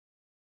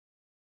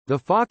The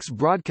Fox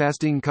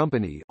Broadcasting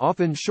Company,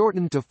 often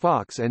shortened to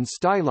Fox and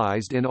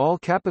stylized in all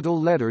capital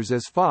letters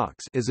as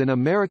Fox, is an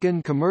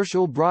American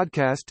commercial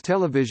broadcast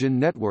television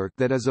network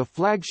that is a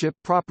flagship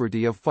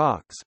property of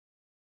Fox.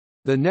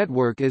 The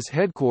network is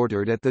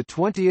headquartered at the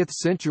 20th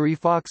Century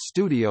Fox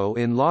studio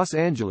in Los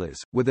Angeles,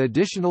 with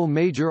additional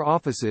major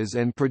offices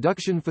and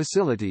production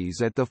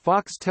facilities at the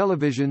Fox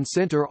Television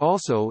Center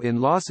also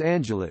in Los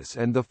Angeles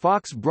and the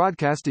Fox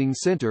Broadcasting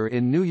Center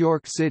in New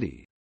York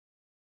City.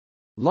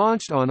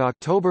 Launched on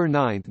October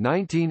 9,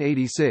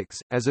 1986,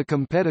 as a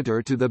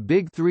competitor to the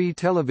Big Three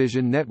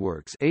television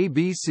networks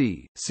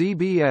ABC,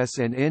 CBS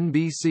and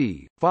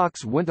NBC,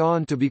 Fox went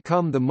on to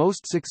become the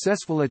most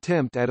successful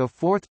attempt at a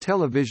fourth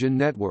television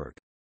network.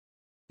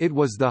 It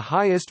was the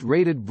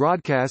highest-rated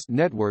broadcast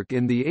network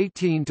in the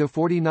 18 to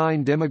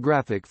 49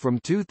 demographic from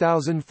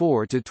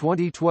 2004 to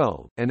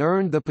 2012, and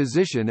earned the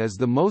position as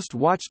the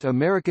most-watched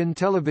American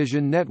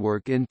television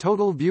network in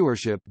total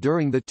viewership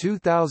during the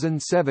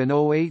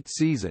 2007-08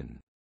 season.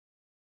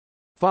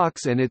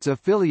 Fox and its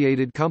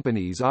affiliated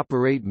companies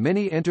operate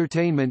many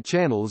entertainment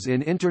channels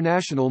in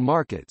international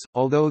markets,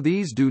 although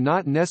these do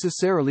not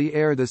necessarily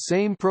air the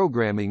same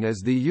programming as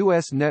the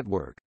U.S.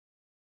 network.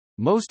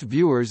 Most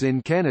viewers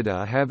in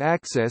Canada have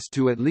access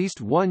to at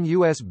least one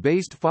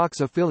U.S.-based Fox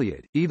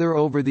affiliate, either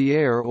over the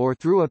air or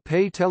through a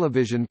pay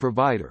television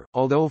provider,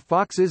 although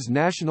Fox's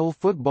National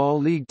Football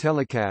League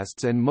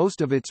telecasts and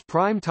most of its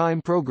prime-time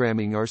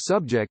programming are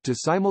subject to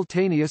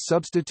simultaneous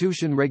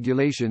substitution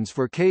regulations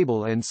for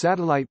cable and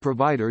satellite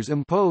providers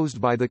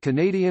imposed by the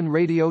Canadian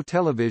Radio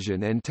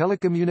Television and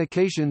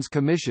Telecommunications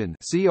Commission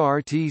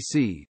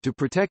 (CRTC) to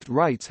protect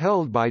rights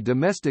held by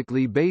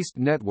domestically based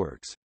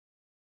networks.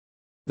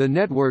 The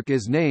network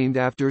is named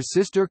after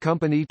sister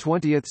company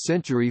 20th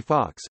Century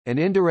Fox, and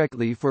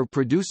indirectly for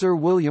producer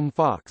William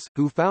Fox,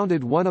 who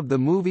founded one of the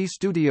movie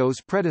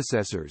studio's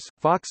predecessors,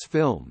 Fox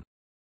Film.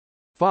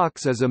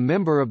 Fox is a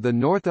member of the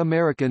North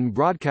American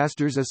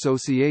Broadcasters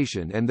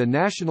Association and the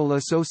National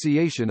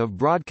Association of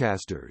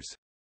Broadcasters.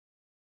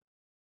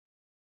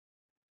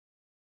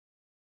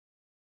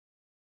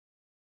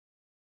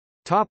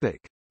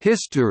 Topic: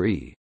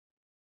 History.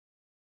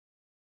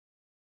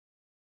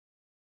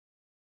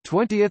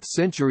 20th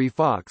Century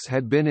Fox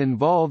had been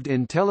involved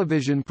in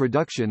television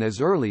production as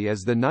early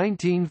as the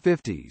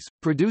 1950s,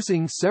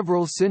 producing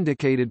several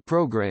syndicated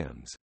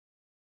programs.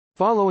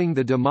 Following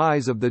the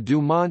demise of the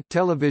Dumont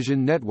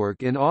television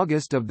network in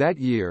August of that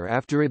year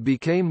after it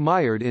became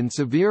mired in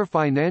severe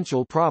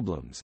financial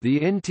problems, the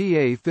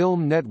NTA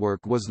Film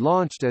Network was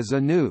launched as a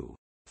new,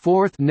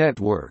 fourth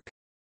network.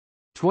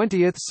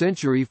 20th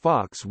Century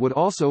Fox would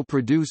also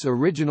produce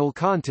original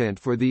content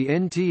for the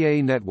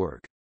NTA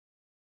network.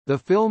 The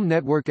film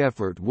network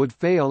effort would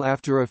fail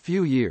after a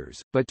few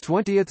years, but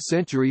 20th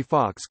Century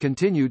Fox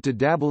continued to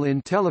dabble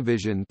in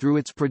television through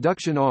its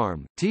production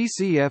arm,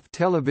 TCF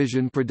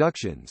Television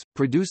Productions,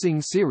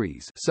 producing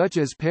series such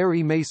as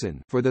Perry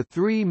Mason for the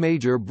three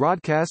major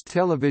broadcast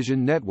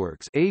television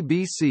networks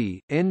ABC,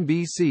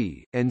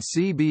 NBC, and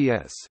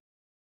CBS.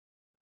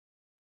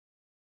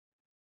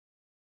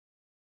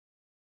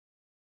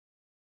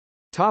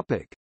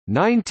 Topic: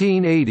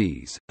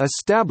 1980s,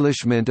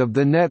 establishment of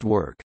the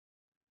network.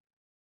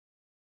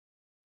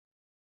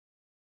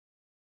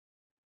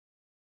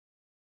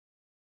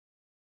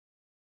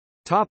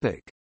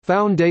 Topic: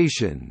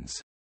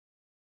 Foundations.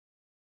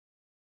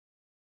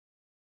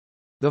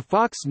 The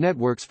Fox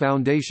Network's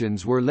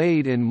foundations were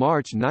laid in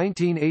March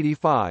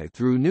 1985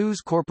 through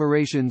News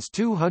Corporation's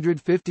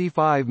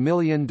 $255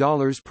 million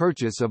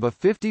purchase of a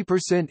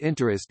 50%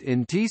 interest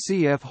in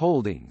TCF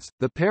Holdings,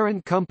 the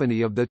parent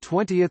company of the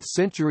 20th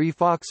Century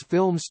Fox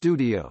Film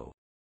Studio.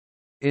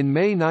 In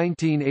May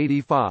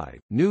 1985,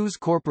 News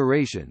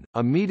Corporation,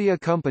 a media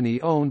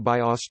company owned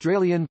by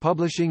Australian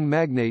publishing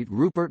magnate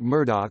Rupert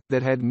Murdoch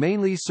that had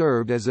mainly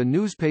served as a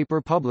newspaper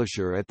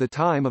publisher at the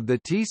time of the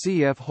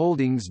TCF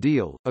Holdings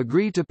deal,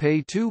 agreed to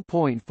pay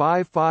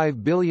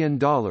 $2.55 billion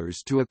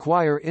to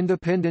acquire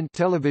independent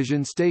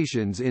television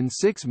stations in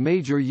 6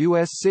 major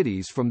U.S.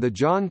 cities from the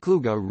John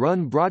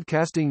Kluge-run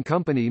broadcasting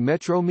company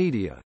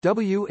Metromedia,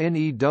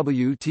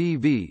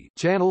 WNEW-TV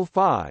Channel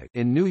 5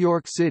 in New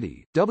York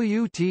City,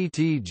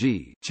 WTTG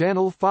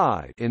Channel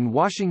 5 in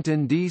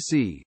Washington,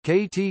 D.C.,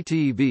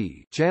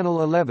 KTTV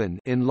Channel 11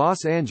 in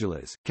Los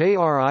Angeles,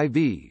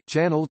 KRIV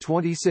Channel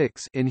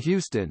 26 in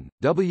Houston,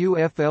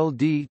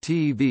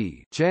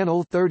 WFLD-TV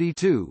Channel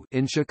 32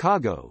 in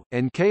Chicago,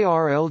 and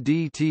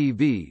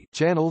KRLD-TV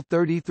Channel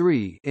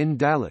 33 in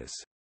Dallas.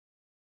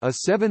 A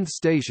seventh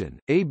station,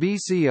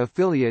 ABC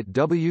affiliate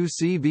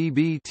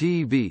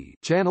WCVB-TV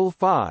Channel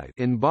 5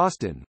 in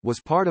Boston,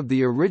 was part of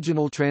the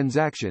original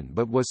transaction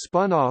but was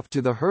spun off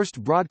to the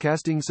Hearst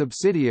Broadcasting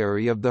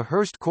subsidiary of the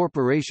Hearst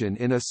Corporation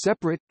in a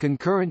separate,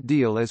 concurrent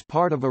deal as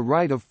part of a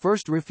right of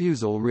first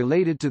refusal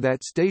related to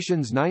that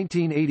station's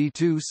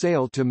 1982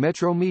 sale to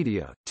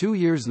Metromedia. 2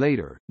 years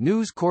later,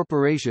 News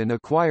Corporation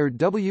acquired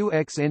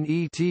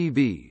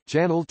WXNE-TV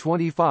Channel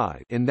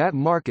 25 in that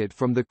market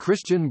from the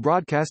Christian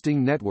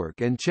Broadcasting Network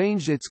and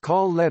changed its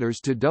call letters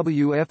to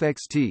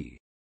WFXT.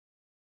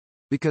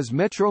 because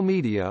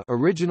Metromedia,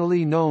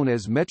 originally known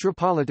as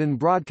Metropolitan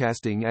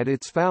Broadcasting at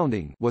its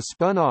founding, was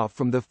spun off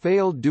from the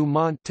failed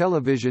Dumont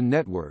television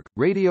network.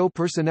 Radio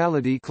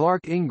personality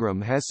Clark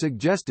Ingram has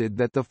suggested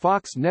that the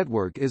Fox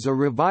network is a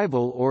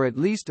revival or at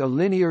least a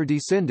linear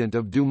descendant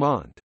of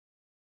Dumont.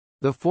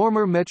 The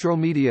former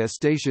Metromedia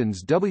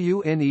stations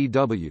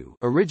WNEW,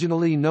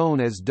 originally known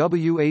as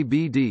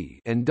WABD,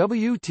 and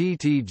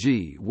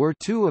WTTG were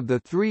two of the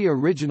three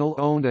original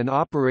owned and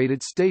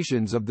operated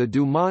stations of the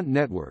Dumont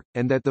network,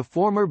 and that the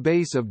former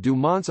base of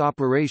Dumont's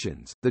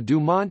operations, the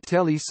Dumont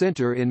Tele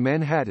Center in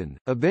Manhattan,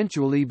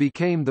 eventually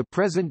became the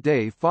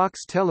present-day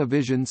Fox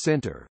Television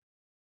Center.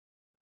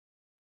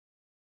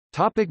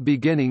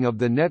 Beginning of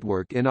the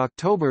network. In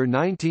October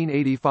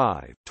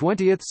 1985,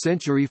 20th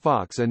Century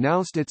Fox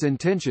announced its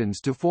intentions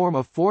to form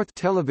a fourth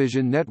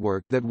television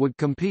network that would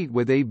compete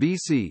with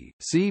ABC,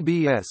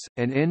 CBS,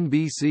 and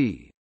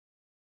NBC.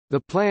 The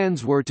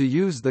plans were to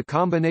use the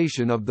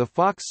combination of the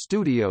Fox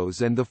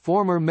studios and the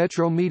former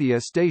Metromedia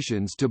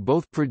stations to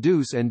both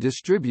produce and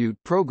distribute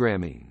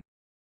programming.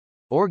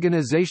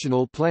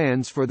 Organizational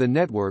plans for the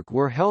network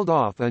were held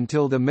off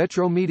until the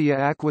Metromedia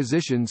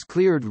acquisitions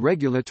cleared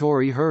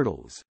regulatory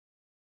hurdles.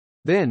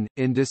 Then,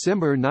 in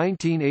December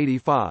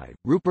 1985,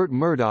 Rupert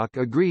Murdoch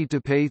agreed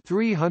to pay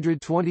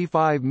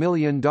 $325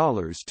 million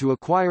to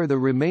acquire the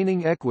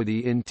remaining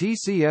equity in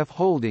TCF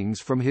Holdings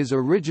from his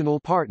original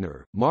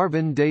partner,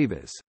 Marvin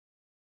Davis.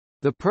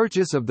 The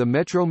purchase of the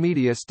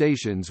Metromedia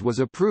stations was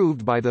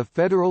approved by the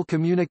Federal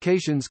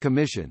Communications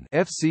Commission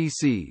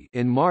 (FCC)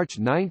 in March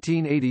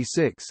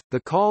 1986. The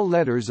call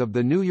letters of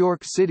the New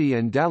York City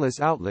and Dallas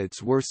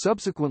outlets were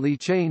subsequently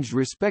changed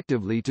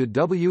respectively to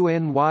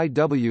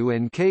WNYW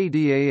and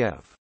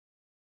KDAF.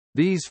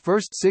 These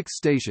first six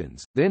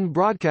stations, then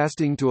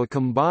broadcasting to a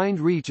combined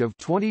reach of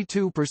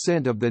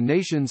 22% of the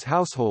nation's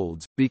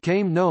households,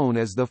 became known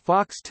as the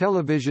Fox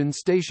Television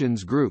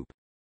Stations Group.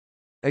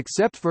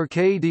 Except for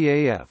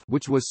KDAF,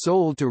 which was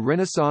sold to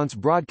Renaissance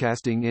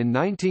Broadcasting in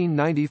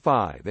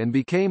 1995 and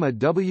became a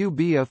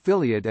WB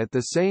affiliate at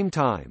the same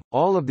time,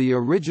 all of the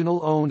original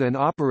owned and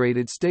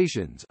operated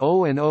stations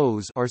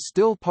O&Os are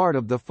still part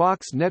of the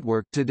Fox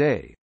network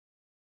today.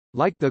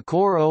 Like the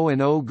core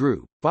O&O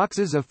group,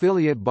 Fox's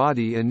affiliate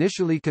body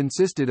initially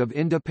consisted of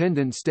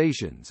independent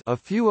stations, a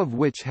few of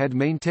which had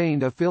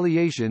maintained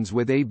affiliations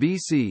with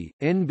ABC,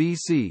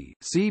 NBC,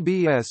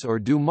 CBS or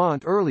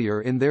Dumont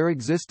earlier in their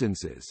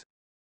existences.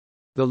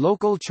 The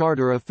local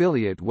charter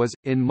affiliate was,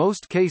 in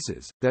most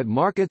cases, that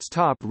market's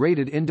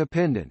top-rated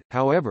independent.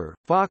 However,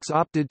 Fox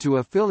opted to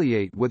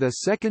affiliate with a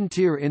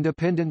second-tier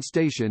independent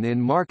station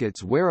in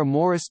markets where a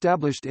more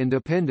established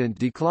independent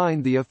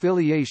declined the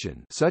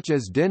affiliation, such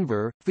as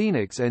Denver,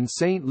 Phoenix and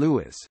St.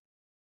 Louis.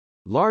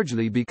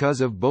 Largely because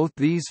of both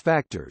these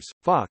factors,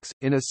 Fox,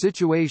 in a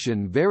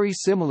situation very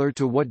similar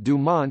to what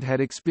Dumont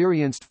had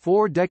experienced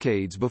 4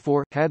 decades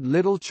before, had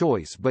little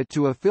choice but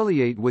to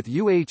affiliate with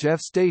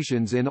UHF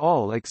stations in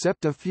all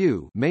except a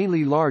few,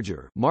 mainly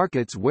larger,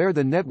 markets where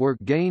the network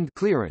gained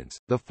clearance.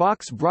 The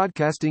Fox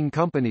Broadcasting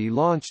Company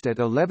launched at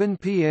 11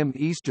 p.m.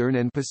 Eastern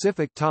and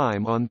Pacific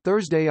Time on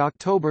Thursday,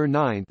 October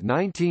 9,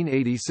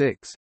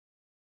 1986.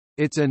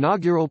 Its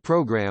inaugural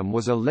program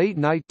was a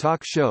late-night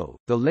talk show,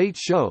 The Late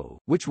Show,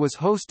 which was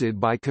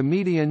hosted by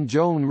comedian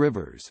Joan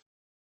Rivers.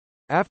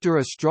 After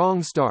a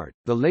strong start,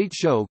 The Late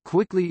Show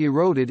quickly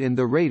eroded in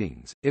the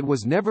ratings. It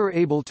was never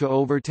able to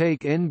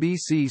overtake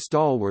NBC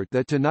stalwart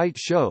The Tonight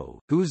Show,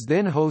 whose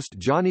then host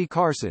Johnny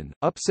Carson,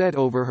 upset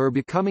over her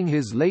becoming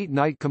his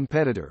late-night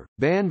competitor,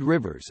 banned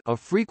Rivers, a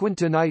frequent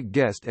Tonight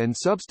guest and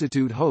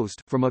substitute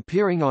host, from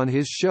appearing on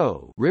his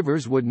show.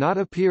 Rivers would not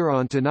appear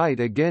on Tonight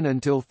again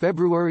until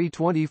February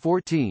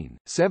 2014,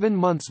 7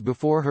 months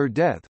before her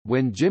death,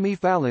 when Jimmy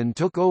Fallon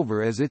took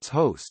over as its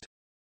host.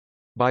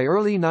 By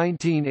early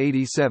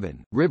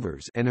 1987,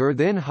 Rivers and her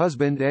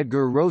then-husband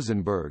Edgar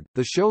Rosenberg,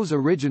 the show's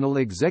original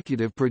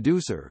executive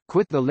producer,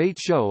 quit The Late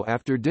Show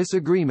after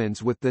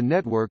disagreements with the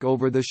network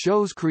over the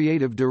show's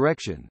creative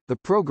direction. The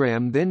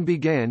program then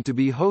began to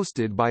be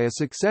hosted by a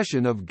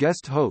succession of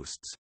guest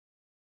hosts.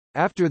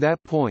 After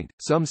that point,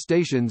 some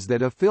stations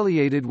that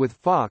affiliated with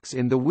Fox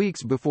in the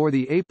weeks before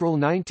the April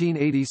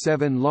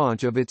 1987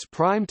 launch of its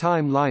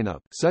prime-time lineup,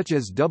 such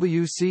as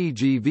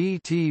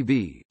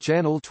WCGV-TV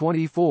Channel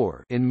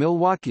 24 in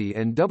Milwaukee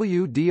and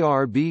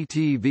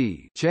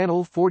WDRB-TV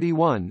Channel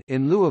 41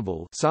 in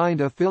Louisville,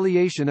 signed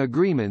affiliation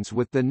agreements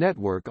with the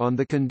network on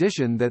the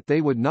condition that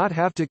they would not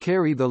have to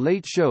carry The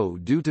Late Show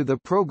due to the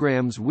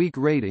program's weak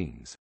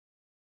ratings.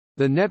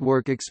 The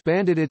network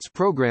expanded its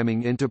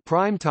programming into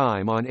prime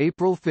time on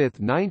April 5,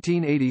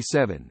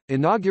 1987,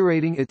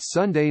 inaugurating its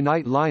Sunday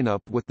night lineup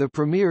with the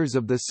premieres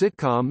of the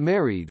sitcom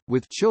Married,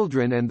 with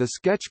Children and the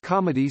sketch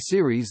comedy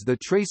series The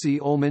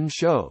Tracy Ullman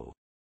Show.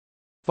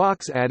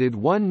 Fox added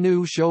one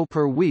new show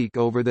per week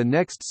over the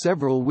next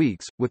several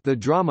weeks, with the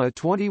drama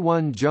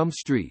 21 Jump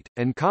Street,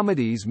 and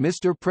comedies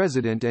Mr.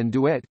 President and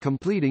Duet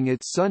completing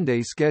its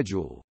Sunday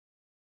schedule.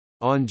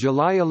 On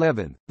July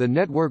 11, the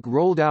network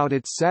rolled out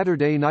its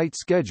Saturday night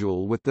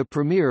schedule with the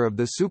premiere of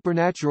the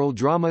supernatural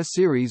drama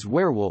series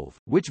Werewolf,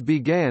 which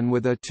began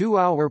with a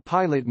 2-hour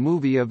pilot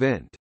movie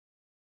event.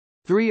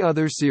 3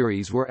 other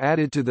series were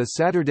added to the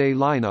Saturday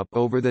lineup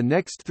over the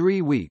next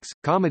 3 weeks,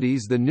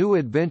 comedies The New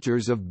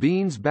Adventures of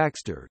Beans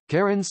Baxter,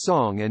 Karen's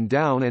Song and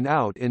Down and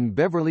Out in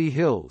Beverly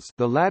Hills,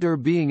 the latter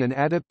being an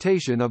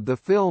adaptation of the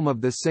film of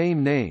the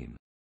same name.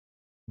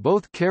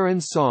 Both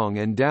Karen's Song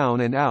and Down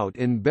and Out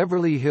in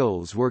Beverly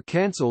Hills were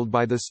cancelled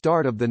by the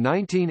start of the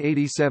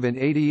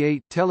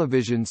 1987-88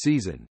 television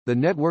season, the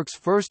network's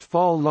first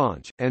fall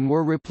launch, and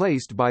were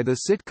replaced by the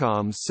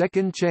sitcoms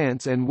Second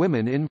Chance and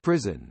Women in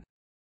Prison.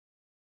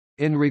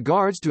 In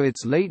regards to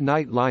its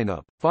late-night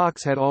lineup,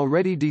 Fox had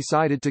already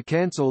decided to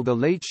cancel The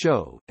Late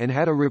Show, and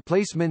had a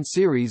replacement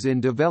series in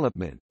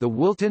development, The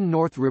Wilton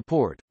North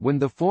Report, when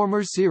the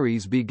former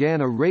series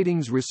began a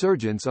ratings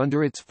resurgence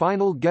under its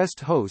final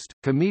guest host,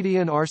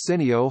 comedian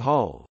Arsenio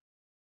Hall.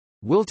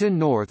 Wilton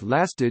North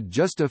lasted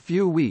just a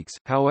few weeks,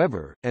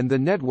 however, and the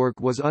network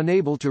was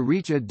unable to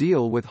reach a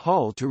deal with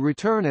Hall to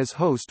return as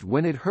host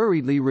when it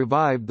hurriedly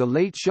revived The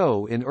Late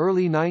Show in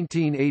early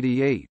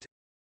 1988.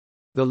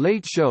 The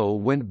Late Show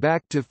went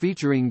back to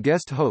featuring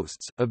guest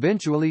hosts,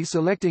 eventually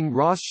selecting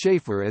Ross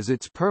Shafer as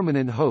its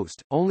permanent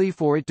host, only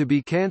for it to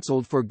be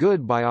cancelled for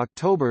good by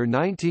October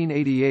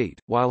 1988,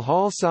 while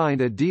Hall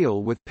signed a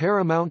deal with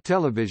Paramount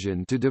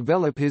Television to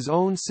develop his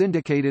own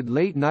syndicated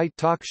late-night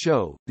talk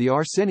show, The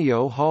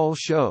Arsenio Hall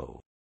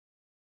Show.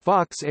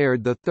 Fox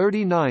aired the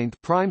 39th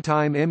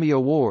Primetime Emmy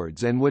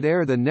Awards and would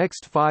air the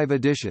next 5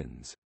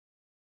 editions.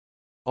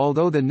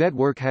 Although the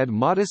network had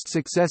modest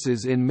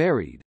successes in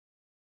Married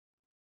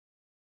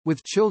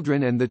with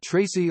Children and The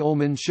Tracey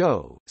Ullman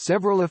Show,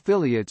 several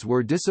affiliates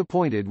were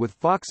disappointed with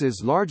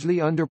Fox's largely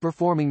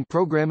underperforming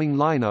programming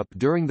lineup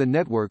during the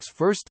network's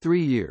first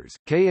 3 years.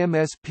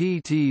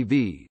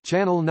 KMSP-TV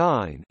Channel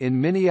 9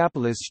 in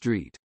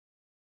Minneapolis-St.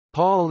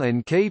 Paul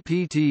and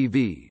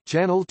KPTV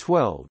Channel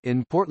 12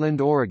 in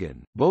Portland,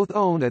 Oregon, both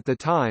owned at the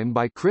time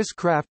by Chris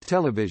Kraft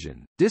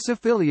Television,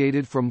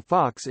 disaffiliated from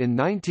Fox in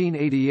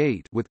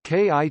 1988 with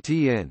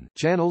KITN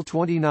Channel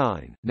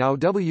 29, now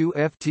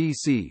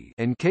WFTC,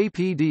 and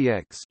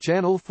KPDX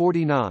Channel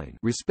 49,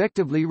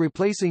 respectively,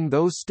 replacing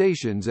those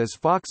stations as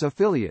Fox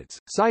affiliates,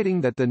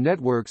 citing that the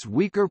network's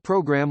weaker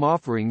program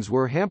offerings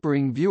were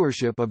hampering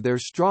viewership of their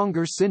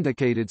stronger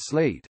syndicated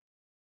slate.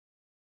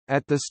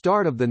 At the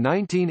start of the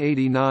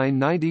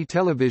 1989-90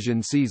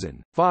 television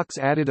season, Fox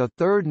added a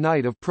third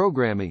night of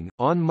programming,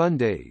 on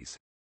Mondays.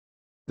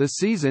 The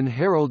season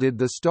heralded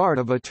the start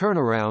of a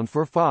turnaround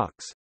for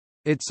Fox.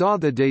 It saw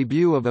the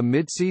debut of a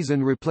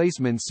mid-season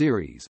replacement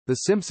series, The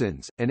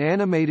Simpsons, an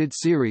animated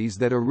series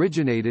that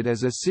originated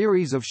as a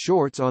series of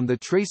shorts on The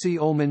Tracey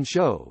Ullman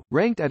Show.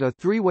 Ranked at a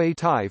 3-way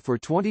tie for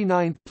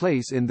 29th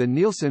place in the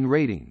Nielsen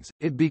ratings,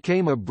 it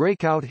became a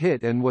breakout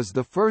hit and was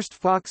the first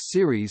Fox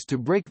series to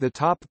break the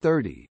top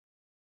 30.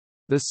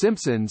 The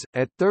Simpsons,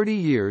 at 30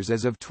 years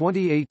as of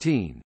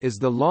 2018, is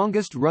the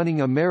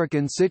longest-running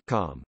American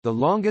sitcom, the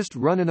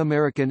longest-running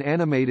American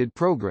animated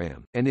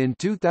program, and in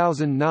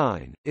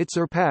 2009, it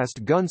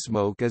surpassed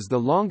Gunsmoke as the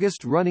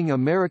longest-running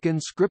American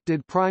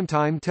scripted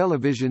primetime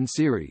television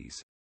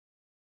series.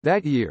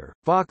 That year,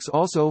 Fox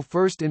also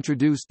first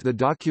introduced the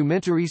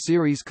documentary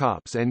series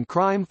Cops and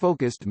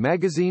crime-focused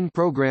magazine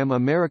program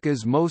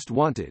America's Most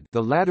Wanted,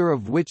 the latter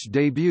of which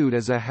debuted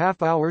as a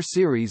half-hour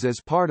series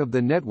as part of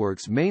the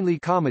network's mainly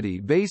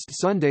comedy-based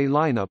Sunday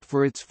lineup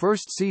for its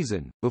first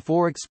season,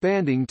 before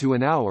expanding to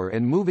an hour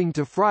and moving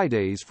to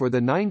Fridays for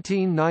the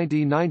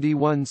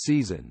 1990-91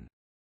 season.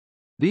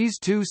 These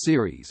two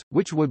series,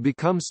 which would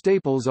become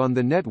staples on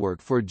the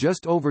network for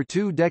just over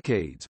 2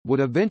 decades, would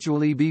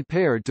eventually be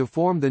paired to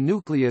form the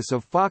nucleus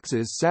of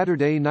Fox's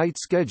Saturday night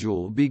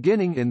schedule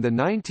beginning in the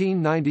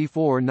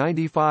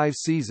 1994-95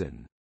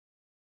 season.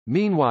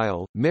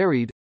 Meanwhile,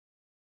 Married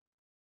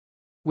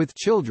with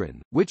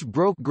Children, which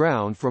broke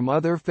ground from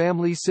other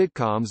family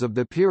sitcoms of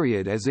the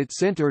period as it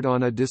centered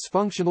on a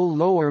dysfunctional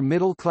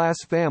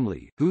lower-middle-class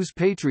family, whose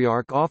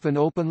patriarch often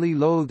openly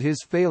loathed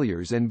his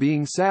failures and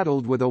being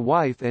saddled with a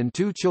wife and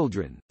 2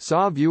 children,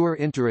 saw viewer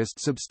interest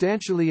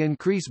substantially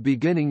increase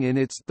beginning in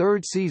its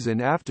 3rd season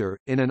after,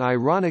 in an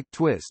ironic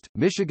twist,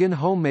 Michigan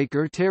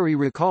homemaker Terry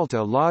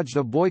Ricalta lodged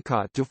a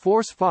boycott to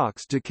force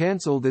Fox to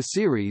cancel the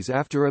series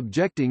after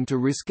objecting to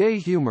risque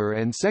humor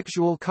and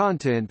sexual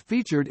content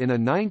featured in a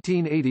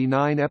 1989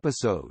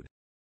 episode.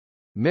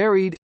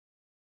 Married's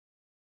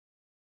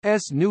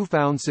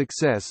newfound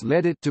success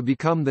led it to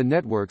become the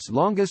network's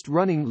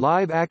longest-running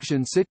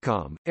live-action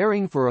sitcom,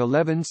 airing for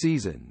 11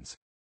 seasons.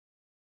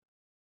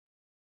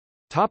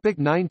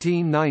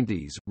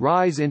 1990s,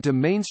 rise into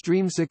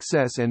mainstream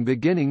success and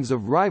beginnings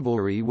of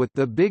rivalry with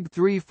the Big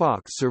Three.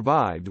 Fox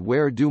survived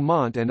where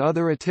Dumont and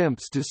other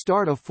attempts to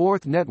start a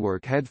 4th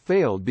network had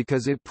failed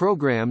because it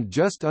programmed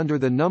just under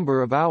the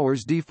number of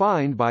hours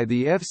defined by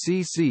the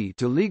FCC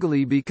to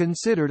legally be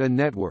considered a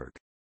network.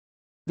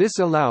 This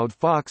allowed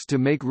Fox to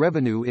make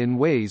revenue in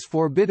ways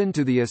forbidden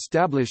to the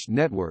established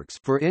networks.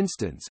 For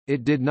instance,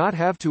 it did not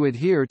have to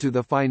adhere to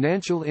the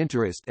financial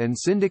interest and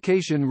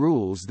syndication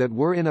rules that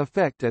were in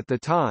effect at the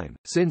time,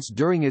 since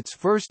during its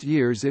first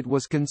years it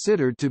was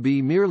considered to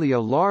be merely a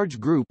large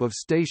group of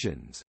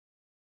stations.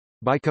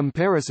 By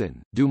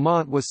comparison,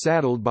 Dumont was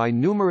saddled by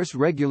numerous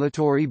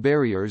regulatory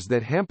barriers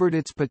that hampered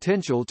its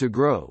potential to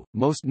grow,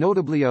 most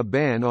notably a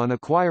ban on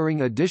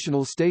acquiring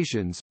additional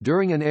stations,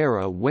 during an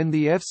era when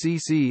the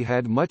FCC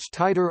had much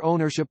tighter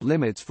ownership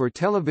limits for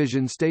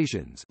television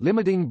stations,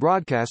 limiting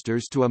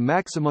broadcasters to a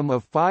maximum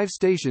of 5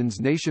 stations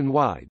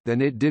nationwide,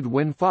 than it did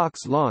when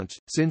Fox launched.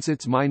 Since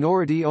its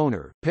minority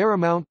owner,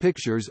 Paramount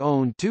Pictures,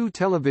 owned 2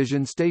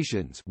 television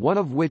stations, one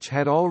of which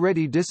had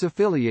already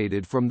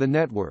disaffiliated from the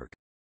network.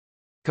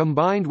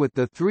 Combined with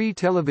the 3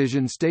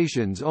 television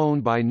stations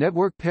owned by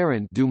network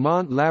parent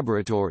Dumont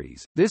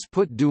Laboratories, this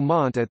put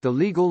Dumont at the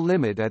legal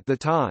limit at the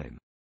time.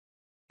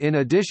 In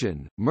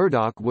addition,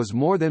 Murdoch was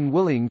more than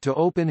willing to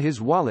open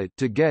his wallet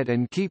to get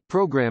and keep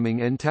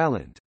programming and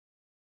talent.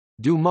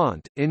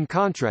 Dumont, in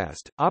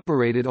contrast,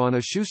 operated on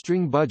a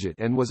shoestring budget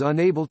and was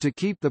unable to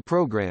keep the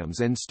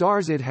programs and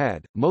stars it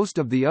had. Most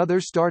of the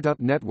other startup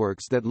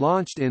networks that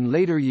launched in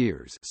later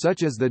years,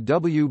 such as the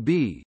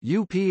WB,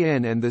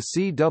 UPN and the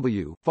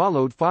CW,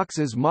 followed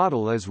Fox's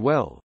model as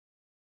well.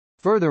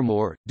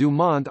 Furthermore,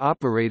 Dumont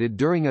operated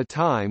during a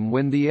time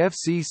when the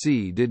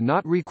FCC did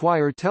not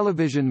require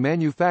television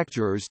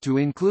manufacturers to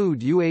include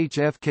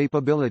UHF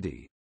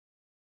capability.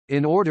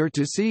 In order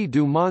to see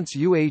Dumont's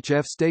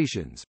UHF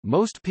stations,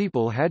 most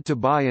people had to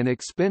buy an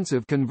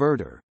expensive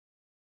converter.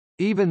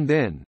 Even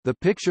then, the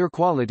picture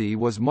quality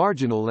was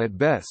marginal at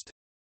best.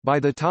 By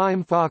the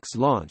time Fox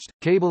launched,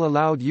 cable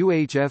allowed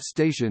UHF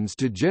stations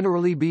to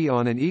generally be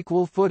on an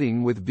equal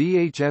footing with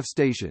VHF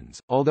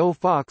stations. Although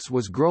Fox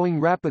was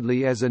growing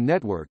rapidly as a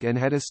network and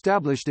had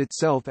established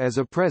itself as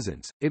a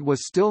presence, it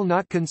was still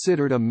not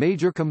considered a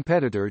major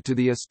competitor to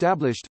the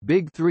established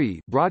Big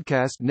Three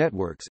broadcast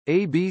networks,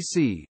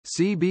 ABC,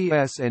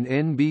 CBS and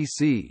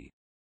NBC.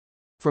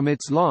 From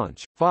its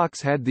launch,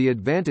 Fox had the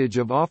advantage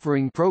of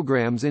offering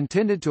programs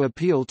intended to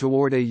appeal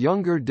toward a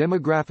younger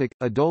demographic,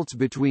 adults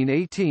between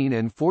 18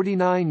 and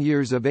 49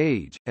 years of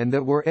age, and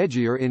that were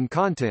edgier in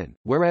content,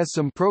 whereas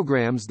some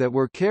programs that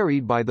were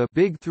carried by the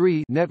Big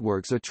Three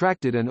networks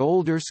attracted an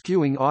older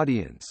skewing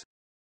audience.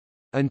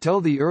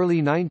 Until the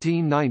early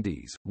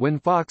 1990s, when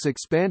Fox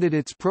expanded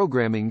its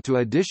programming to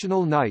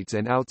additional nights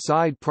and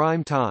outside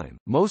prime time,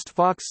 most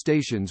Fox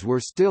stations were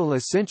still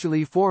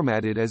essentially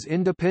formatted as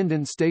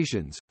independent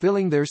stations,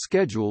 filling their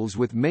schedules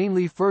with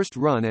mainly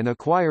first-run and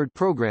acquired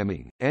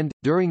programming, and,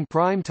 during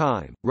prime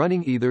time,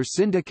 running either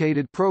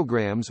syndicated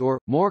programs or,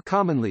 more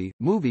commonly,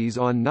 movies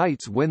on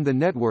nights when the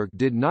network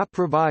did not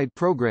provide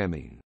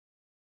programming.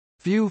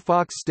 Few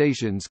Fox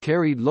stations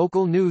carried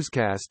local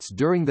newscasts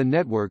during the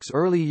network's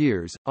early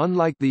years,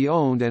 unlike the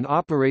owned and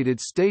operated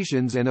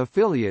stations and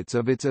affiliates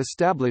of its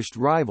established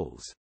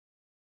rivals.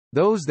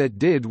 Those that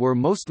did were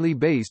mostly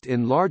based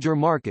in larger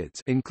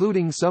markets,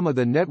 including some of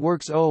the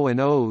network's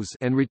O&Os,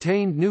 and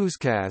retained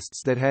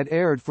newscasts that had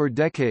aired for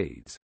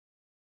decades.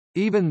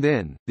 Even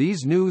then,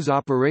 these news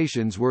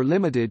operations were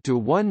limited to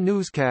 1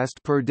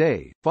 newscast per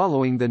day,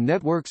 following the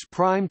network's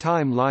prime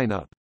time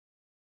lineup.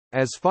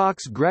 As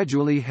Fox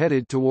gradually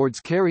headed towards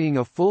carrying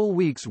a full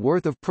week's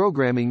worth of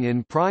programming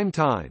in prime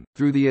time,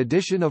 through the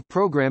addition of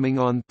programming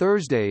on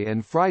Thursday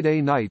and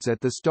Friday nights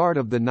at the start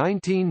of the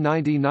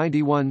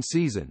 1990-91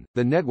 season,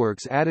 the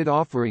network's added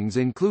offerings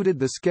included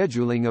the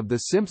scheduling of The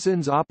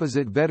Simpsons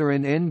opposite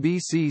veteran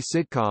NBC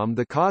sitcom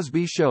The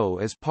Cosby Show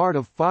as part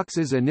of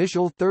Fox's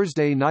initial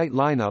Thursday night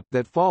lineup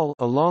that fall,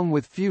 along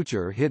with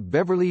future hit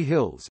Beverly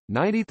Hills,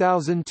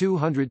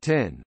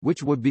 90,210,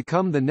 which would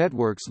become the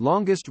network's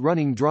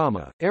longest-running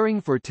drama, airing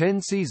for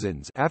 10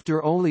 seasons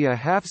after only a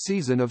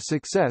half-season of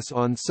success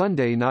on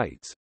Sunday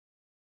nights.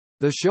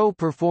 The show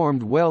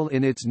performed well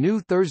in its new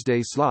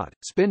Thursday slot,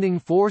 spending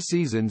 4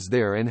 seasons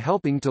there and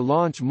helping to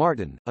launch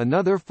Martin,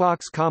 another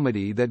Fox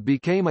comedy that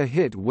became a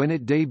hit when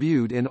it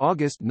debuted in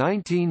August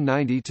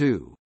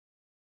 1992.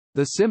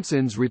 The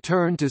Simpsons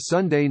returned to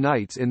Sunday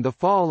nights in the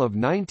fall of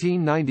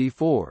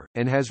 1994,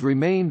 and has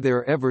remained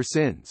there ever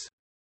since.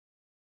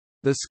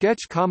 The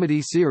sketch comedy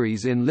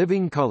series In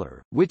Living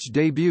Color, which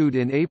debuted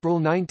in April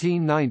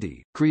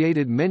 1990,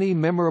 created many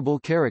memorable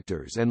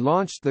characters and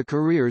launched the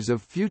careers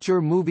of future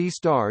movie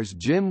stars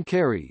Jim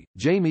Carrey,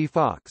 Jamie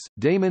Foxx,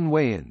 Damon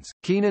Wayans,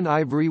 Keenen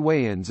Ivory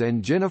Wayans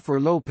and Jennifer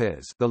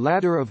Lopez, the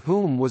latter of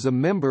whom was a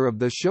member of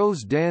the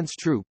show's dance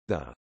troupe,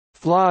 the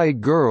Fly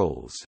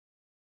Girls.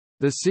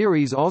 The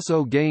series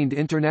also gained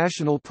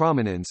international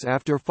prominence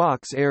after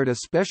Fox aired a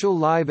special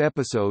live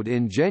episode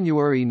in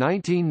January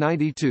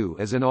 1992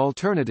 as an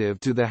alternative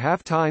to the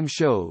halftime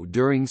show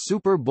during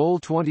Super Bowl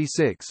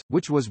XXVI,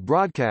 which was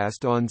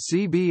broadcast on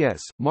CBS,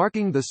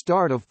 marking the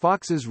start of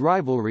Fox's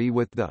rivalry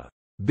with the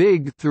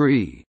Big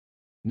Three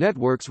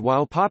networks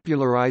while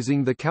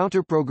popularizing the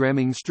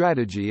counterprogramming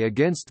strategy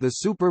against the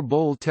Super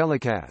Bowl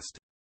telecast.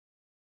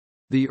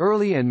 The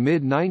early and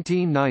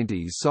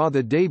mid-1990s saw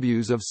the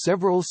debuts of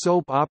several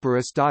soap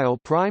opera-style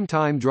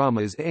primetime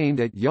dramas aimed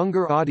at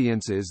younger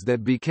audiences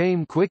that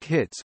became quick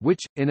hits,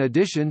 which, in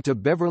addition to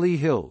Beverly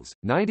Hills,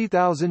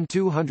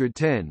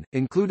 90210,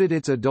 included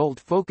its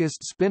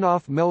adult-focused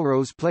spin-off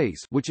Melrose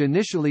Place, which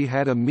initially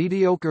had a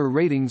mediocre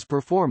ratings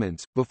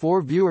performance,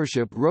 before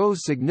viewership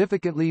rose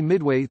significantly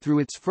midway through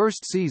its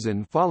first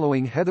season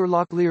following Heather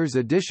Locklear's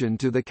addition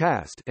to the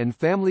cast, and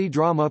family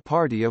drama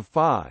Party of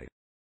Five.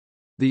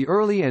 The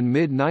early and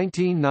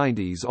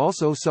mid-1990s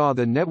also saw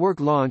the network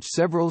launch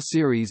several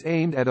series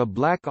aimed at a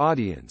black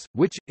audience,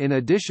 which, in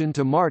addition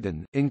to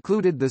Martin,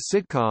 included the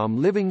sitcom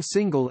Living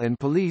Single and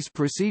police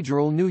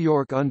procedural New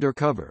York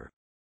Undercover.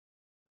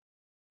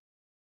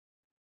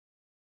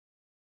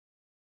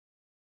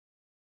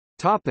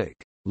 Topic: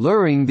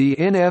 Luring the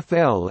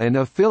NFL and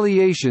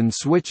affiliation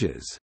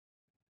switches.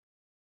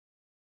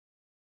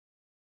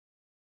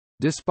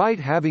 Despite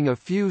having a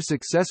few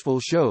successful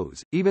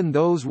shows, even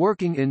those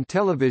working in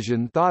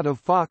television thought of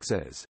Fox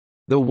as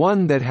the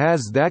one that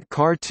has that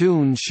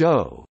cartoon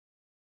show,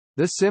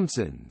 The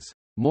Simpsons.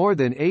 More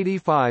than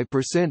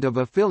 85% of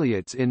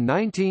affiliates in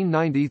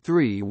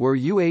 1993 were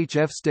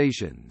UHF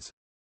stations.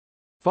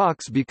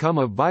 Fox became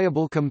a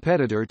viable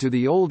competitor to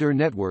the older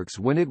networks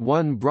when it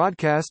won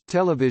broadcast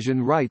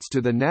television rights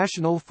to the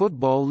National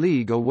Football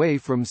League away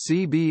from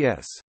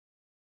CBS.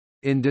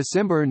 In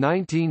December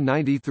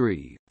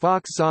 1993,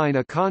 Fox signed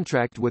a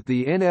contract with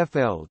the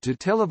NFL to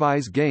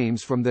televise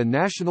games from the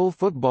National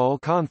Football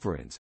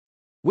Conference,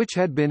 which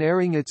had been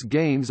airing its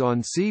games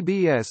on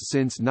CBS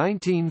since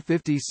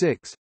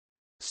 1956,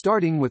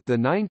 starting with the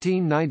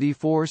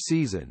 1994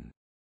 season.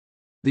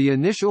 The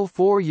initial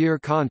four-year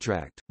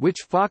contract,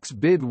 which Fox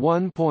bid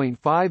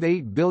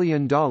 $1.58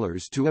 billion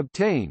to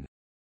obtain,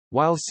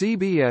 while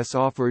CBS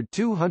offered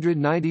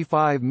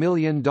 $295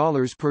 million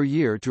per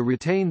year to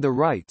retain the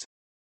rights,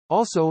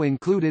 also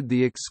included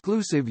the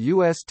exclusive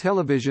U.S.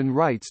 television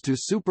rights to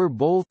Super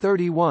Bowl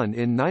XXXI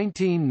in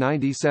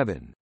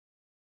 1997.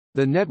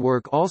 The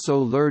network also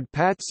lured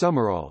Pat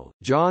Summerall,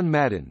 John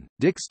Madden,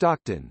 Dick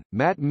Stockton,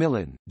 Matt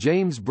Millen,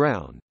 James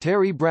Brown,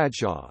 Terry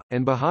Bradshaw,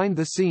 and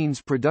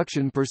behind-the-scenes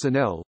production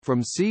personnel,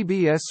 from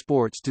CBS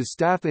Sports to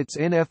staff its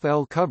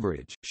NFL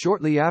coverage.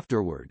 Shortly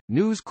afterward,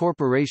 News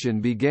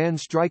Corporation began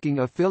striking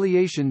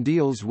affiliation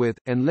deals with,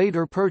 and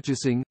later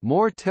purchasing,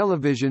 more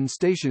television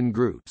station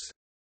groups.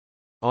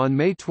 On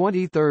May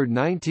 23,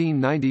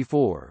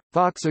 1994,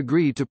 Fox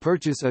agreed to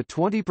purchase a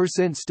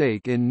 20%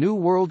 stake in New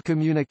World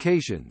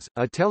Communications,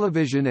 a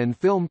television and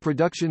film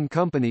production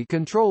company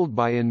controlled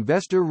by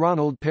investor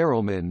Ronald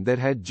Perelman that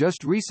had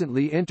just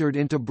recently entered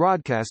into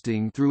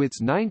broadcasting through its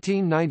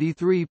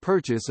 1993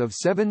 purchase of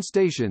 7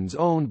 stations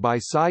owned by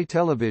Sci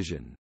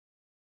Television.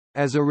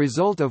 As a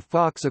result of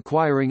Fox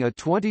acquiring a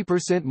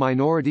 20%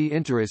 minority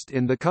interest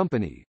in the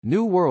company,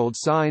 New World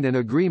signed an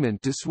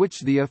agreement to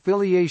switch the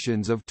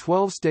affiliations of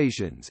 12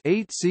 stations,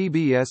 8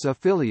 CBS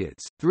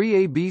affiliates,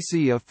 3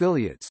 ABC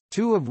affiliates,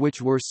 2 of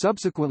which were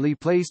subsequently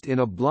placed in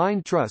a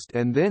blind trust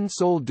and then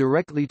sold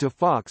directly to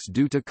Fox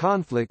due to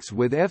conflicts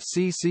with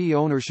FCC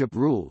ownership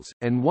rules,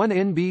 and 1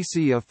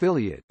 NBC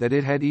affiliate that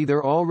it had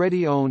either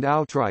already owned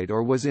outright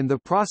or was in the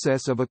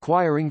process of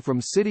acquiring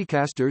from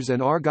Citycasters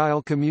and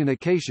Argyle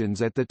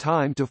Communications at the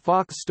time to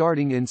Fox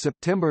starting in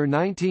September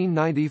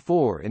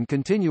 1994 and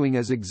continuing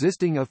as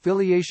existing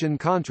affiliation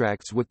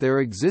contracts with their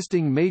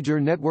existing major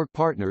network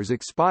partners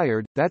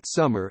expired. That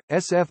summer,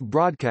 SF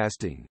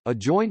Broadcasting, a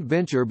joint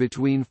venture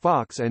between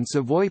Fox and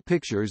Savoy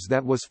Pictures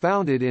that was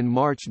founded in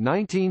March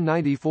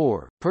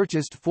 1994,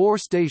 purchased 4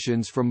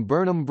 stations from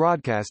Burnham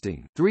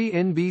Broadcasting, 3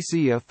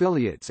 NBC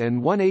affiliates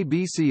and 1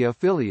 ABC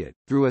affiliate.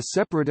 Through a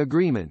separate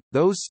agreement,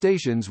 those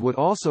stations would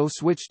also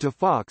switch to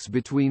Fox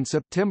between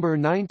September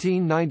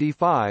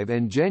 1995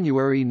 and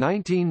January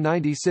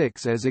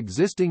 1996 as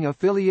existing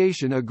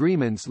affiliation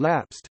agreements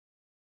lapsed.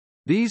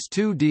 These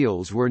 2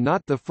 deals were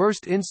not the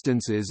first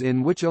instances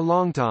in which a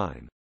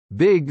longtime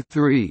Big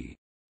Three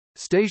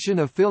station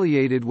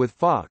affiliated with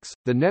Fox.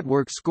 The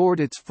network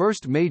scored its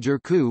first major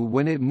coup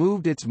when it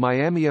moved its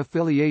Miami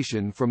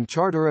affiliation from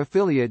charter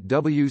affiliate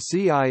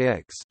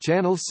WCIX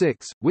Channel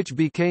 6, which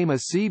became a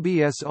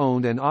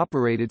CBS-owned and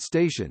operated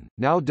station,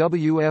 now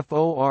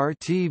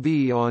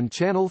WFOR-TV on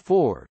Channel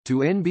 4, to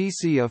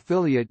NBC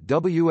affiliate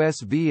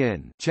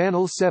WSVN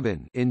Channel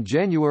 7 in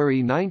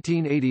January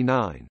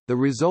 1989, the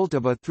result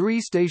of a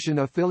 3-station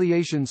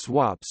affiliation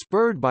swap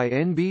spurred by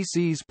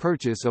NBC's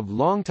purchase of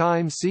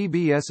longtime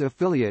CBS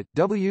affiliate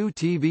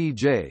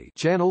WTVJ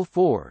Channel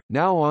 4,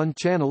 now on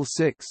Channel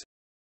 6.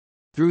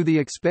 Through the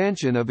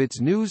expansion of its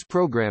news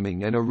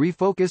programming and a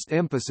refocused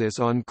emphasis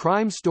on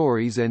crime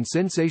stories and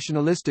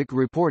sensationalistic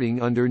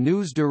reporting under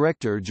news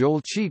director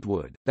Joel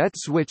Cheatwood, that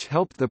switch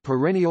helped the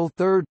perennial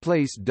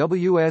third-place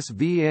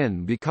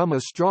WSVN become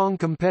a strong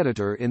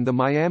competitor in the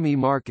Miami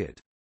market.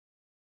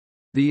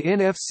 The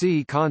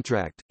NFC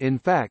contract, in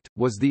fact,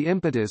 was the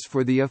impetus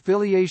for the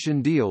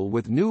affiliation deal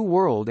with New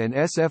World and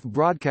SF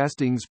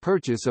Broadcasting's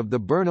purchase of the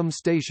Burnham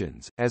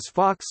stations, as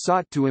Fox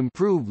sought to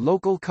improve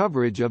local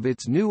coverage of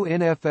its new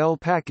NFL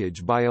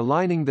package by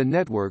aligning the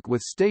network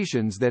with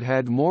stations that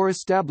had more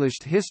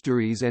established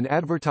histories and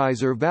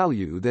advertiser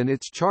value than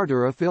its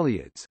charter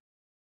affiliates.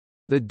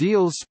 The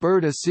deal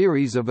spurred a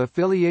series of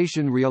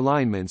affiliation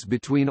realignments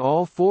between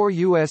all four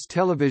U.S.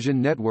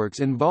 television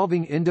networks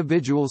involving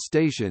individual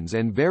stations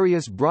and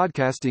various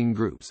broadcasting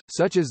groups,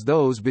 such as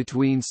those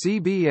between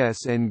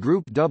CBS and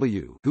Group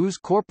W, whose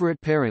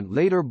corporate parent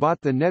later bought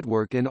the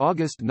network in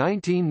August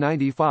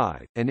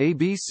 1995, and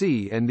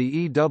ABC and the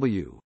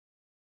E.W.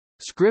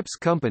 Scripps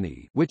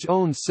Company, which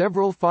owned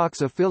several Fox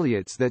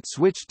affiliates that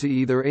switched to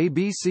either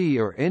ABC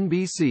or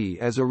NBC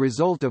as a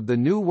result of the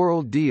New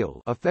World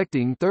deal,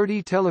 affecting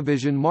 30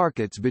 television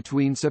markets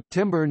between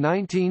September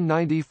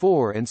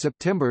 1994 and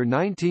September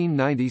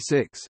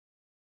 1996.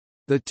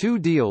 The two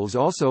deals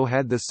also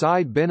had the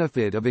side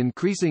benefit of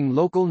increasing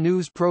local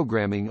news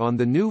programming on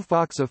the new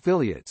Fox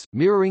affiliates,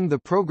 mirroring the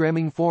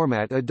programming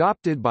format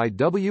adopted by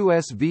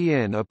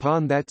WSVN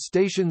upon that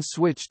station's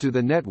switch to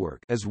the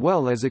network, as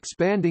well as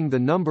expanding the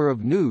number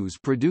of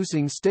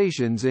news-producing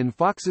stations in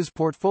Fox's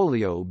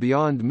portfolio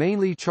beyond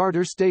mainly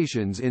charter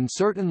stations in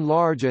certain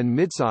large and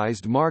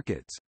mid-sized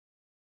markets.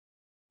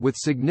 With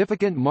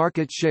significant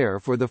market share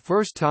for the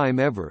first time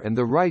ever and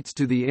the rights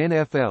to the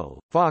NFL,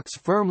 Fox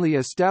firmly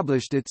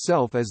established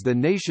itself as the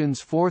nation's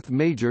fourth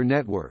major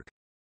network.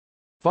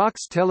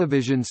 Fox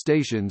television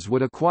stations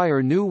would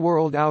acquire New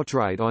World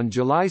outright on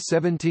July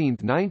 17,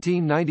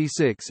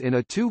 1996 in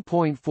a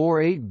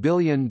 $2.48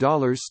 billion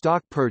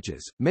stock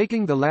purchase,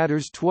 making the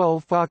latter's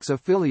 12 Fox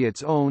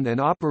affiliates owned and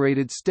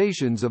operated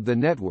stations of the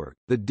network.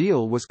 The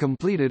deal was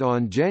completed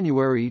on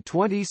January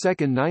 22,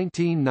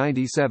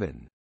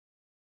 1997.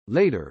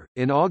 Later,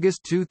 in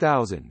August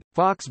 2000,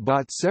 Fox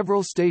bought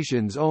several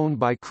stations owned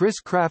by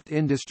Chris-Craft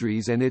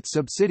Industries and its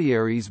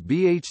subsidiaries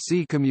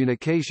BHC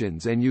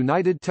Communications and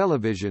United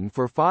Television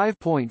for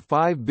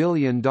 $5.5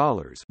 billion.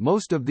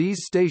 Most of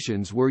these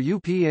stations were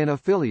UPN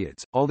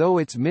affiliates, although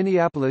its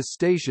Minneapolis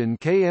station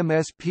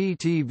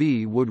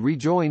KMSP-TV would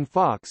rejoin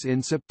Fox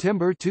in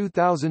September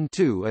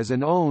 2002 as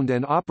an owned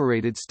and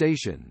operated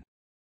station.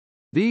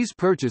 These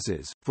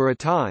purchases, for a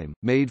time,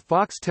 made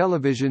Fox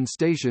television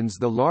stations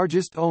the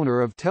largest owner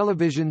of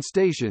television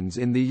stations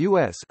in the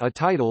U.S., a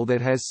title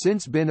that has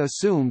since been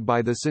assumed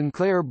by the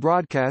Sinclair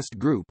Broadcast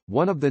Group,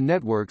 one of the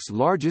network's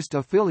largest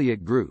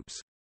affiliate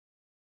groups.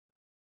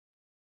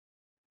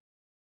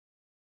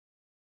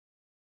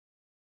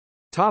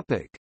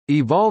 Topic: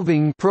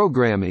 Evolving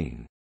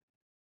programming.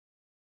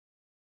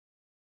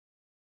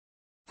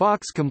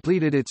 Fox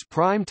completed its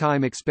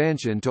prime-time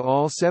expansion to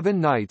all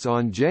 7 nights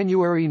on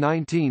January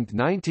 19,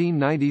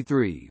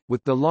 1993,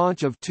 with the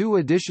launch of 2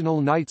 additional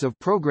nights of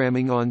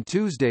programming on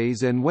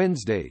Tuesdays and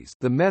Wednesdays,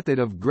 the method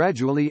of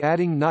gradually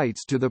adding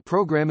nights to the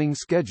programming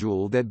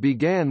schedule that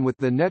began with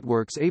the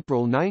network's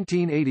April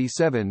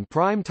 1987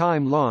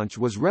 prime-time launch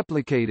was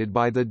replicated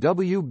by the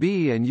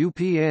WB and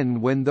UPN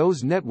when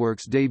those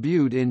networks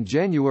debuted in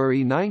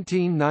January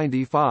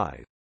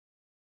 1995.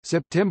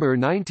 September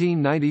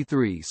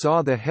 1993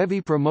 saw the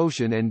heavy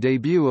promotion and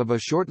debut of a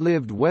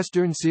short-lived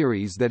Western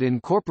series that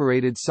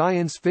incorporated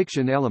science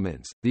fiction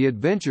elements, The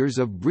Adventures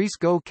of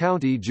Briscoe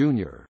County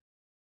Jr.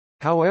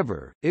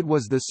 However, it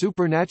was the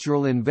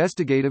supernatural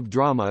investigative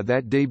drama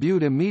that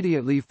debuted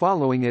immediately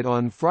following it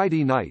on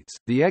Friday nights,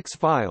 The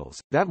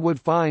X-Files, that would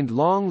find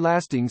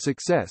long-lasting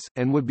success,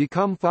 and would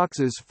become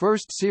Fox's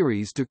first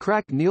series to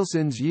crack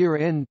Nielsen's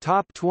year-end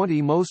top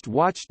 20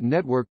 most-watched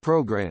network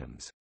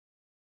programs.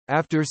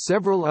 After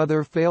several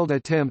other failed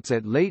attempts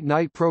at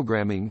late-night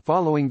programming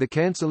following the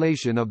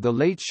cancellation of The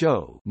Late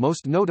Show,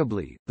 most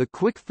notably, the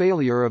quick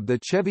failure of The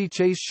Chevy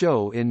Chase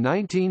Show in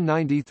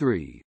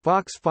 1993,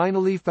 Fox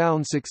finally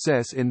found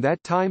success in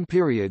that time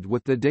period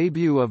with the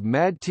debut of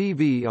Mad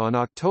TV on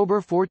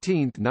October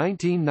 14,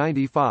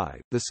 1995.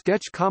 The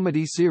sketch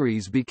comedy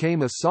series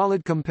became a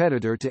solid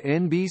competitor to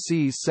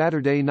NBC's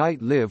Saturday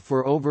Night Live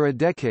for over a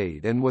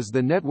decade and was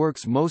the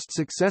network's most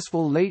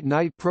successful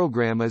late-night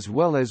program as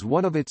well as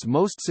one of its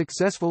most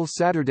successful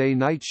Saturday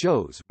night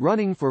shows,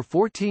 running for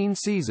 14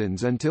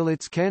 seasons until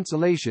its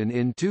cancellation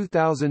in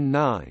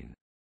 2009.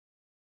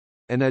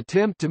 An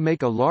attempt to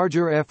make a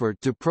larger effort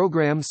to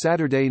program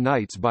Saturday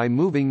nights by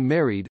moving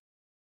Married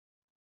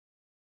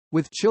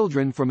with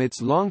Children from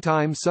its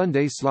longtime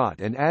Sunday slot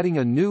and adding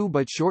a new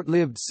but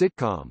short-lived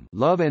sitcom,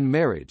 Love and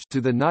Marriage, to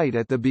the night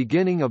at the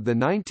beginning of the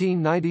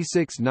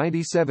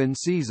 1996-97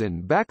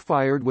 season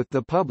backfired with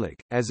the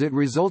public, as it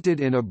resulted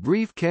in a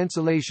brief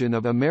cancellation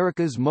of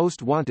America's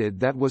Most Wanted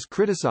that was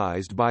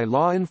criticized by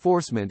law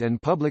enforcement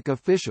and public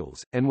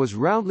officials, and was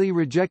roundly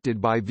rejected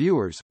by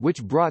viewers,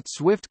 which brought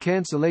swift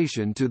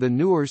cancellation to the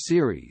newer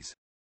series.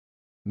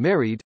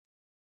 Married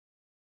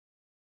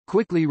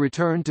quickly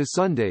returned to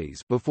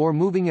Sundays before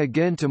moving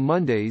again to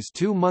Mondays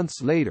 2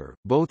 months later.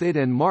 Both it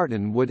and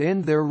Martin would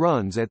end their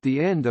runs at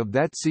the end of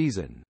that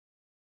season.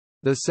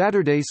 The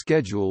Saturday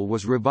schedule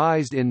was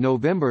revised in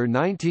November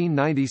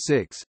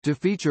 1996, to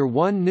feature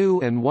one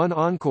new and one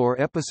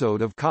encore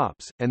episode of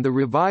Cops, and the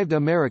revived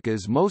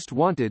America's Most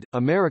Wanted,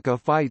 America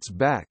Fights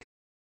Back.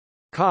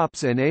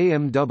 Cops and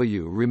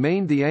AMW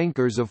remained the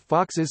anchors of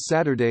Fox's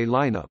Saturday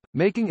lineup,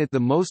 making it the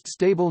most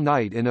stable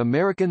night in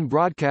American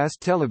broadcast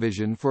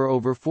television for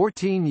over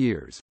 14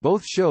 years.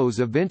 Both shows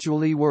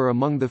eventually were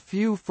among the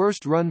few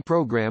first-run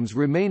programs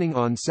remaining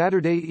on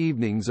Saturday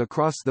evenings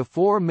across the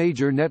four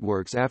major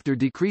networks after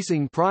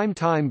decreasing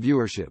prime-time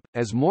viewership,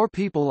 as more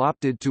people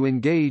opted to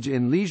engage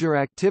in leisure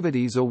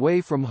activities away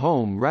from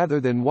home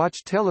rather than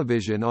watch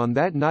television on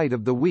that night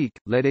of the week,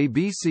 led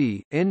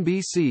ABC,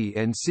 NBC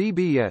and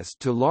CBS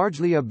to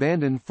largely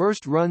abandon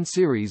first-run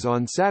series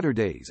on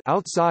Saturdays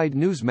outside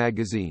news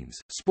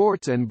magazines,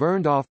 sports and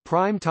burned off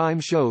prime-time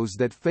shows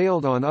that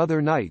failed on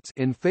other nights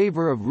in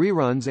favor of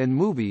reruns and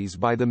movies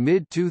by the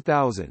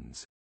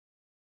mid-2000s.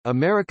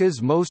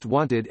 America's Most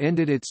Wanted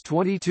ended its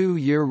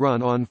 22-year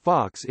run on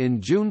Fox in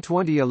June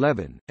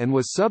 2011, and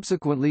was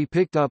subsequently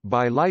picked up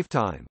by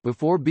Lifetime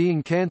before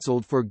being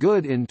cancelled for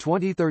good in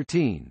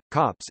 2013.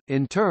 Cops,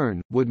 in turn,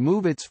 would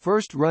move its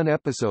first-run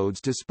episodes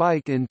to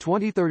Spike in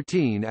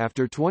 2013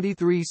 after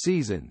 23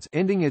 seasons,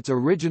 ending its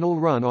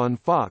original run on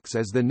Fox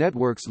as the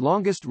network's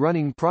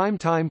longest-running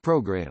prime-time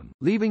program,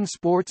 leaving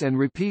sports and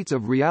repeats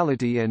of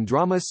reality and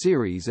drama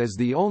series as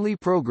the only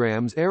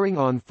programs airing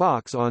on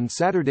Fox on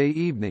Saturday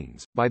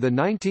evenings. By the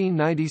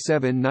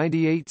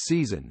 1997-98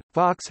 season,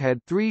 Fox had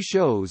 3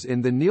 shows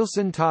in the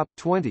Nielsen Top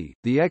 20,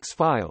 The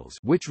X-Files,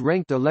 which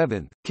ranked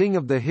 11th, King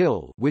of the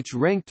Hill, which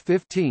ranked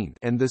 15th,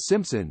 and The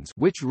Simpsons,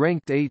 which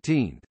ranked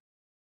 18th.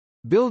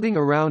 Building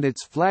around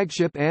its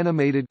flagship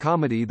animated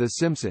comedy The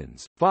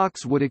Simpsons,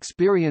 Fox would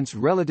experience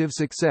relative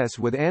success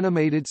with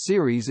animated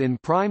series in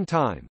prime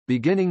time,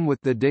 beginning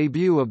with the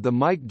debut of the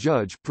Mike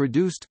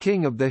Judge-produced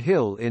King of the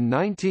Hill in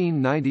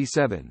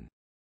 1997.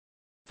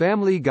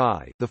 Family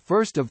Guy, the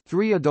first of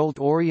 3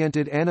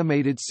 adult-oriented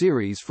animated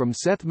series from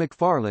Seth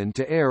MacFarlane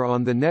to air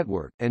on the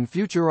network, and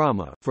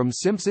Futurama from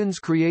Simpsons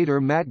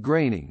creator Matt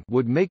Groening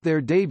would make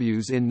their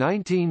debuts in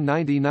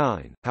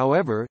 1999,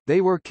 however,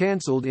 they were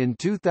cancelled in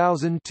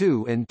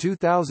 2002 and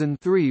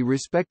 2003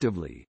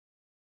 respectively.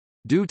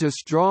 Due to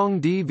strong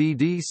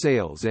DVD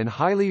sales and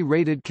highly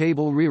rated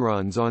cable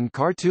reruns on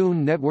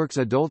Cartoon Network's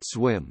Adult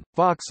Swim,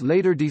 Fox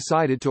later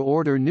decided to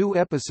order new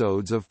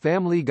episodes of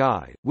Family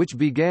Guy, which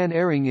began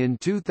airing in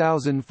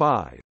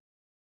 2005.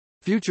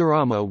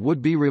 Futurama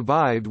would be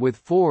revived with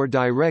 4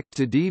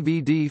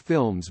 direct-to-DVD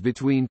films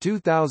between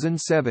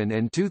 2007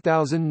 and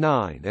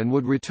 2009 and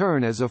would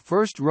return as a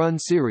first-run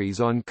series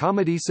on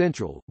Comedy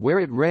Central, where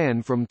it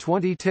ran from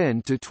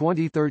 2010 to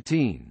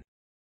 2013.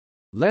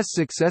 Less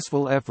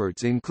successful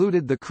efforts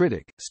included The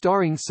Critic,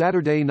 starring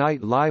Saturday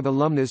Night Live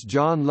alumnus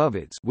Jon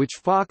Lovitz,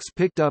 which Fox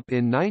picked up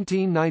in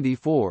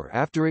 1994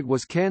 after it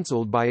was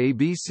cancelled by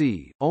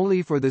ABC,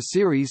 only for the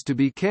series to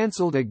be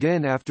cancelled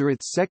again after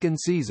its second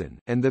season,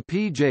 and The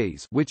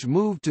PJs, which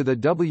moved to the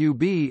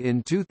WB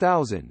in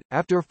 2000,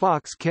 after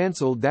Fox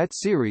cancelled that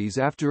series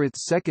after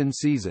its second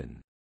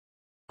season.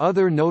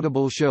 Other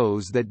notable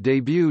shows that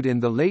debuted in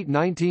the late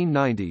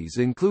 1990s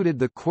included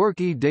the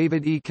quirky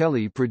David E.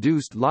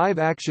 Kelley-produced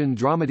live-action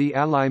dramedy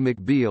Ally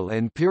McBeal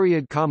and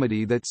period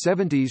comedy That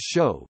 70s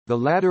Show, the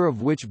latter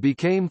of which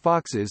became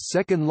Fox's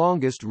second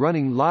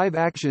longest-running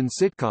live-action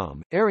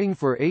sitcom, airing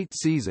for 8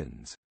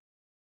 seasons.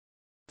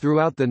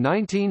 Throughout the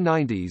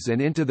 1990s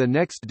and into the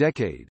next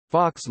decade,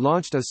 Fox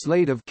launched a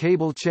slate of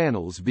cable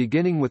channels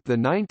beginning with the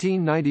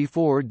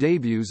 1994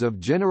 debuts of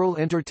General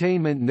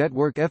Entertainment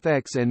Network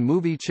FX and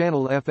Movie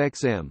Channel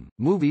FXM,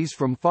 Movies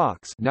from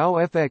Fox, now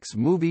FX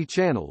Movie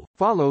Channel,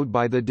 followed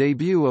by the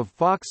debut of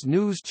Fox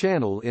News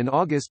Channel in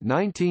August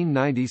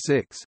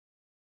 1996.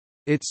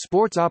 Its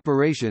sports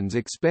operations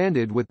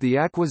expanded with the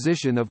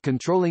acquisition of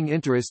controlling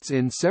interests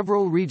in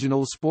several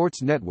regional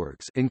sports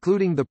networks,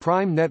 including the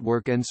Prime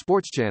Network and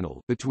Sports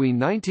Channel, between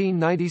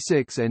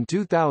 1996 and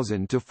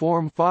 2000 to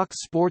form Fox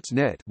Sports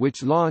Net,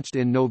 which launched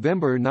in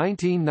November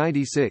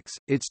 1996.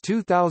 Its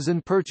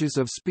 2000 purchase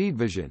of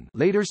Speedvision,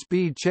 later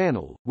Speed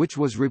Channel, which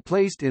was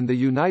replaced in the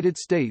United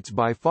States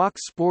by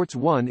Fox Sports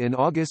 1 in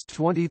August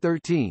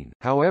 2013.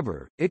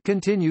 However, it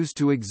continues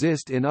to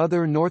exist in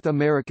other North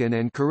American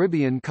and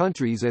Caribbean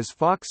countries as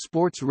Fox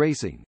Sports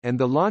Racing, and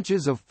the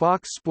launches of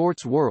Fox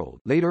Sports World,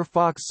 later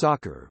Fox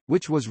Soccer,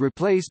 which was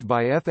replaced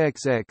by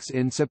FXX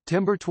in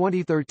September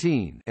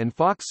 2013, and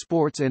Fox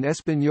Sports en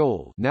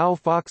Español, now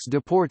Fox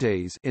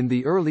Deportes, in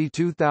the early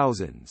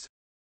 2000s.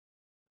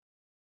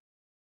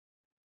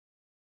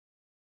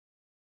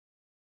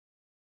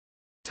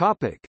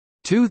 Topic: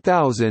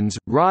 2000s,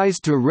 rise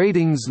to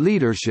ratings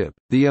leadership,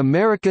 The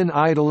American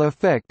Idol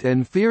effect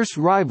and fierce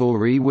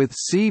rivalry with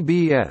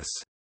CBS.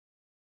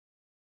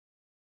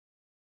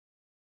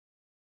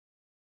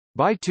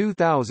 By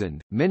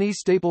 2000, many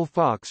staple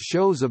Fox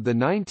shows of the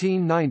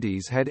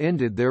 1990s had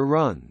ended their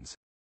runs.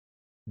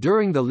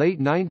 During the late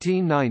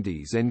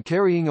 1990s and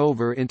carrying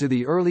over into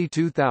the early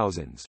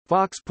 2000s,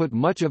 Fox put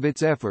much of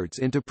its efforts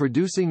into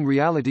producing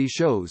reality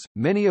shows,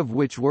 many of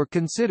which were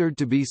considered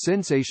to be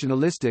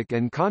sensationalistic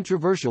and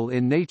controversial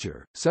in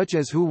nature, such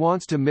as Who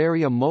Wants to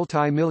Marry a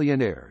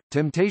Multi-Millionaire,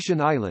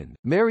 Temptation Island,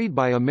 Married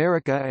by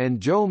America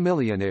and Joe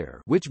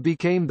Millionaire, which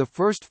became the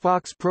first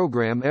Fox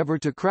program ever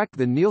to crack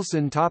the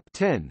Nielsen Top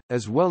 10,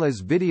 as well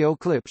as video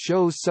clip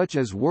shows such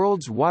as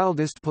World's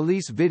Wildest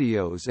Police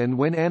Videos and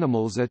When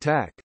Animals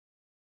Attack.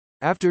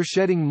 After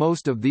shedding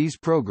most of these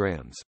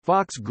programs,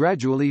 Fox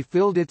gradually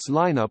filled its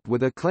lineup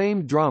with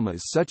acclaimed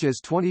dramas such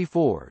as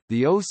 24,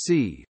 The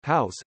O.C.,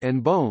 House,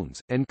 and Bones,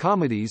 and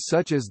comedies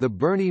such as The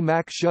Bernie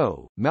Mac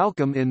Show,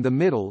 Malcolm in the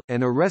Middle,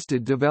 and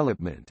Arrested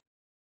Development.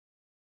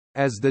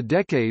 As the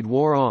decade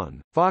wore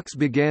on, Fox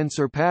began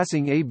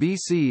surpassing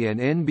ABC and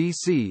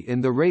NBC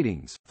in the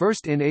ratings,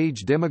 first in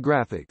age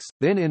demographics,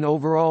 then in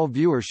overall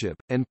viewership,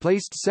 and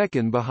placed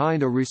second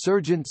behind a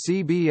resurgent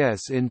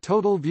CBS in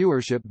total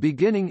viewership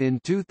beginning in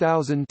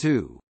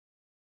 2002.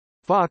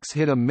 Fox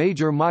hit a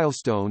major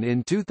milestone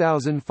in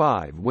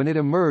 2005 when it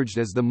emerged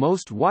as the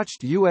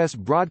most-watched U.S.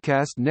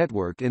 broadcast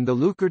network in the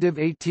lucrative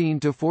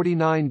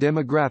 18-49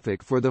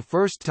 demographic for the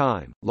first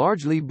time,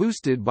 largely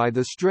boosted by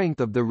the strength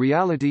of the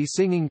reality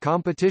singing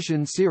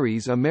competition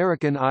series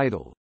American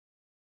Idol.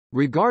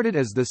 Regarded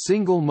as the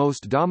single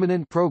most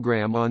dominant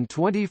program on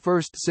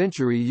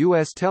 21st-century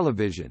U.S.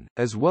 television,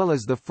 as well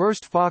as the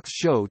first Fox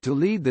show to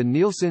lead the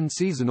Nielsen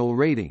seasonal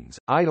ratings,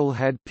 Idol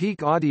had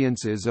peak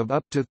audiences of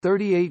up to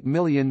 38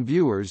 million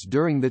viewers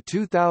during the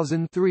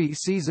 2003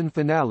 season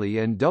finale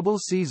and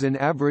double-season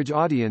average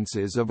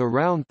audiences of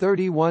around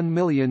 31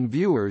 million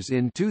viewers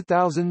in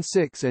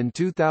 2006 and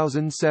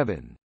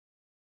 2007.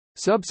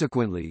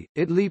 Subsequently,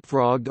 it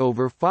leapfrogged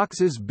over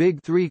Fox's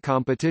Big Three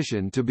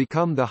competition to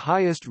become the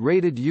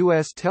highest-rated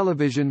U.S.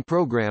 television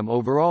program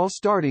overall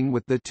starting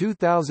with the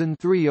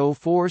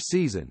 2003-04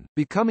 season,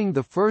 becoming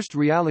the first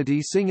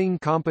reality singing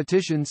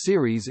competition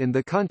series in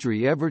the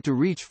country ever to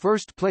reach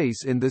first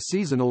place in the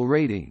seasonal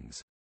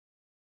ratings.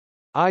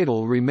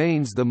 Idol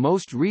remains the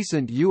most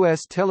recent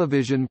U.S.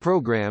 television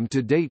program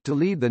to date to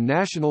lead the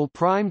national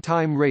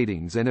prime-time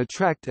ratings and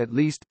attract at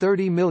least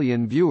 30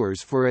 million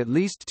viewers for at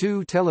least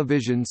 2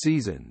 television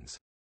seasons.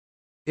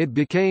 It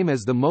became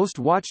as the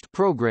most-watched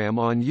program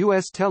on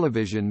U.S.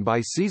 television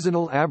by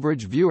seasonal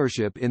average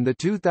viewership in the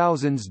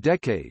 2000s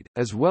decade,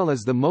 as well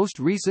as the most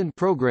recent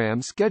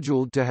program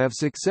scheduled to have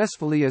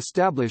successfully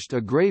established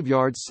a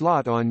graveyard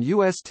slot on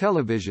U.S.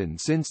 television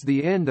since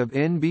the end of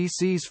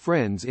NBC's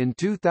Friends in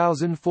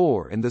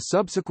 2004 and the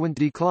subsequent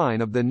decline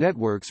of the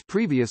network's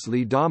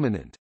previously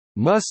dominant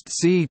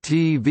must-see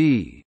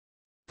TV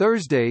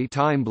Thursday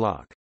time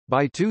block.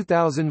 By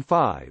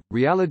 2005,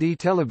 reality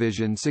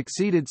television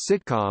succeeded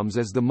sitcoms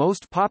as the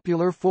most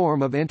popular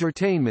form of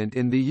entertainment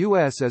in the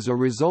U.S. as a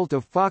result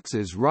of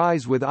Fox's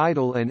rise with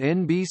Idol and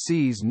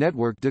NBC's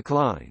network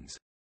declines.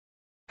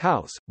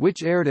 House,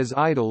 which aired as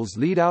Idol's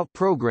lead-out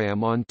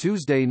program on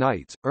Tuesday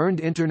nights,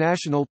 earned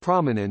international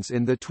prominence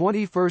in the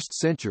 21st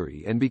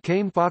century and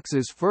became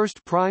Fox's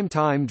first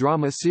prime-time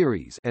drama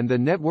series and the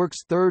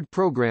network's third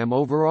program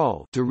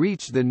overall to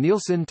reach the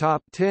Nielsen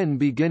Top 10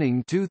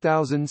 beginning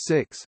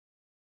 2006.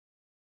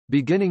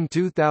 Beginning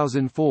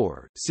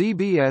 2004,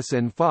 CBS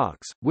and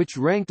Fox, which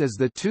ranked as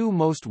the 2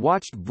 most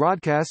watched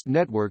broadcast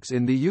networks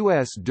in the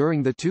U.S.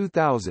 during the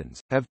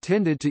 2000s, have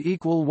tended to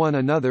equal one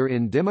another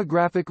in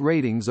demographic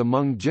ratings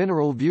among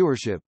general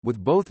viewership,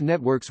 with both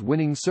networks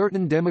winning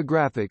certain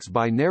demographics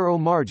by narrow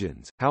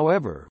margins.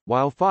 However,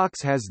 while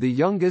Fox has the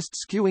youngest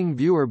skewing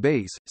viewer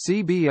base,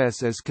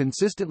 CBS is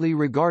consistently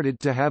regarded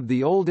to have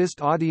the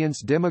oldest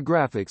audience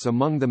demographics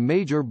among the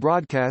major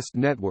broadcast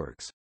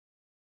networks.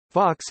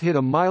 Fox hit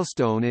a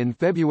milestone in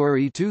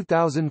February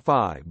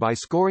 2005 by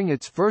scoring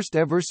its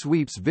first-ever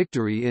sweeps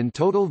victory in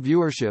total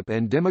viewership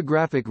and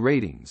demographic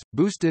ratings,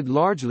 boosted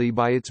largely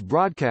by its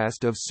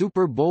broadcast of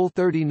Super Bowl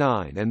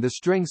 39 and the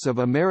strengths of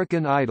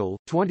American Idol,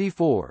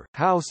 24,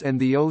 House and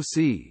The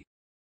O.C.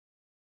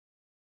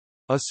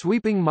 A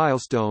sweeping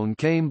milestone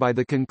came by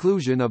the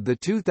conclusion of the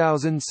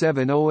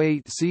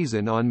 2007-08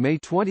 season on May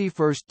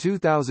 21,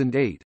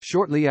 2008,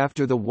 shortly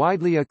after the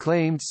widely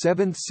acclaimed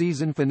 7th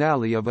season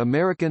finale of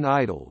American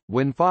Idol,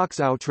 when Fox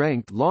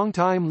outranked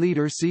longtime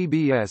leader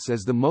CBS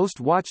as the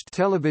most-watched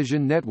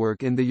television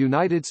network in the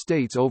United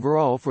States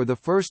overall for the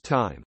first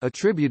time,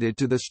 attributed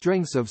to the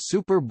strengths of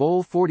Super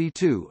Bowl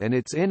 42 and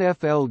its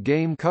NFL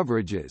game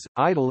coverages,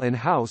 Idol and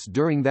House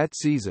during that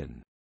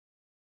season.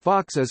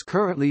 Fox is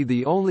currently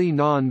the only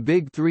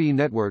non-Big Three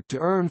network to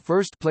earn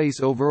first place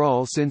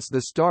overall since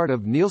the start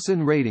of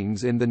Nielsen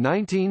ratings in the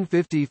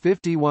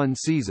 1950-51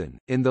 season.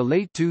 In the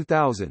late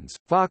 2000s,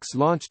 Fox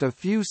launched a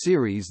few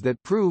series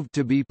that proved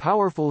to be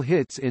powerful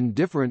hits in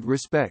different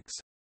respects.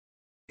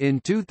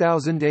 In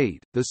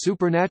 2008, the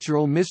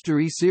supernatural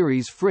mystery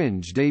series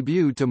Fringe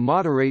debuted to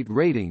moderate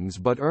ratings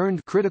but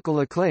earned critical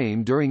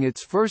acclaim during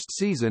its first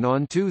season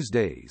on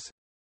Tuesdays.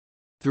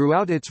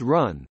 Throughout its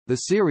run, the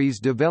series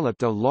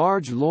developed a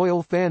large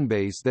loyal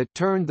fanbase that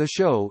turned the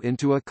show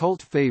into a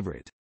cult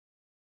favorite.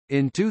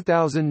 In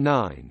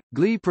 2009,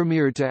 Glee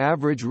premiered to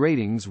average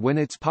ratings when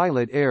its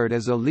pilot aired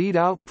as a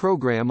lead-out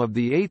program of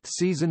the 8th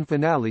season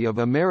finale of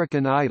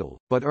American Idol,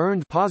 but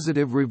earned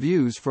positive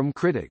reviews from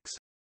critics.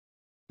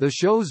 The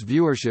show's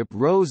viewership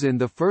rose in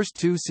the first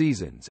 2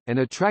 seasons, and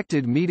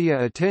attracted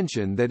media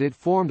attention that it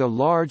formed a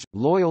large,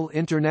 loyal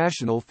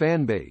international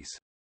fanbase.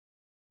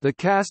 The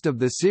cast of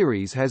the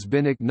series has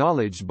been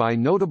acknowledged by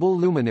notable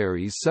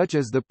luminaries such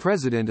as the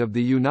President of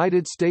the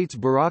United States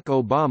Barack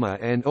Obama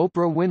and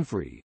Oprah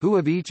Winfrey, who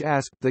have each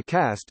asked the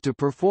cast to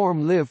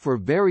perform live for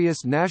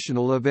various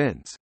national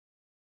events.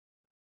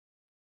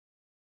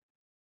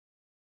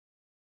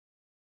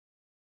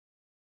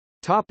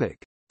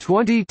 Topic: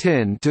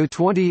 2010 to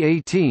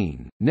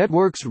 2018,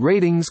 networks'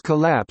 ratings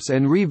collapse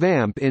and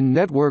revamp in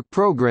network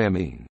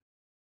programming.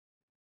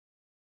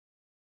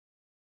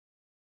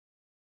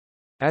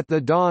 At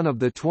the dawn of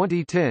the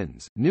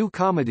 2010s, new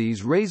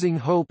comedies Raising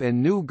Hope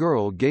and New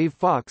Girl gave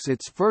Fox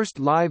its first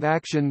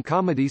live-action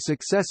comedy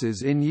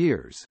successes in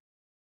years.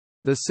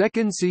 The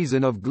second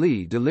season of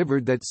Glee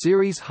delivered that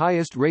series'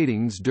 highest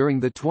ratings during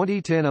the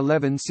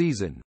 2010-11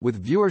 season,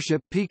 with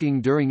viewership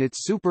peaking during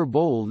its Super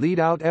Bowl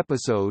lead-out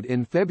episode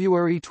in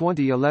February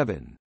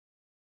 2011.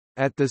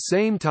 At the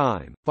same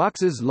time,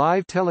 Fox's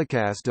live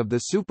telecast of the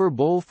Super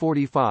Bowl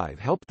 45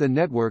 helped the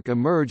network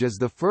emerge as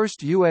the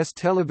first U.S.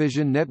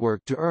 television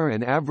network to earn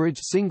an average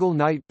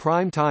single-night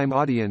primetime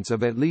audience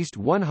of at least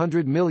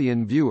 100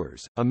 million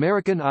viewers.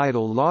 American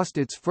Idol lost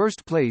its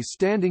first place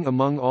standing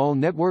among all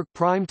network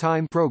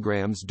primetime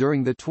programs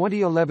during the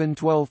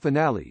 2011-12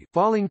 finale,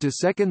 falling to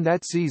second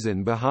that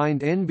season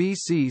behind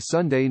NBC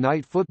Sunday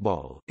Night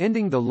Football,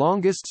 ending the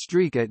longest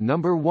streak at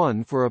number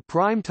 1 for a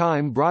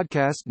primetime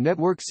broadcast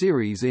network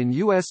series in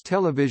U.S.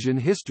 television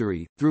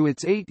history, through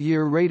its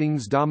 8-year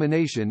ratings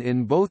domination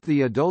in both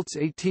the adults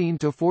 18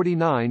 to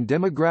 49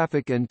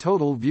 demographic and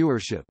total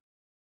viewership.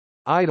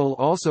 Idol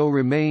also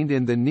remained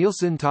in the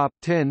Nielsen Top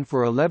 10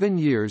 for 11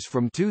 years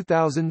from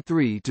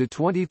 2003 to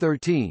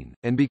 2013,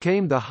 and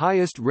became the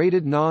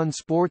highest-rated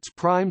non-sports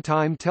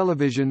prime-time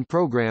television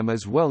program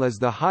as well as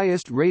the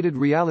highest-rated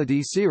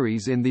reality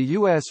series in the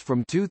U.S.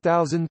 from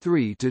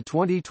 2003 to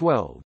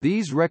 2012.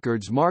 These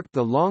records marked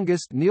the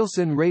longest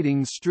Nielsen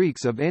ratings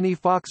streaks of any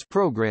Fox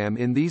program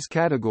in these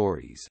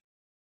categories.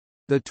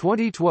 The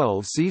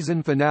 2012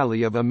 season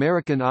finale of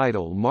American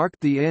Idol marked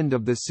the end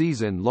of the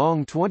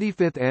season-long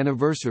 25th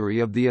anniversary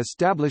of the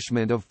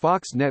establishment of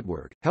Fox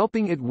Network,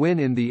 helping it win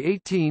in the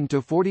 18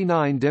 to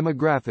 49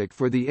 demographic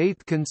for the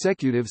 8th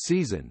consecutive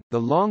season,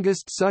 the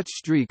longest such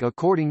streak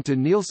according to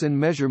Nielsen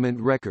measurement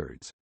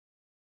records.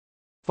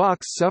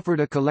 Fox suffered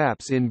a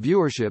collapse in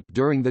viewership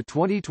during the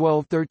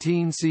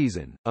 2012-13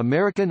 season.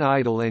 American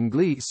Idol and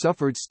Glee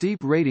suffered steep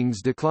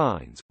ratings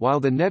declines,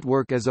 while the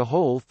network as a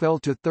whole fell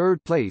to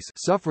third place,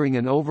 suffering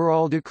an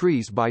overall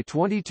decrease by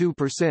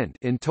 22%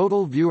 in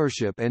total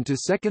viewership, and to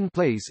second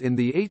place in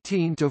the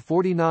 18 to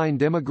 49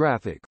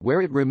 demographic,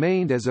 where it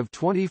remained as of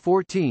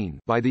 2014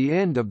 by the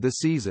end of the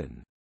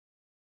season.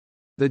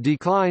 The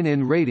decline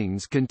in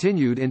ratings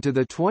continued into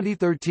the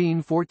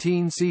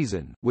 2013-14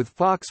 season, with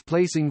Fox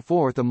placing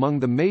fourth among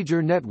the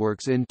major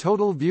networks in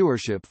total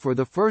viewership for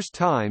the first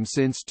time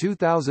since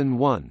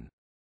 2001.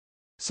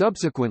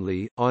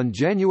 Subsequently, on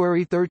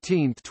January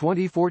 13,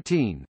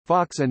 2014,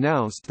 Fox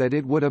announced that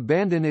it would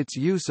abandon its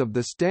use of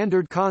the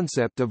standard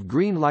concept of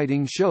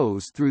greenlighting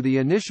shows through the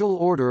initial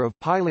order of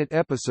pilot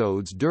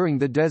episodes during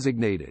the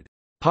designated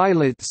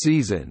pilot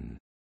season,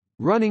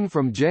 running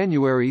from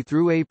January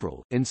through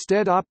April,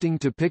 instead opting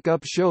to pick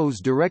up shows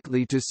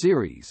directly to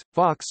series.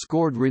 Fox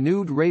scored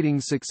renewed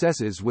ratings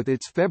successes with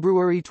its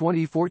February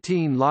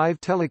 2014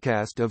 live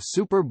telecast of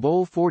Super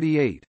Bowl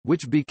 48,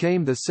 which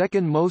became the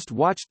second most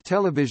watched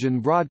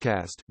television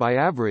broadcast by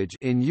average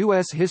in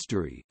U.S.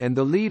 history, and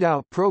the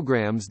lead-out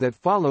programs that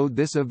followed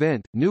this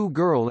event, New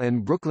Girl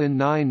and Brooklyn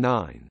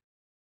Nine-Nine.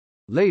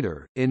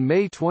 Later, in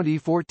May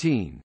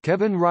 2014,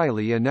 Kevin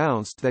Reilly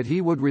announced that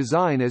he would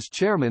resign as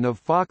chairman of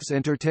Fox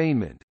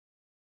Entertainment.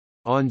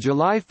 On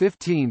July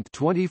 15,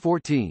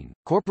 2014,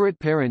 corporate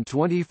parent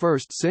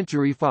 21st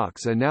Century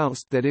Fox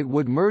announced that it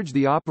would merge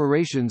the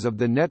operations of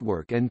the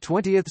network and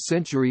 20th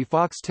Century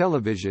Fox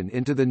Television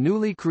into the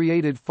newly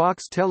created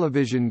Fox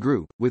Television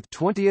Group, with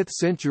 20th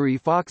Century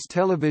Fox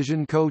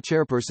Television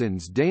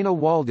co-chairpersons Dana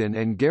Walden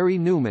and Gary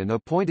Newman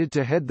appointed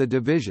to head the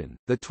division.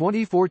 The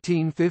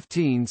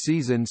 2014-15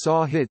 season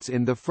saw hits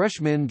in the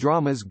freshman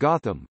dramas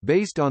Gotham,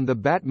 based on the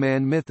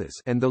Batman mythos,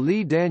 and the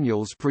Lee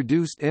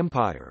Daniels-produced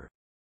Empire.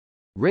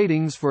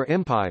 Ratings for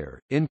Empire,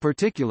 in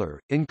particular,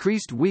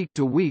 increased week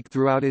to week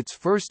throughout its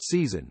first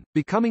season,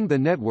 becoming the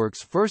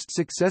network's first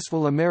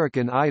successful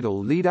American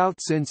Idol lead-out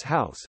since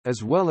House,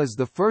 as well as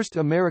the first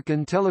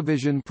American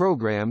television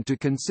program to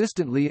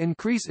consistently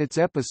increase its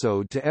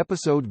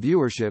episode-to-episode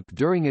viewership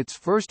during its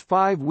first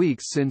 5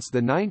 weeks since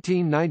the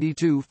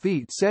 1992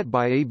 feat set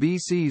by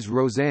ABC's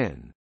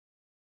Roseanne.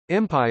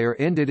 Empire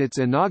ended its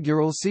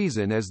inaugural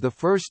season as the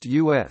first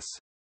U.S.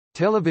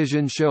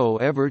 television show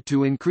ever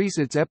to increase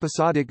its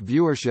episodic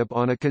viewership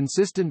on a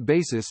consistent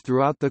basis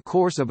throughout the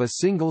course of a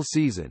single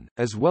season,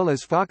 as well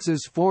as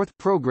Fox's fourth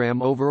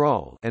program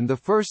overall and the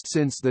first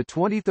since the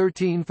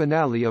 2013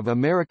 finale of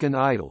American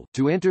Idol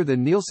to enter the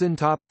Nielsen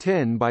Top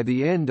 10 by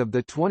the end of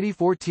the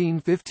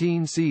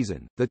 2014-15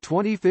 season. The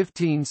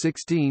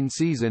 2015-16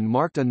 season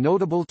marked a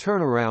notable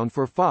turnaround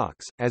for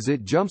Fox, as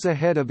it jumps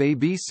ahead of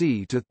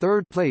ABC to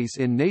third place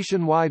in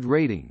nationwide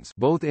ratings,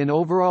 both in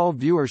overall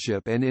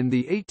viewership and in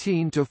the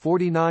 18 to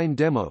 49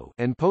 demo,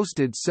 and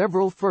posted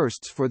several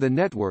firsts for the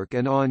network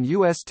and on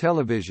U.S.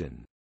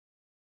 television.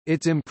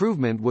 Its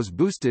improvement was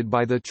boosted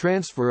by the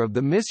transfer of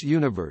the Miss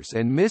Universe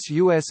and Miss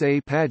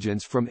USA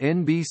pageants from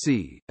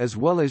NBC, as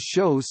well as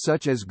shows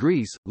such as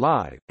Grease,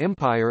 Live,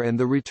 Empire and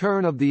The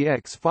Return of the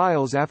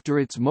X-Files after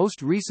its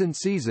most recent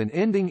season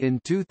ending in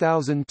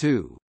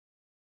 2002.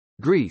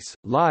 Grease,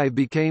 Live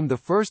became the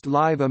first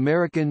live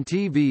American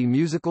TV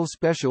musical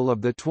special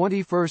of the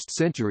 21st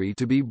century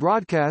to be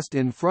broadcast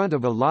in front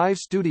of a live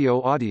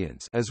studio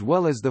audience, as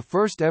well as the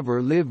first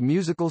ever live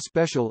musical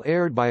special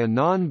aired by a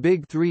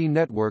non-Big Three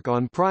network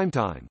on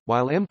primetime,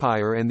 while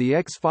Empire and The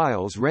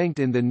X-Files ranked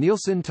in the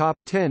Nielsen Top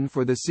 10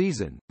 for the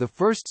season, the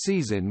first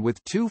season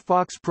with two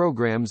Fox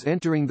programs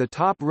entering the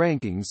top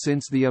rankings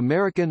since the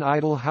American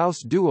Idol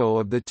house duo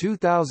of the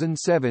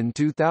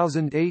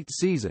 2007-2008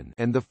 season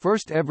and the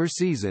first ever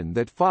season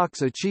that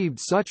Fox achieved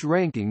such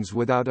rankings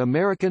without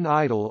American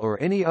Idol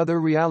or any other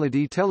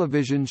reality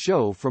television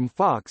show from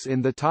Fox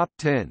in the top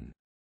 10.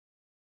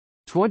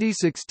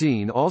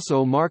 2016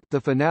 also marked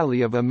the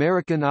finale of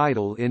American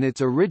Idol in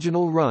its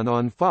original run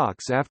on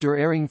Fox after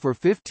airing for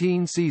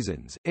 15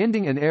 seasons,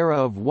 ending an era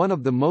of one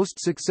of the most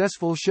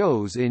successful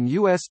shows in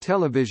U.S.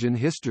 television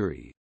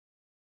history.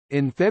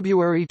 In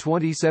February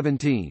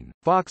 2017,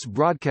 Fox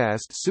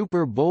broadcast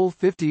Super Bowl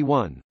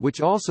 51,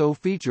 which also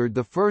featured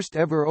the first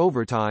ever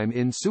overtime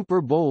in Super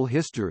Bowl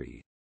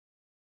history.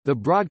 The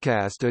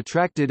broadcast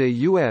attracted a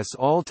U.S.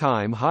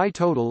 all-time high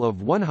total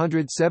of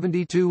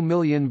 172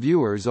 million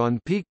viewers on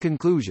peak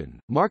conclusion,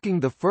 marking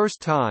the first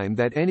time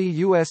that any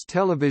U.S.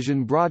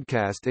 television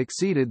broadcast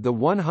exceeded the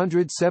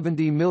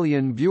 170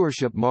 million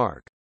viewership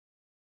mark.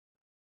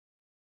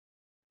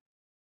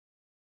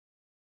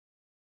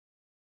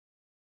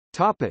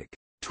 Topic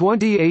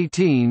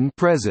 2018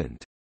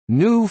 present.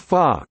 New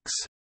Fox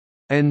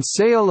and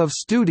sale of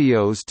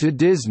studios to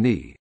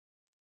Disney.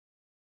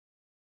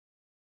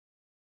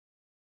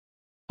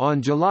 On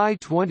July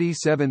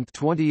 27,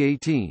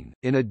 2018,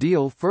 in a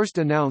deal first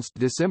announced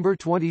December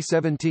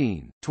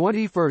 2017,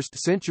 21st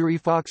Century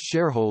Fox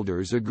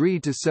shareholders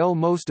agreed to sell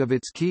most of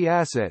its key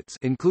assets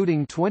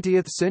including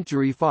 20th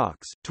Century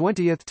Fox,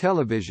 20th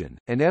Television,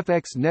 and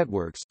FX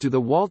Networks to the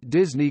Walt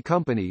Disney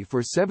Company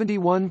for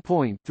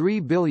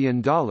 $71.3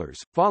 billion,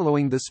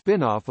 following the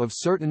spin-off of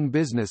certain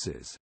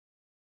businesses.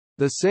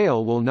 The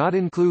sale will not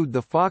include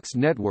the Fox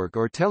network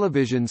or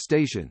television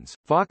stations,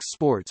 Fox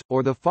Sports,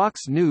 or the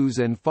Fox News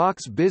and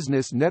Fox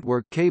Business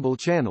Network cable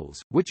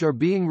channels, which are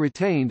being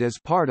retained as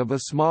part of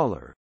a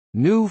smaller,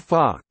 New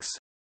Fox.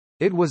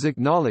 It was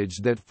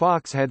acknowledged that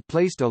Fox had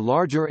placed a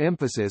larger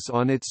emphasis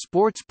on its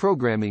sports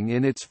programming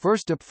in its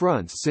first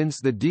upfronts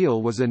since the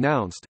deal was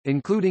announced,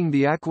 including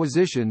the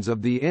acquisitions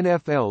of the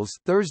NFL's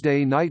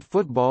Thursday Night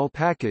Football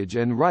package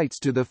and rights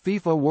to the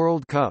FIFA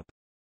World Cup.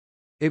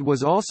 It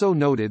was also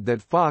noted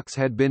that Fox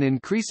had been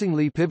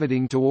increasingly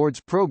pivoting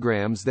towards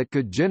programs that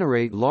could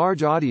generate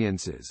large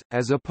audiences,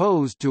 as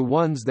opposed to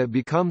ones that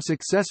become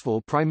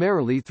successful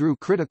primarily through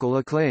critical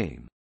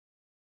acclaim.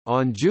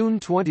 On June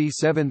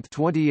 27,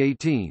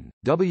 2018,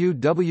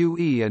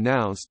 WWE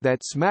announced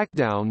that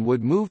SmackDown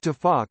would move to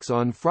Fox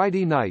on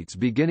Friday nights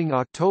beginning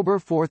October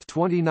 4,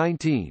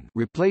 2019,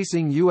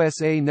 replacing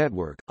USA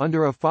Network,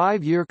 under a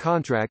 5-year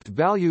contract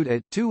valued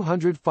at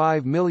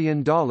 $205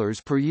 million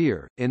per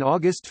year. In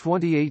August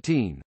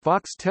 2018,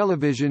 Fox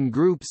Television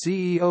Group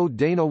CEO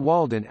Dana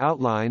Walden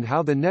outlined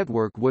how the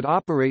network would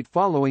operate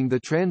following the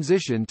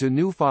transition to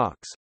New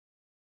Fox.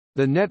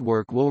 The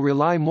network will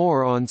rely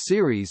more on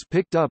series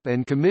picked up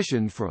and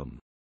commissioned from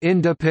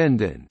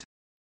independent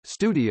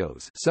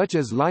studios such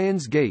as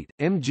Lionsgate,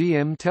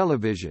 MGM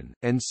Television,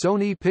 and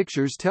Sony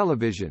Pictures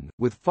Television,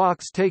 with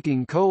Fox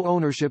taking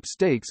co-ownership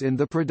stakes in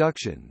the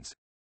productions.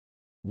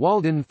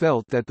 Walden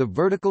felt that the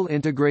vertical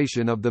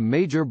integration of the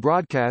major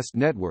broadcast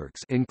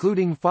networks,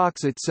 including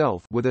Fox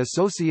itself, with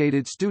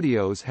associated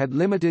studios had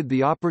limited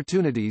the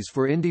opportunities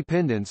for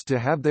independents to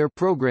have their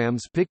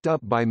programs picked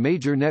up by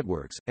major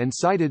networks, and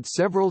cited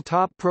several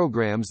top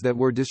programs that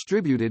were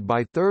distributed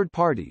by third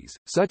parties,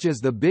 such as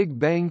The Big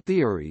Bang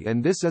Theory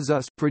and This Is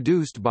Us,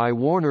 produced by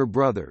Warner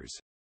Brothers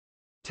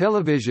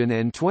Television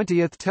and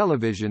 20th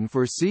Television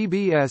for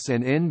CBS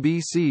and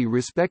NBC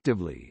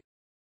respectively.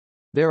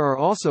 There are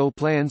also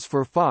plans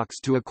for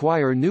Fox to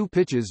acquire new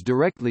pitches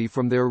directly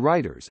from their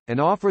writers, and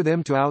offer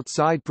them to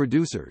outside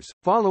producers.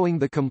 Following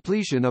the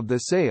completion of the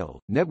sale,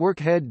 network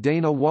head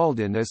Dana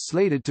Walden is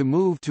slated to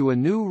move to a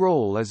new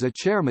role as a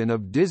chairman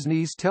of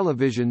Disney's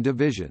television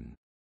division.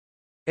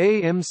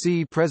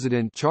 AMC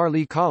President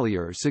Charlie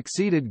Collier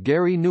succeeded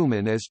Gary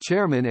Newman as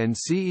chairman and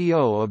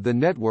CEO of the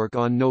network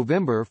on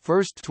November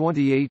 1,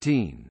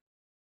 2018.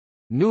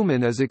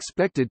 Newman is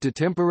expected to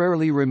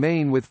temporarily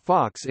remain with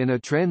Fox in a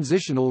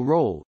transitional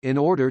role, in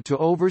order to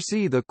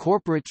oversee the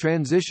corporate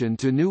transition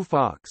to new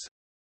Fox.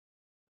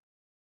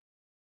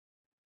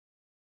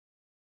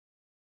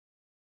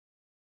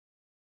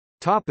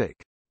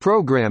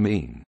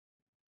 Programming.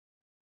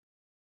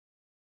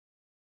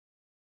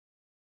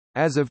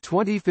 As of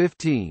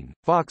 2015,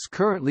 Fox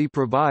currently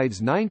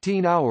provides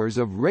 19 hours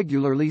of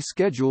regularly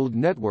scheduled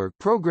network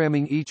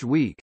programming each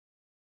week.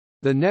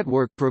 The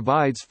network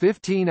provides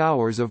 15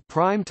 hours of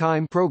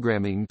prime-time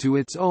programming to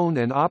its owned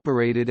and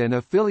operated and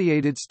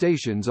affiliated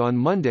stations on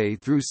Monday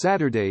through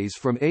Saturdays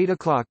from 8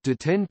 o'clock to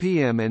 10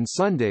 p.m. and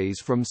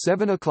Sundays from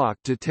 7 o'clock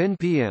to 10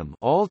 p.m.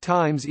 all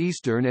times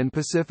Eastern and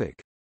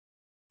Pacific.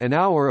 An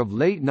hour of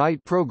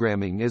late-night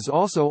programming is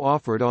also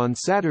offered on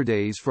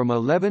Saturdays from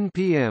 11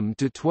 p.m.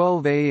 to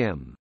 12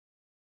 a.m.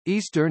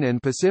 Eastern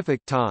and Pacific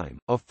Time,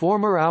 a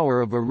former hour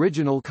of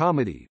original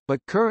comedy, but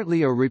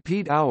currently a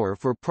repeat hour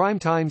for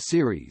primetime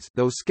series,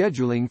 though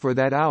scheduling for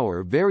that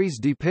hour varies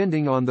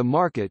depending on the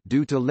market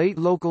due to late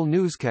local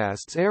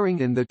newscasts airing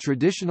in the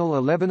traditional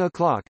 11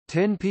 o'clock,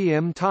 10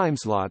 p.m.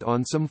 timeslot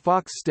on some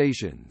Fox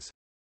stations.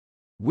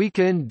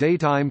 Weekend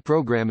daytime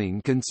programming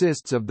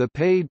consists of the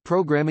paid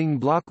programming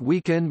block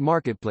Weekend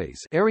Marketplace,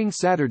 airing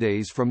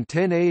Saturdays from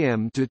 10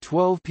 a.m. to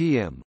 12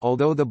 p.m.,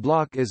 although the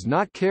block is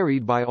not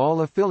carried by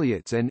all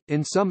affiliates and,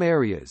 in some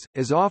areas,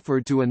 is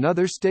offered to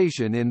another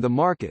station in the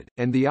market,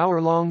 and the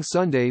hour-long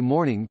Sunday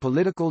morning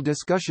political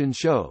discussion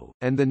show,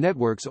 and the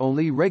network's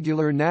only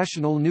regular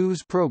national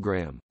news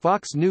program,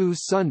 Fox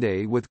News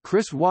Sunday with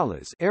Chris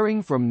Wallace,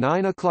 airing from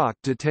 9 o'clock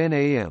to 10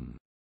 a.m.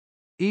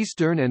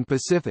 Eastern and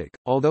Pacific,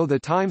 although the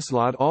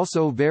timeslot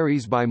also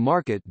varies by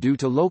market due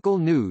to local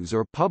news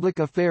or public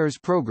affairs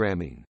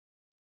programming.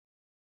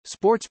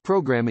 Sports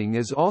programming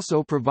is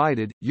also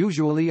provided,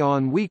 usually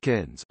on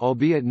weekends,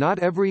 albeit not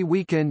every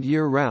weekend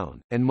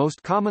year-round, and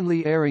most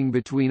commonly airing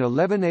between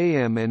 11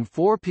 a.m. and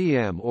 4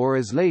 p.m. or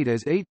as late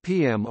as 8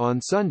 p.m. on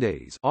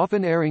Sundays,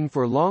 often airing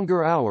for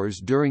longer hours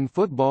during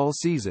football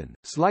season,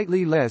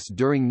 slightly less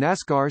during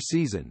NASCAR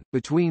season,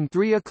 between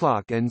 3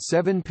 o'clock and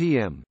 7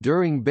 p.m.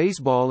 during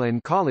baseball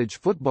and college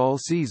football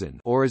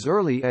season, or as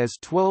early as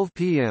 12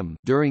 p.m.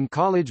 during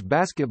college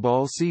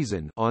basketball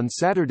season on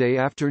Saturday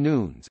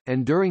afternoons,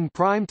 and during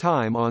prime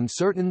time on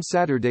certain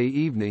Saturday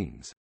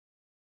evenings.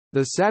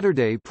 The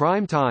Saturday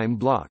prime-time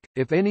block,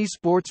 if any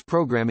sports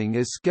programming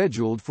is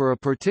scheduled for a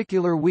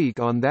particular week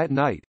on that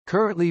night,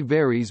 currently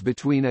varies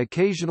between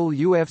occasional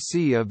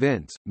UFC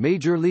events,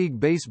 Major League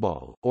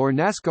Baseball, or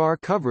NASCAR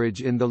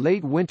coverage in the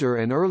late winter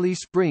and early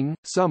spring,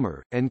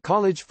 summer, and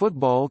college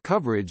football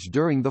coverage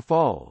during the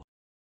fall.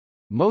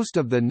 Most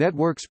of the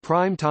network's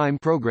prime-time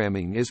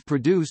programming is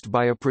produced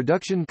by a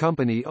production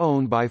company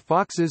owned by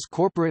Fox's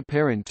corporate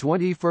parent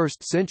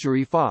 21st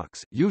Century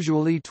Fox,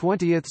 usually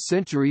 20th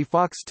Century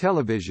Fox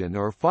Television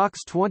or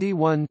Fox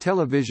 21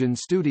 Television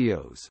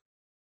Studios.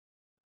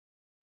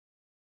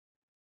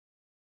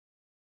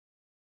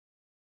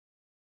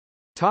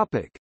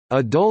 Topic: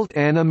 Adult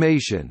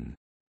animation.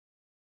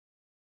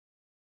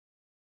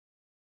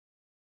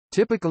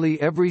 Typically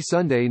every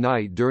Sunday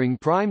night during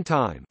prime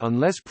time,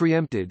 unless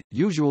preempted,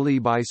 usually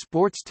by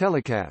sports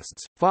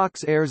telecasts,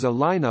 Fox airs a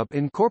lineup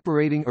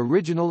incorporating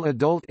original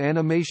adult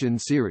animation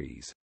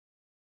series.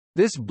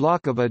 This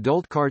block of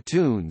adult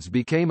cartoons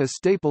became a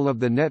staple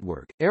of the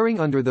network, airing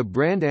under the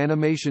brand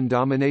Animation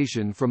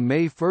Domination from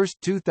May 1,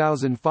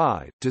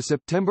 2005, to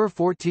September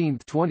 14,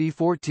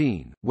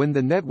 2014, when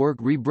the network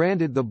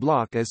rebranded the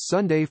block as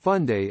Sunday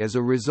Funday as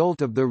a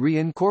result of the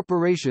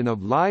reincorporation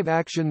of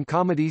live-action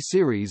comedy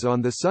series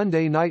on the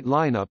Sunday night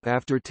lineup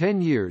after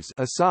 10 years,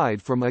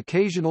 aside from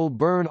occasional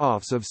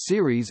burn-offs of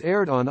series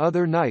aired on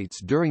other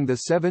nights during the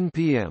 7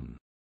 p.m.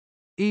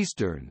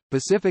 Eastern,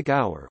 Pacific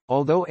hour,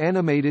 although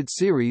animated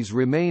series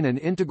remain an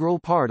integral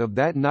part of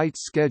that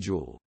night's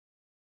schedule.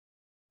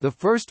 The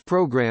first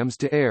programs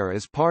to air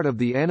as part of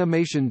the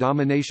Animation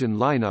Domination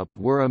lineup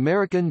were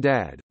American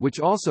Dad, which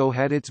also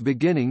had its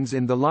beginnings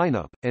in the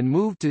lineup, and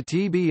moved to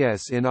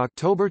TBS in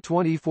October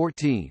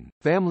 2014,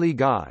 Family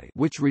Guy,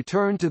 which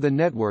returned to the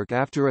network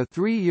after a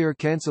 3-year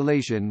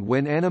cancellation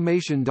when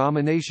Animation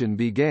Domination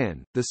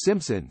began, The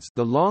Simpsons,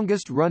 the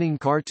longest-running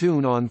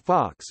cartoon on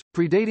Fox,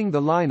 predating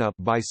the lineup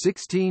by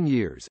 16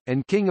 years,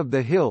 and King of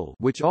the Hill,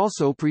 which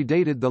also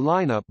predated the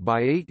lineup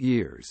by 8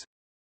 years.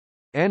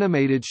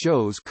 Animated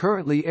shows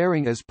currently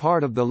airing as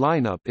part of the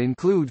lineup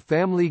include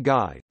Family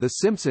Guy, The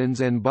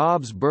Simpsons and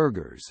Bob's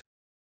Burgers.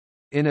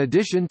 In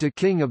addition to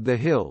King of the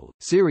Hill,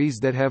 series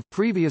that have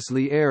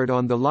previously aired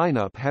on the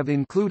lineup have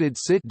included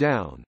Sit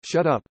Down,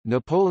 Shut Up,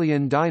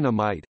 Napoleon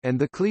Dynamite, and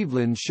The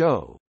Cleveland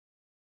Show.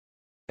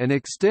 An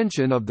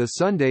extension of the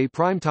Sunday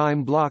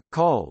primetime block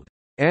called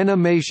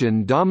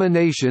Animation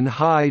Domination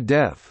High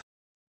Def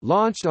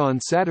Launched on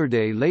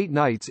Saturday late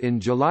nights in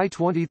July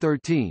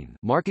 2013,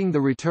 marking the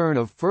return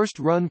of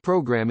first-run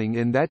programming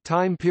in that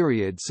time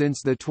period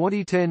since the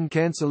 2010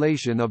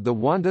 cancellation of The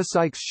Wanda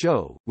Sykes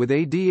Show, with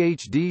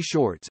ADHD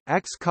Shorts,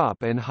 Axe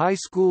Cop and High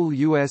School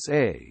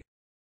USA.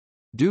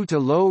 Due to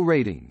low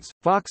ratings,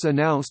 Fox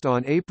announced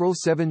on April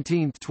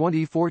 17,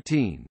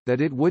 2014,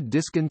 that it would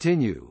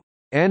discontinue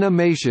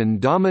Animation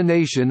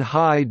Domination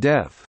High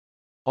Def.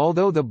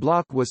 Although the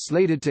block was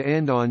slated to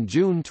end on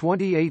June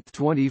 28,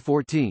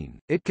 2014,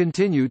 it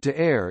continued to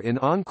air in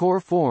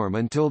encore form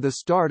until the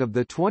start of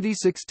the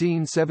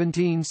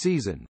 2016-17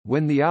 season,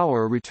 when the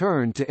hour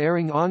returned to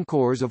airing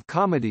encores of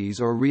comedies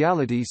or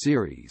reality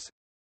series.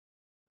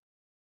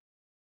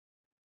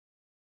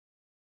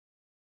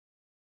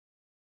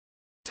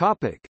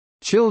 Topic: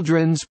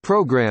 Children's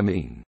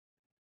programming.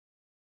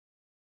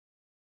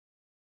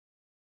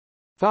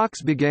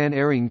 Fox began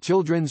airing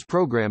children's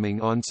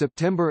programming on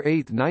September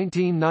 8,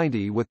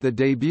 1990 with the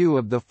debut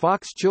of the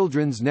Fox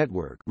Children's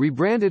Network,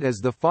 rebranded as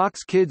the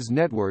Fox Kids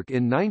Network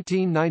in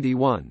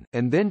 1991,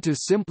 and then to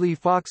simply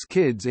Fox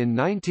Kids in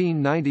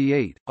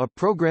 1998, a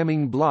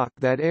programming block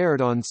that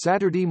aired on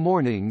Saturday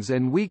mornings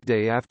and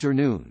weekday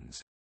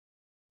afternoons.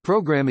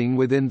 Programming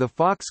within the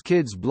Fox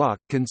Kids block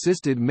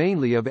consisted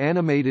mainly of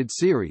animated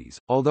series,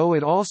 although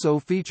it also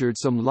featured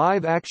some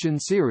live-action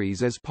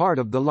series as part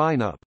of the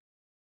lineup.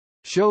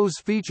 Shows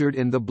featured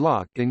in the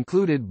block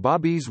included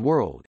Bobby's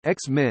World,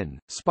 X-Men,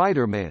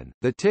 Spider-Man,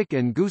 The Tick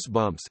and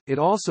Goosebumps. It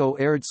also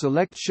aired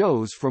select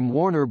shows from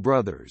Warner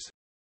Brothers.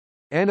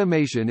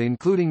 Animation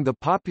including the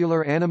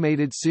popular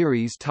animated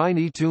series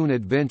Tiny Toon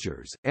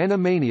Adventures,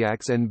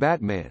 Animaniacs and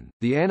Batman.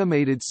 The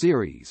animated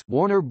series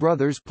Warner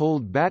Brothers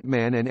pulled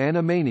Batman and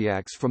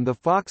Animaniacs from the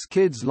Fox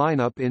Kids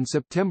lineup in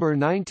September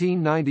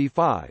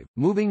 1995,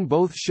 moving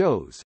both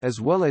shows,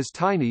 as well as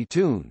Tiny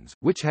Toons,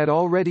 which had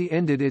already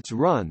ended its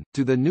run,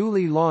 to the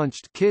newly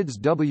launched Kids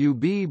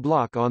WB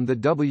block on the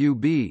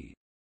WB.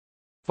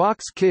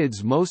 Fox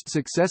Kids' most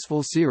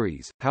successful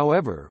series,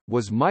 however,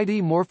 was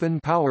Mighty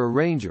Morphin Power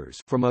Rangers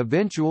from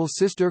eventual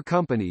sister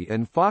company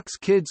and Fox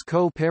Kids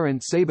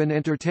co-parent Saban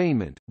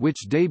Entertainment,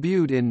 which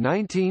debuted in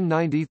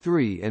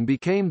 1993 and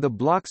became the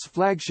block's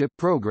flagship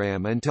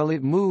program until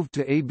it moved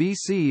to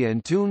ABC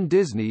and Toon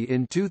Disney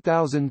in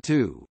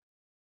 2002.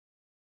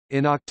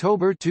 In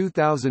October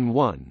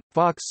 2001,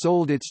 Fox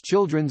sold its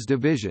children's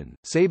division,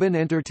 Saban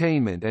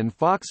Entertainment and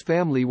Fox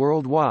Family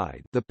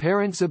Worldwide, the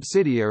parent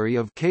subsidiary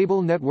of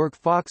cable network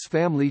Fox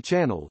Family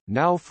Channel,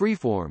 now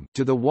Freeform,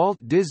 to the Walt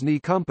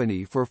Disney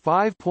Company for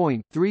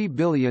 $5.3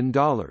 billion.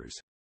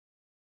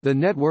 The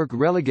network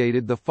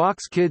relegated the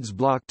Fox Kids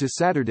block to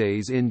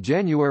Saturdays in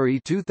January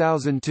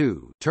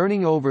 2002,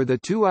 turning over the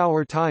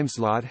 2-hour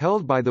timeslot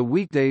held by the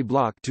weekday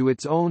block to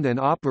its owned and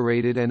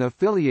operated and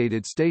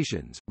affiliated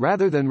stations,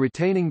 rather than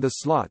retaining the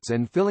slots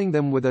and filling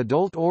them with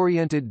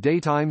adult-oriented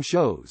daytime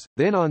shows.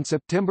 Then on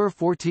September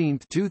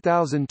 14,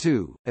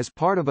 2002, as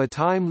part of a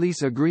time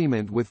lease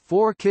agreement with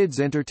 4Kids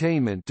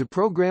Entertainment to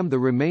program the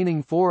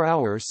remaining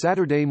 4-hour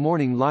Saturday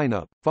morning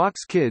lineup,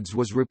 Fox Kids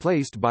was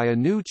replaced by a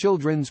new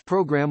children's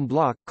program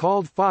block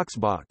called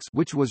Foxbox,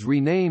 which was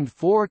renamed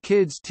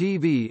 4Kids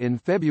TV in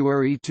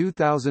February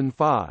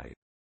 2005.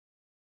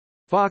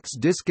 Fox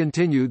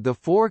discontinued the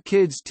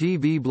 4Kids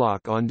TV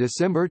block on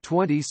December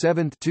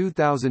 27,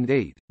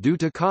 2008, due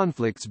to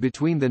conflicts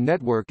between the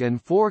network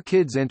and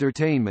 4Kids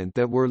Entertainment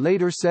that were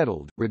later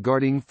settled,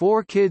 regarding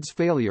 4Kids'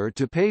 failure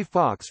to pay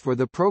Fox for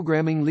the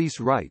programming lease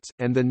rights,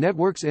 and the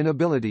network's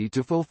inability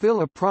to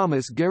fulfill a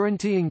promise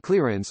guaranteeing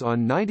clearance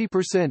on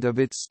 90% of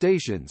its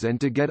stations and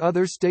to get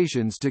other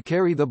stations to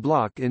carry the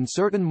block in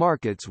certain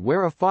markets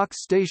where a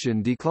Fox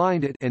station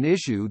declined it, an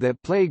issue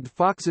that plagued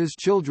Fox's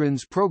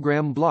children's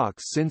program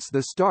blocks since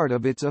the start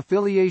of its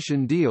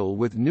affiliation deal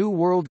with New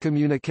World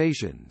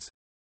Communications.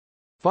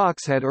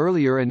 Fox had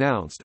earlier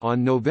announced,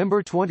 on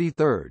November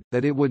 23,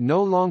 that it would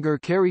no longer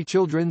carry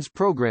children's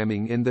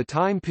programming in the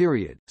time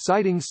period,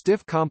 citing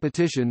stiff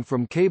competition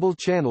from cable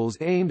channels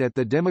aimed at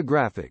the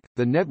demographic.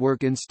 The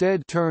network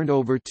instead turned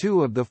over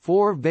 2 of the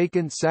 4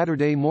 vacant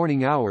Saturday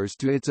morning hours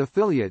to its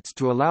affiliates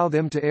to allow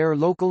them to air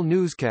local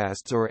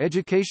newscasts or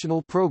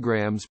educational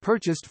programs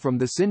purchased from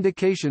the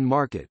syndication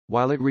market,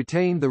 while it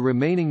retained the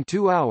remaining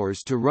 2 hours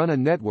to run a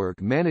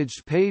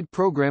network-managed paid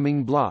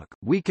programming block,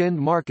 Weekend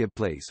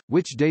Marketplace,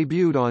 which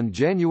debuted on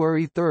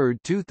January 3,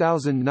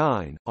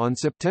 2009. On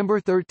September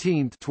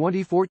 13,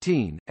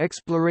 2014,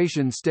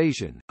 Exploration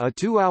Station, a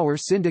 2-hour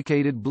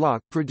syndicated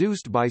block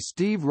produced by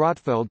Steve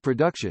Rotfeld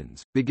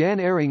Productions, began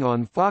airing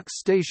on Fox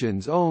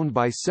stations owned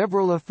by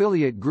several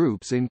affiliate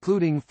groups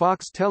including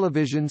Fox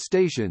television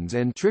stations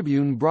and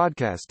Tribune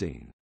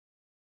Broadcasting.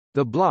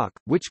 The block,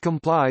 which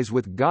complies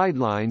with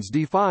guidelines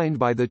defined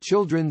by the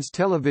Children's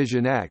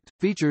Television Act,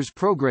 features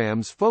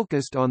programs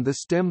focused on the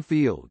STEM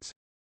fields.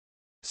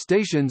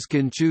 Stations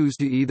can choose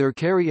to either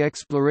carry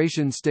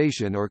Exploration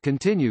Station or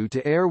continue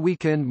to air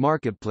Weekend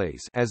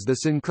Marketplace, as the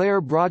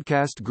Sinclair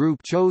Broadcast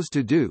Group chose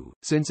to do,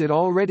 since it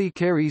already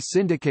carries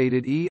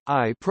syndicated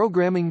E.I.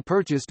 programming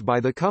purchased by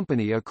the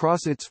company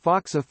across its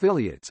Fox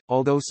affiliates,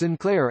 although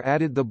Sinclair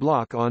added the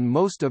block on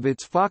most of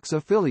its Fox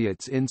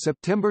affiliates in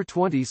September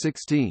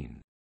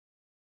 2016.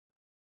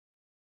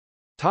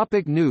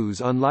 Topic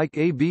news. Unlike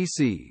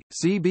ABC,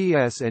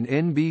 CBS and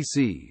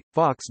NBC,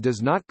 Fox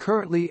does not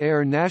currently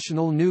air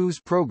national news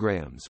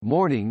programs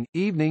morning,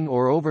 evening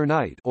or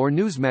overnight or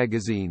news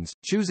magazines,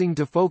 choosing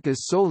to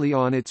focus solely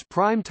on its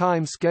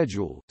prime-time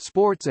schedule,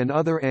 sports and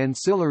other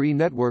ancillary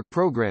network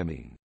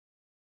programming.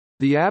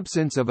 The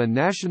absence of a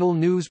national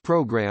news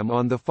program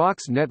on the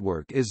Fox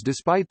network is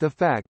despite the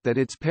fact that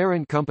its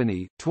parent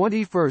company,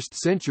 21st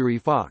Century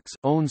Fox,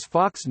 owns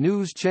Fox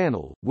News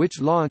Channel,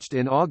 which launched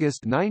in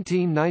August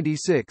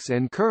 1996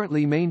 and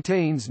currently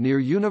maintains near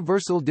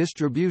universal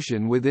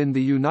distribution within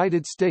the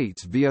United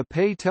States via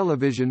pay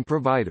television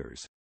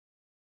providers.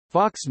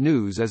 Fox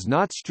News is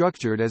not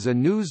structured as a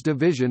news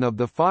division of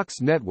the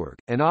Fox network,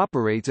 and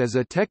operates as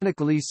a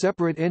technically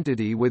separate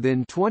entity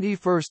within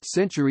 21st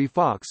Century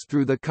Fox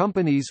through the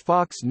company's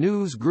Fox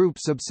News Group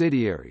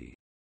subsidiary.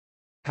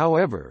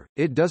 However,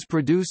 it does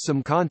produce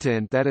some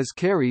content that is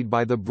carried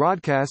by the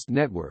broadcast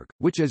network,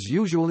 which is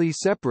usually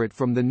separate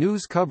from the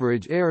news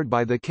coverage aired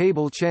by the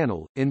cable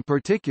channel. In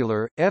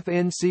particular,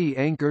 FNC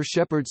anchor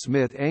Shepard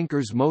Smith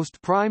anchors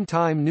most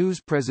prime-time news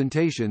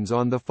presentations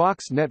on the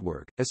Fox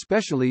network,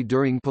 especially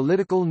during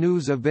political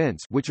news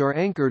events, which are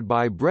anchored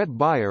by Brett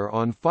Baier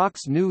on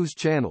Fox News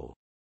Channel.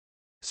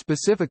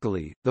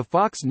 Specifically, the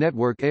Fox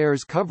network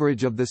airs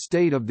coverage of the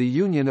State of the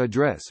Union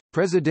address,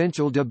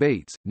 presidential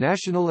debates,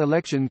 national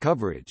election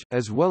coverage,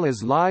 as well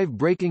as live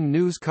breaking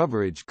news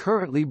coverage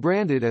currently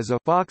branded as a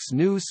Fox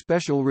News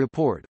Special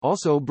Report,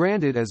 also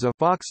branded as a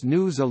Fox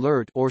News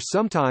Alert or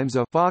sometimes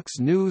a Fox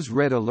News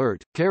Red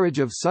Alert. Carriage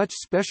of such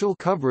special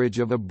coverage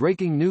of a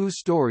breaking news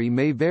story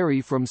may vary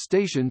from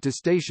station to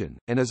station,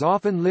 and is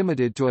often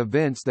limited to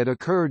events that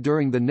occur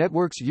during the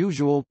network's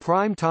usual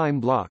prime time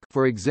block.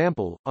 For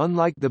example,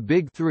 unlike the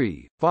Big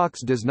Three,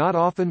 Fox does not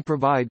often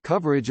provide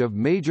coverage of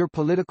major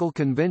political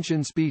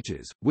convention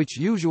speeches, which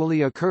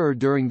usually occur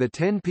during the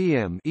 10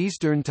 p.m.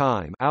 Eastern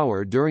Time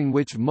hour during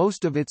which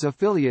most of its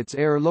affiliates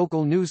air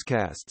local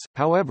newscasts.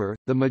 However,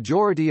 the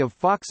majority of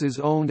Fox's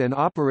owned and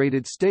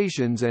operated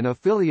stations and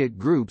affiliate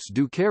groups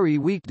do carry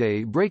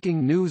weekday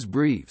breaking news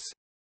briefs.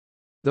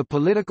 The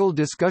political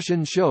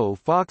discussion show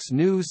Fox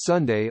News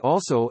Sunday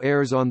also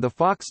airs on the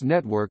Fox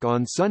network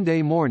on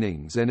Sunday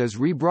mornings and is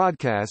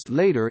rebroadcast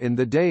later in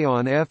the day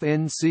on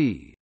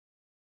FNC.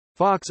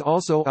 Fox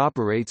also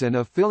operates an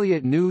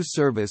affiliate news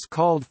service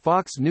called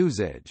Fox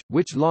NewsEdge,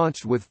 which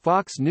launched with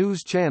Fox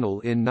News Channel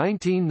in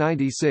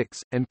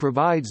 1996, and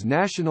provides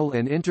national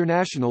and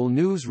international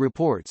news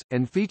reports,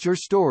 and feature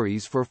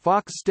stories for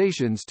Fox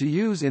stations to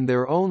use in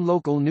their own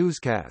local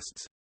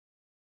newscasts.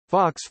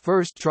 Fox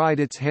first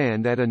tried its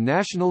hand at a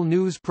national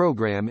news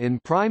program in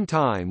prime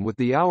time with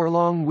the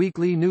hour-long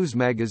weekly news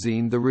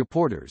magazine The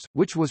Reporters,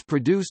 which was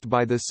produced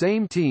by the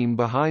same team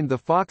behind the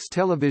Fox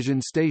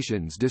television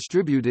station's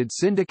distributed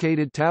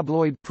syndicated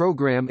tabloid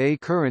program A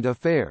Current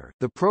Affair.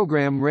 The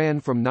program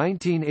ran from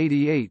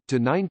 1988 to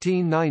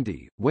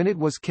 1990, when it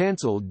was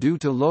cancelled due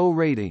to low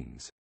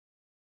ratings.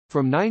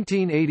 From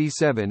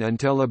 1987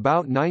 until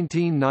about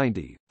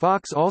 1990,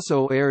 Fox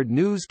also aired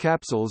news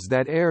capsules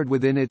that aired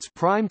within its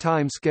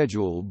prime-time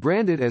schedule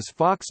branded as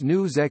Fox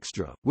News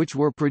Extra, which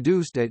were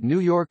produced at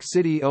New York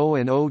City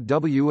O&O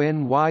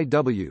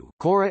WNYW.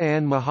 Cora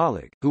Ann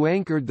Mahalik, who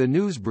anchored the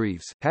news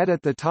briefs, had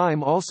at the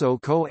time also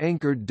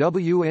co-anchored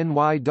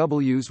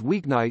WNYW's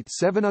weeknight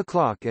 7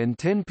 o'clock and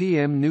 10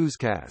 p.m.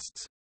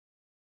 newscasts.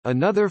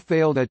 Another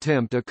failed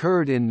attempt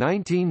occurred in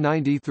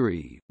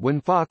 1993, when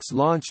Fox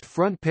launched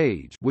Front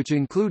Page, which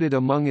included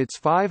among its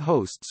 5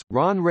 hosts,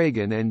 Ron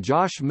Reagan and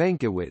Josh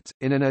Mankiewicz,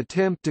 in an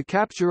attempt to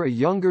capture a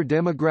younger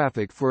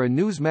demographic for a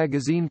news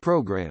magazine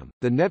program.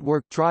 The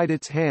network tried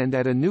its hand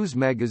at a news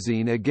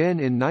magazine again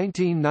in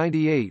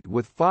 1998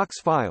 with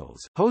Fox Files,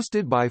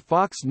 hosted by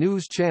Fox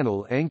News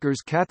Channel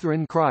anchors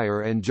Catherine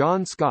Cryer and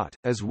John Scott,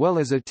 as well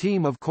as a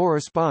team of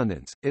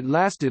correspondents. It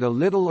lasted a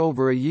little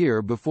over a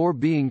year before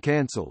being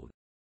cancelled.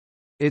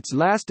 Its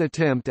last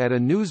attempt at a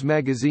news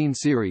magazine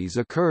series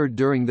occurred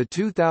during the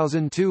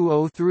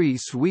 2002-03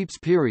 sweeps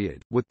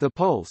period, with The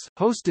Pulse,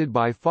 hosted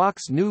by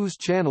Fox News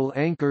Channel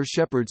anchor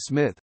Shepard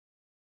Smith.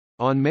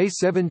 On May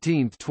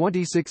 17,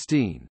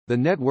 2016, the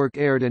network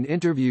aired an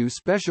interview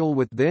special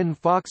with then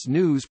Fox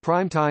News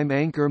primetime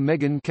anchor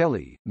Megyn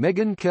Kelly.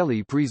 Megyn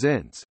Kelly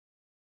Presents.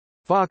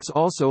 Fox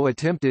also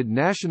attempted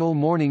national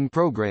morning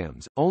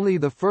programs, only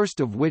the first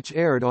of which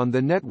aired on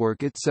the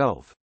network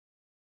itself.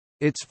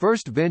 Its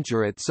first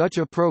venture at such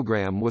a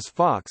program was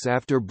Fox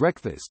After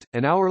Breakfast,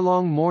 an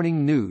hour-long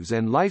morning news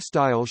and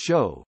lifestyle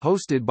show,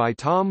 hosted by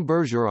Tom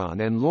Bergeron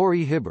and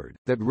Laurie Hibbard,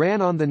 that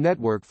ran on the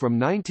network from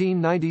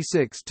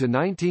 1996 to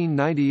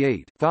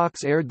 1998.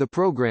 Fox aired the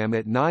program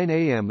at 9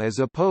 a.m. as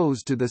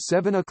opposed to the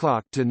 7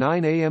 o'clock to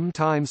 9 a.m.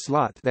 time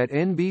slot that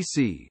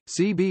NBC,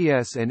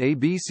 CBS and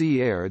ABC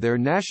air their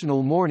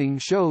national morning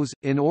shows,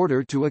 in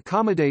order to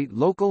accommodate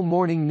local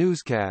morning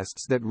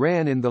newscasts that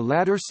ran in the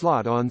latter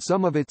slot on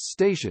some of its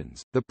stations.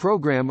 The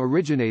program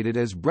originated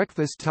as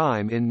Breakfast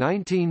Time in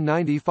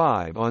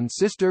 1995 on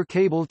sister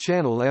cable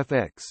channel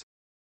FX.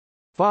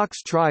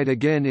 Fox tried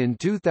again in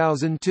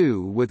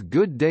 2002 with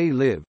Good Day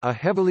Live, a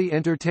heavily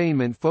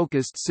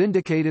entertainment-focused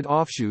syndicated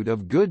offshoot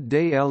of Good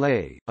Day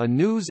LA, a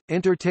news,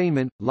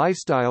 entertainment,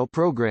 lifestyle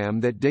program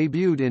that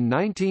debuted in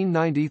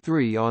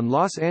 1993 on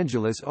Los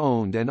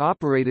Angeles-owned and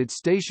operated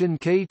station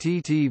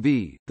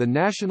KTTV. The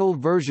national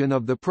version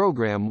of the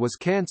program was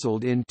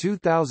canceled in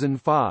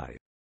 2005.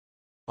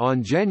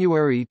 On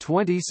January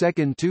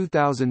 22,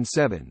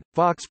 2007,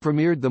 Fox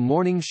premiered the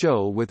morning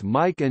show with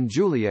Mike and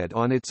Juliet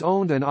on its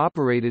owned and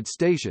operated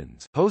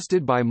stations,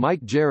 hosted by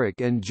Mike Jerrick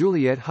and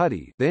Juliet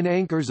Huddy, then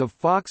anchors of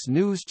Fox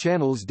News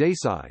Channel's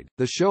Dayside.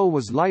 The show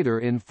was lighter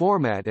in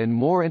format and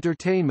more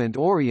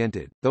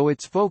entertainment-oriented, though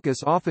its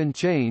focus often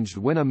changed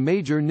when a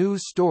major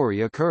news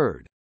story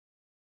occurred.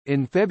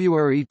 In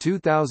February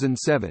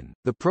 2007,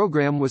 the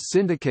program was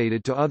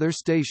syndicated to other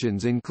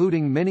stations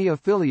including many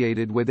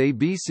affiliated with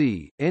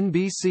ABC,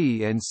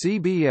 NBC and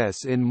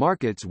CBS in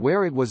markets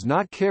where it was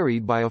not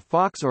carried by a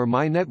Fox or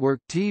MyNetwork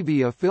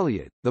TV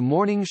affiliate. The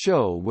morning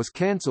show was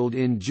cancelled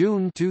in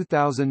June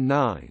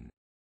 2009.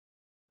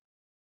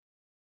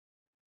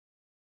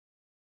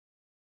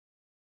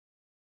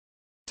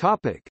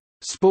 Topic: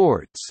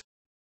 Sports.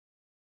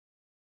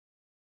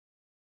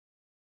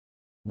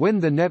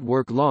 When the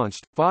network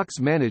launched, Fox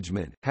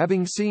management,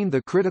 having seen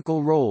the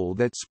critical role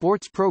that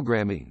sports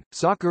programming,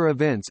 soccer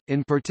events,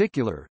 in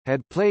particular,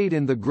 had played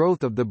in the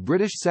growth of the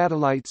British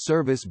satellite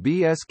service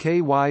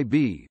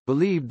BSKYB,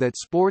 believed that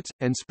sports,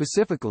 and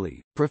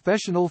specifically,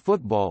 professional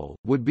football,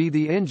 would be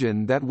the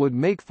engine that would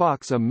make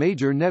Fox a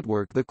major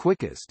network the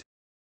quickest.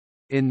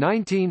 In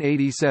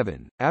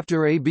 1987, after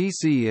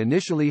ABC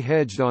initially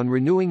hedged on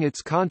renewing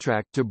its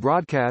contract to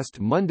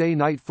broadcast Monday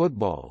Night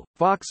Football,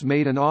 Fox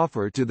made an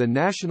offer to the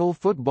National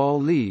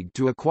Football League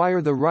to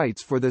acquire the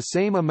rights for the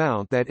same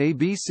amount that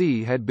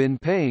ABC had been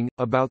paying,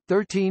 about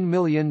 $13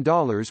 million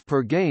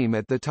per game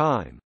at the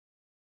time.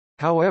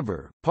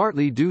 However,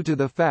 partly due to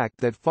the fact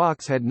that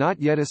Fox had not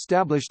yet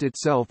established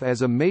itself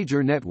as a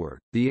major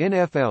network, the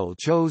NFL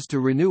chose to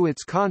renew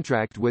its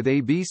contract with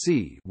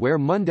ABC, where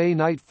Monday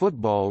Night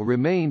Football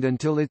remained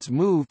until its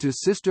move to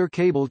sister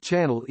cable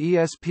channel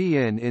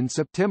ESPN in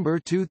September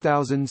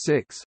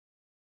 2006.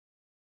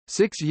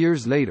 6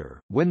 years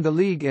later, when the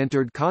league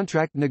entered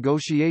contract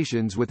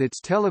negotiations with its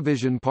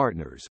television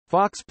partners,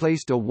 Fox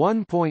placed a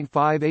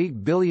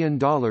 $1.58 billion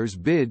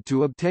bid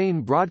to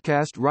obtain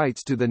broadcast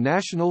rights to the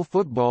National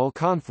Football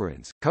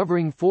Conference,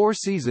 covering 4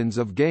 seasons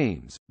of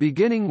games,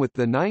 beginning with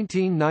the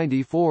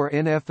 1994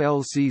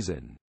 NFL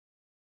season.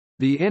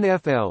 The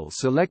NFL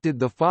selected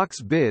the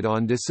Fox bid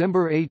on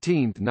December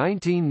 18,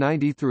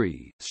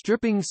 1993,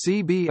 stripping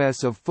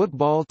CBS of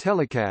football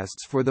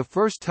telecasts for the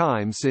first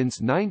time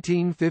since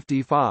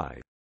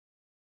 1955.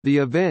 The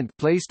event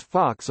placed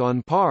Fox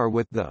on par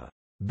with the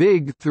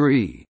Big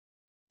Three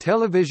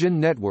television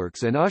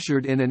networks and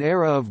ushered in an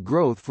era of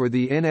growth for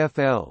the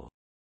NFL.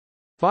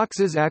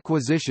 Fox's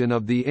acquisition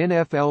of the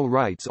NFL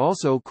rights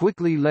also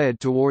quickly led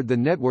toward the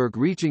network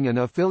reaching an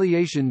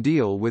affiliation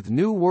deal with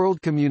New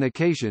World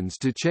Communications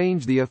to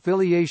change the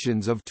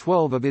affiliations of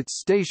 12 of its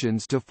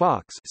stations to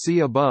Fox.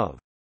 See above.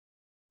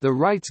 The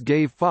rights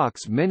gave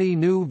Fox many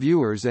new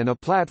viewers and a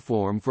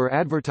platform for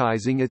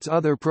advertising its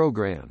other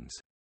programs.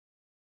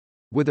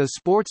 With a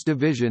sports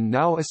division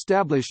now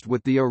established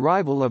with the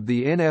arrival of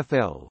the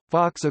NFL,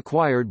 Fox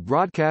acquired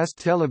broadcast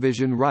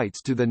television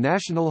rights to the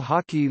National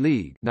Hockey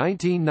League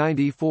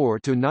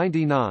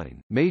 (1994–99),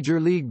 Major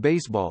League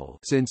Baseball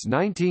since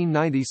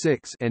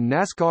 1996, and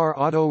NASCAR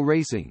Auto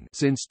Racing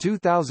since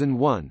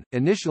 2001,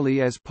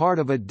 initially as part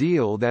of a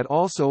deal that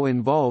also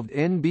involved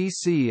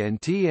NBC and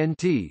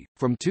TNT.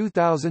 From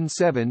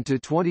 2007 to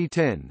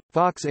 2010,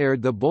 Fox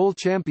aired the Bowl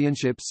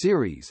Championship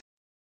Series,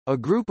 a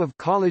group of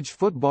college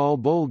football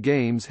bowl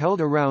games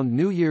held around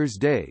New Year's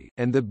Day,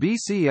 and the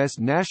BCS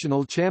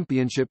National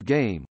Championship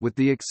game, with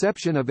the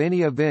exception of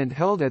any event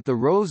held at the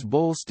Rose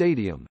Bowl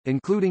Stadium,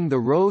 including the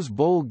Rose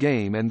Bowl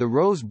game and the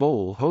Rose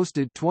Bowl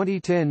hosted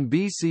 2010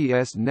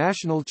 BCS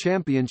National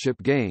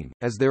Championship game,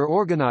 as their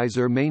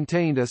organizer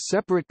maintained a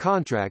separate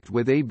contract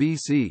with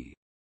ABC.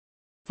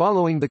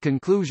 Following the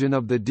conclusion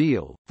of the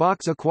deal,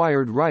 Fox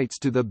acquired rights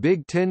to the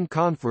Big Ten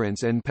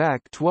Conference and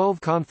Pac-12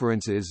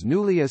 Conference's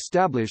newly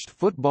established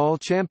football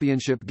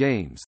championship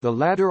games, the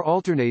latter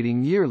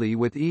alternating yearly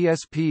with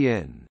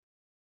ESPN.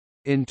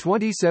 In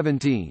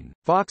 2017,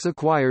 Fox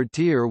acquired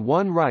Tier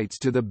 1 rights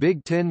to the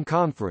Big Ten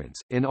Conference.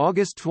 In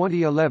August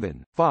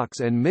 2011,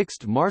 Fox and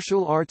Mixed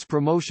Martial Arts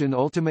Promotion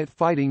Ultimate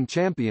Fighting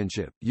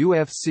Championship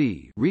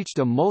 (UFC) reached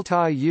a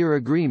multi-year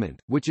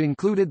agreement, which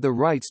included the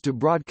rights to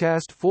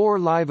broadcast 4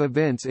 live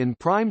events in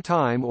prime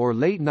time or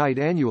late night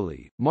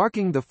annually,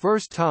 marking the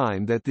first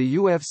time that the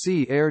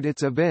UFC aired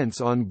its events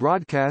on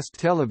broadcast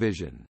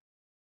television.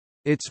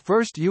 Its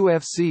first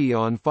UFC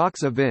on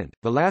Fox event,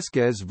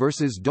 Velasquez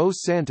vs.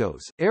 Dos Santos,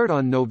 aired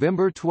on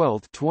November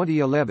 12,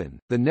 2011.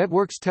 The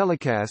network's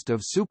telecast of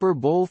Super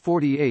Bowl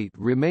 48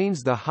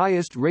 remains the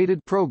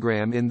highest-rated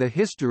program in the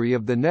history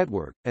of the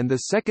network, and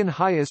the second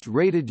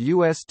highest-rated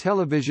U.S.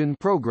 television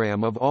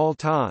program of all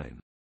time.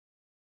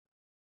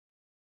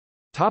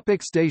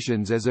 Topic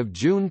stations. As of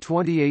June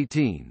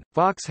 2018,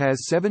 Fox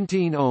has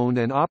 17 owned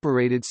and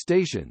operated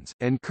stations,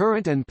 and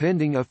current and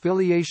pending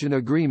affiliation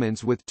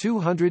agreements with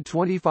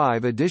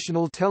 225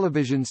 additional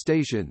television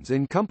stations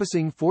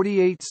encompassing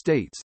 48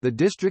 states, the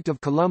District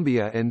of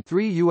Columbia and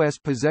 3 U.S.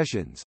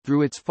 possessions.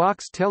 Through its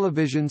Fox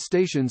television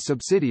station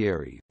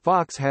subsidiary,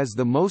 Fox has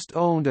the most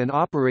owned and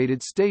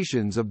operated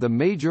stations of the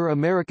major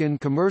American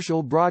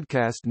commercial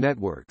broadcast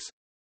networks.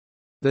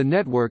 The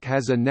network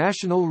has a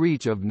national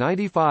reach of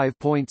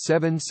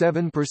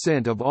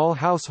 95.77% of all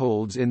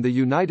households in the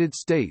United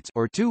States,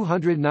 or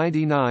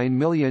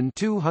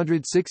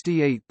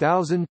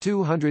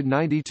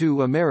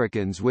 299,268,292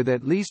 Americans with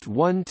at least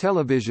one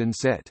television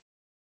set.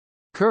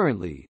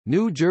 Currently,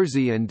 New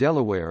Jersey and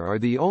Delaware are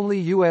the only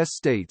U.S.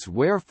 states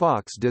where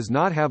Fox does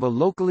not have a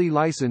locally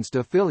licensed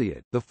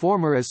affiliate. The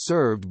former is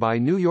served by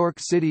New York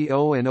City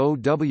O&O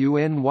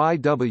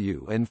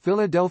WNYW and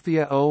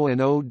Philadelphia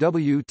O&O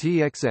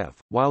WTXF,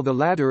 while the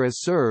latter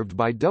is served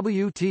by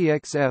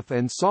WTXF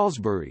and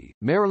Salisbury,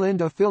 Maryland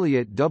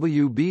affiliate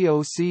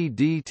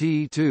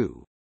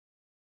WBOC-DT2.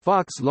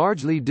 Fox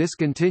largely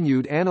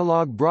discontinued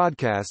analog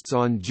broadcasts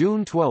on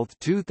June 12,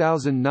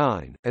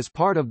 2009, as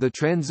part of the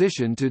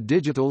transition to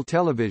digital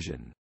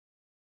television.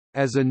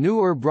 As a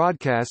newer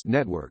broadcast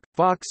network,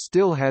 Fox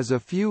still has a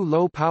few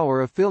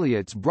low-power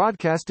affiliates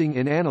broadcasting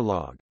in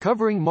analog,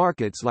 covering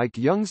markets like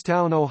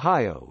Youngstown,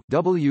 Ohio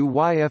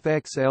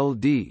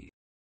WYFX-LD.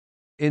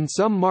 In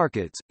some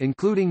markets,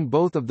 including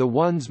both of the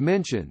ones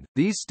mentioned,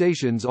 these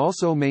stations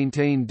also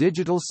maintain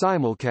digital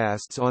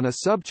simulcasts on a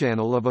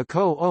subchannel of a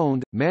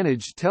co-owned,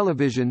 managed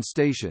television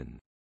station.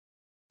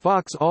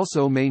 Fox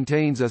also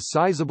maintains a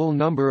sizable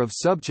number of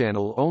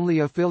subchannel-only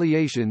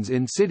affiliations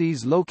in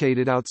cities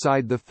located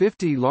outside the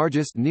 50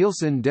 largest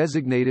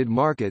Nielsen-designated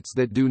markets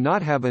that do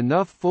not have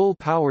enough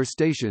full-power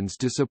stations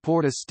to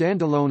support a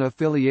standalone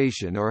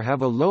affiliation or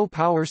have a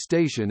low-power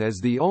station as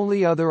the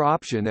only other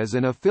option as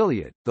an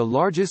affiliate. The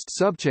largest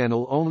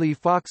subchannel-only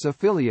Fox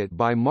affiliate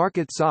by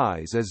market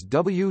size is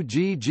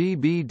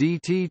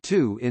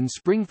WGGB-DT2 in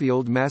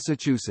Springfield,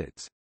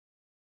 Massachusetts.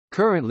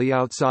 Currently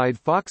outside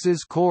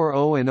Fox's core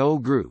O&O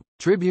group,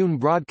 Tribune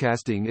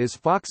Broadcasting is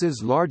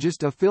Fox's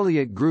largest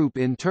affiliate group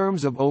in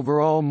terms of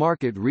overall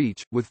market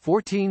reach, with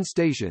 14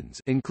 stations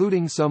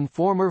including some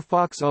former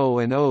Fox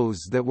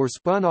O&Os that were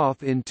spun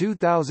off in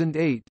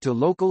 2008 to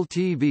local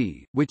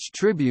TV, which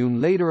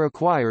Tribune later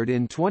acquired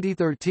in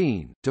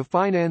 2013, to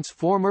finance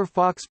former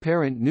Fox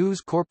parent News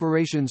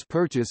Corporation's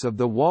purchase of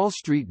The Wall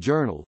Street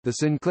Journal. The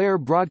Sinclair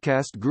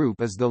Broadcast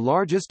Group is the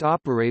largest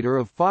operator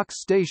of Fox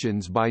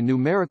stations by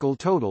numerical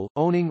total,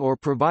 owning or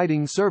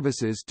providing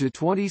services to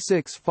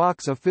 26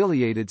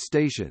 Fox-affiliated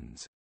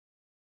stations.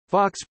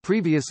 Fox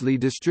previously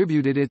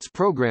distributed its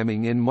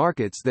programming in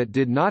markets that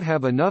did not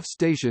have enough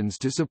stations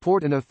to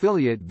support an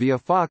affiliate via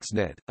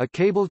FoxNet, a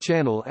cable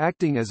channel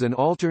acting as an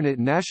alternate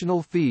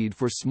national feed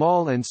for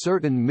small and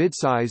certain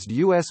mid-sized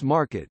U.S.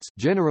 markets,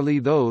 generally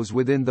those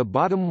within the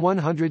bottom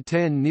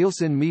 110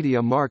 Nielsen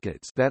media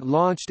markets, that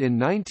launched in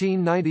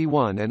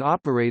 1991 and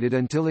operated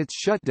until its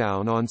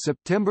shutdown on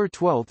September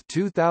 12,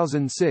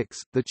 2006.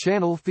 The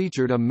channel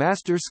featured a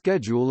master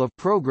schedule of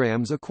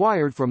programs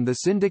acquired from the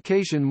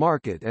syndication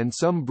market and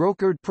some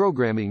brokered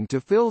programming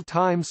to fill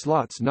time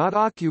slots not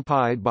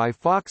occupied by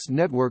Fox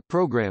network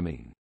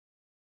programming.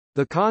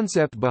 The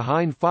concept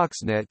behind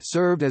FoxNet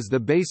served as the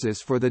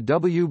basis for the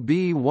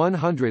WB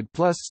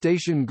 100+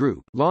 station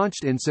group,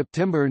 launched in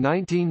September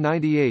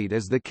 1998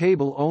 as the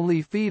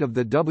cable-only feed of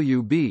the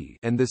WB,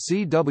 and the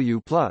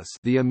CW+,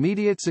 the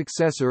immediate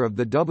successor of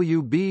the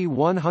WB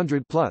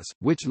 100+,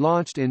 which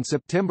launched in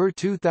September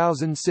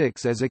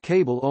 2006 as a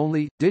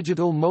cable-only,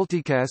 digital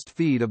multicast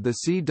feed of the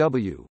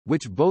CW,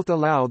 which both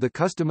allow the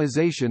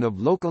customization of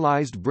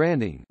localized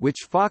branding,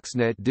 which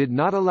FoxNet did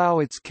not allow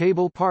its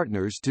cable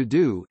partners to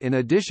do, in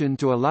addition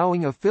to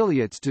allowing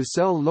affiliates to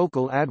sell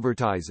local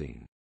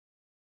advertising.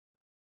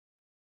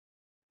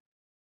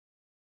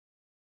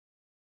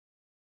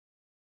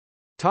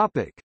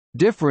 Topic: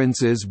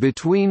 Differences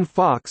between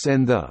Fox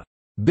and the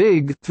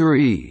Big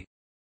Three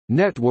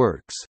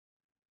networks.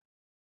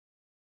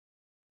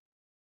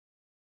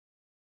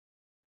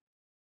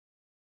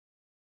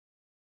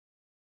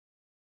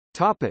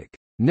 Topic: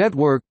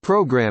 Network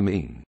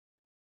programming.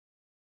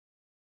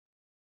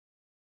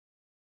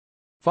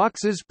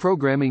 Fox's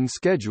programming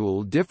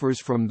schedule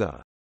differs from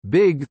the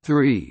Big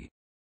Three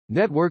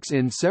networks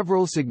in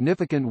several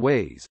significant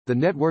ways. The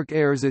network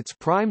airs its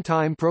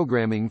prime-time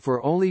programming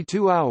for only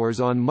 2 hours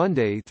on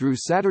Monday through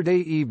Saturday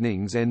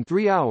evenings and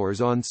 3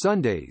 hours on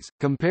Sundays,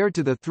 compared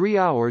to the 3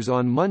 hours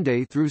on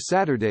Monday through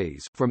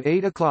Saturdays from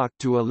 8 o'clock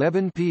to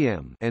 11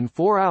 p.m. and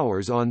 4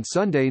 hours on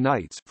Sunday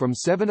nights from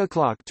 7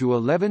 o'clock to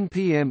 11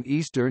 p.m.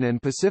 Eastern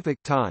and Pacific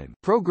Time,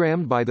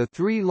 programmed by the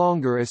three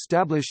longer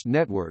established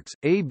networks,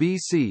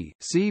 ABC,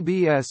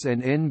 CBS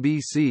and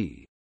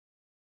NBC.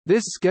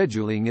 This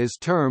scheduling is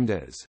termed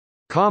as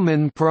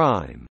common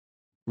prime,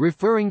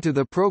 referring to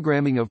the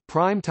programming of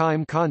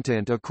prime-time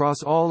content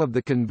across all of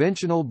the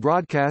conventional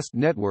broadcast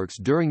networks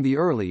during the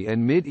early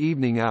and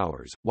mid-evening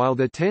hours, while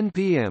the 10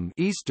 p.m.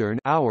 Eastern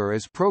hour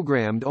is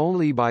programmed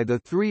only by the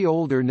three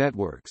older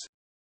networks.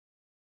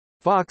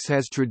 Fox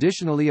has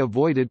traditionally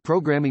avoided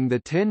programming the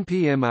 10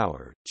 p.m.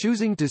 hour,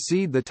 choosing to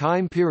cede the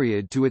time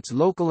period to its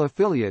local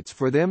affiliates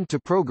for them to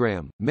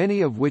program, many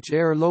of which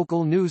air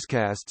local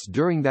newscasts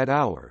during that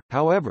hour.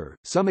 However,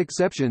 some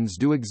exceptions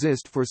do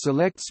exist for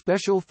select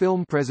special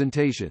film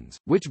presentations,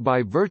 which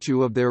by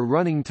virtue of their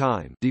running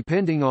time,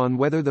 depending on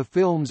whether the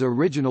film's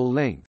original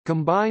length,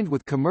 combined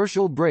with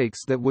commercial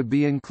breaks that would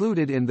be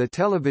included in the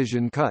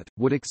television cut,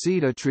 would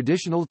exceed a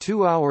traditional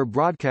 2-hour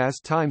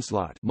broadcast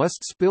timeslot,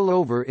 must spill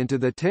over into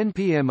the 10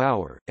 p.m.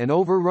 hour, and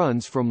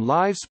overruns from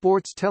live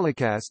sports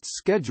telecasts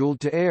scheduled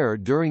to air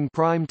during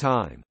prime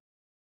time.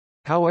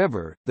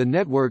 However, the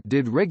network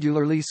did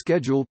regularly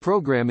schedule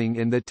programming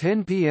in the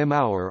 10 p.m.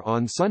 hour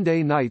on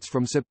Sunday nights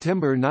from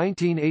September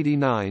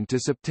 1989 to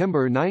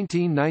September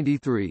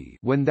 1993,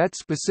 when that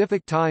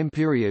specific time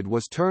period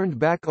was turned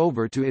back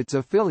over to its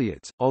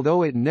affiliates,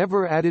 although it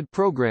never added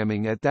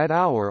programming at that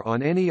hour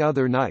on any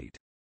other night.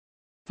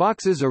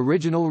 Fox's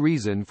original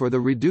reason for the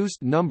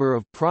reduced number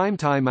of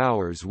primetime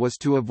hours was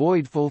to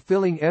avoid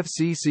fulfilling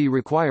FCC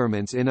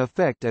requirements in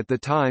effect at the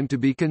time to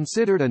be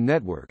considered a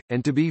network,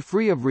 and to be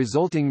free of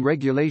resulting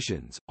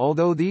regulations,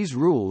 although these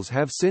rules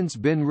have since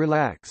been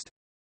relaxed.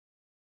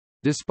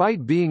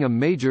 Despite being a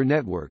major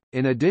network,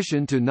 in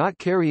addition to not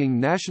carrying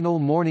national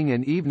morning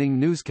and evening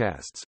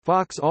newscasts,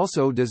 Fox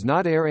also does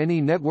not air any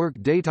network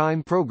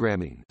daytime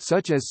programming,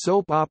 such as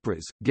soap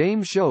operas,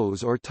 game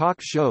shows or talk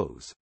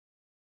shows.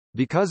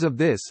 Because of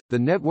this, the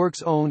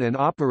network's owned and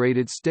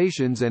operated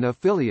stations and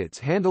affiliates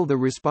handle the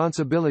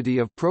responsibility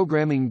of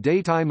programming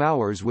daytime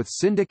hours with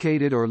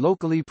syndicated or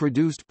locally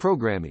produced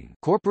programming.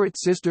 Corporate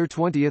sister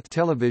 20th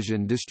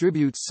Television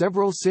distributes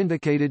several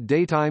syndicated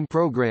daytime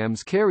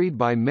programs carried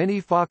by many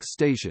Fox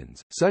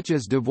stations, such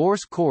as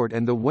Divorce Court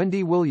and The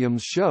Wendy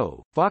Williams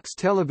Show. Fox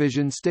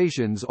television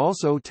stations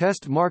also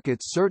test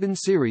markets certain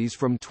series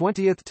from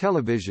 20th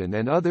Television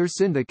and other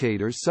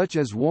syndicators such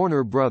as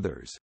Warner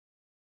Brothers.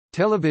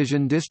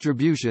 Television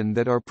distribution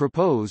that are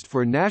proposed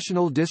for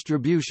national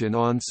distribution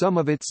on some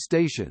of its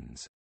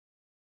stations.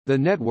 The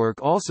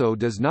network also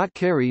does not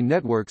carry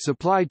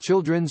network-supplied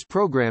children's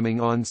programming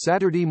on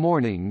Saturday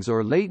mornings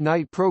or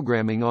late-night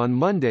programming on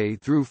Monday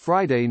through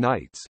Friday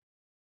nights.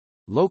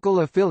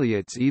 Local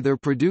affiliates either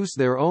produce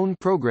their own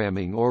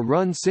programming or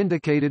run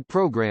syndicated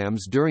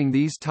programs during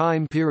these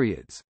time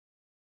periods.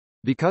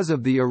 Because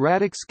of the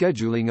erratic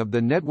scheduling of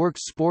the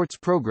network's sports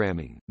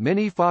programming,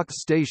 many Fox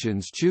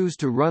stations choose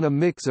to run a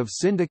mix of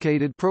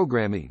syndicated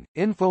programming,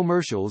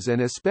 infomercials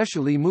and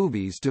especially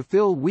movies to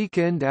fill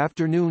weekend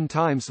afternoon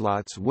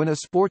timeslots when a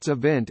sports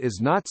event is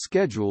not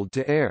scheduled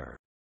to air.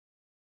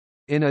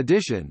 In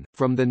addition,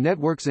 from the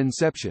network's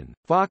inception,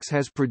 Fox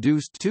has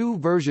produced two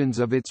versions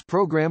of its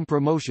program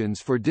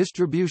promotions for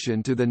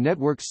distribution to the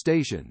network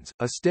stations,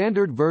 a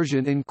standard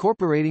version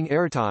incorporating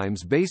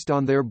airtimes based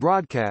on their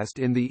broadcast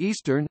in the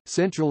Eastern,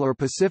 Central or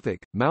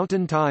Pacific,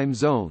 Mountain time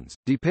zones,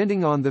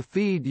 depending on the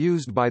feed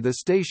used by the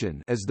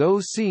station as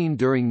those seen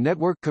during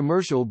network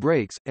commercial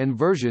breaks, and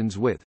versions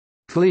with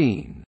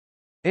clean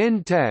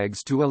end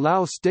tags to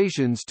allow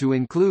stations to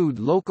include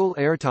local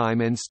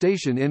airtime and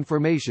station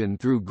information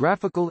through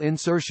graphical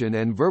insertion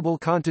and verbal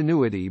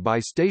continuity by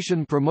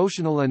station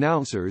promotional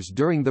announcers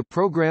during the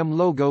program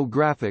logo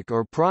graphic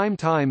or prime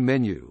time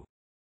menu.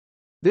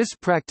 This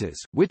practice,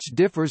 which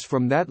differs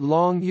from that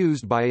long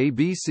used by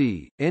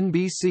ABC,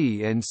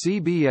 NBC and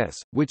CBS,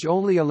 which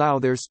only allow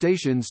their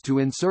stations to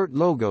insert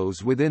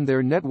logos within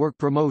their network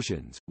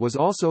promotions, was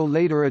also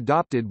later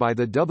adopted by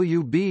the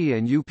WB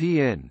and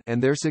UPN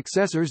and their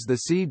successors the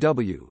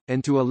CW,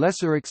 and to a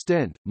lesser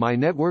extent, My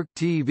Network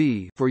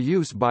TV for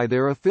use by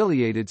their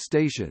affiliated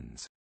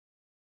stations.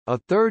 A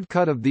third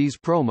cut of these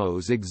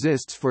promos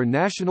exists for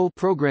national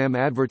program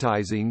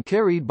advertising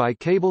carried by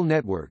cable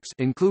networks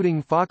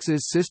including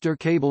Fox's sister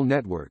cable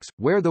networks,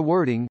 where the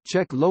wording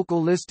 "Check local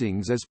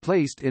listings" is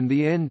placed in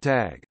the end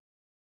tag.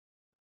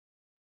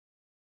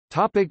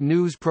 Topic: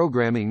 news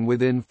programming.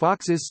 Within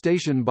Fox's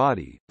station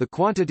body, the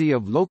quantity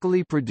of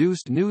locally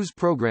produced news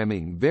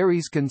programming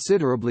varies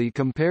considerably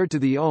compared to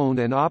the owned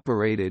and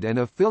operated and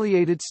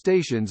affiliated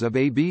stations of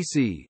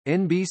ABC,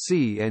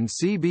 NBC and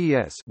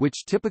CBS,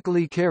 which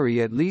typically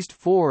carry at least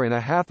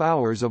 4.5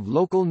 hours of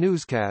local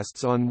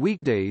newscasts on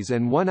weekdays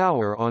and 1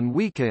 hour on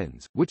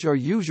weekends, which are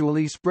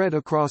usually spread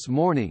across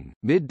morning,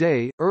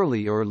 midday,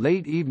 early or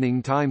late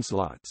evening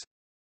timeslots.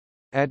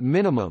 At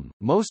minimum,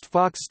 most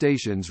Fox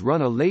stations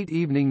run a late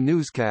evening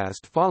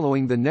newscast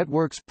following the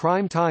network's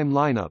prime-time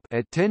lineup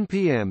at 10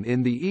 p.m.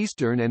 in the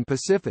Eastern and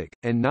Pacific,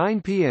 and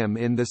 9 p.m.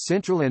 in the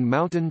Central and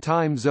Mountain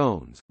time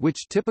zones,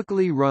 which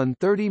typically run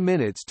 30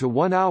 minutes to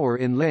 1 hour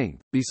in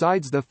length.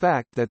 Besides the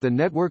fact that the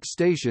network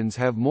stations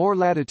have more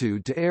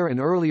latitude to air an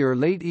earlier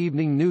late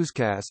evening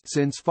newscast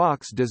since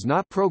Fox does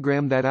not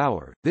program that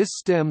hour, this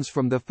stems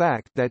from the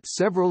fact that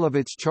several of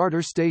its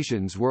charter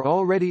stations were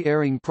already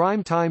airing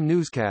prime-time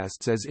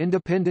newscasts as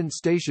independent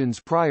stations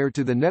prior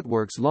to the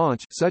network's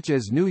launch, such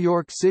as New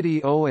York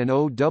City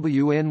O&O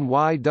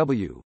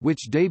WNYW,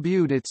 which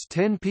debuted its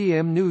 10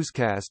 p.m.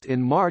 newscast in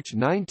March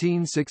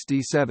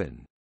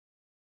 1967.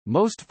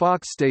 Most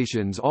Fox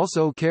stations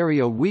also carry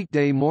a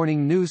weekday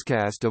morning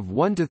newscast of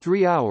 1 to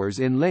 3 hours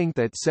in length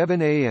at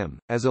 7 a.m.,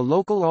 as a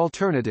local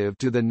alternative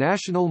to the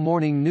national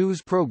morning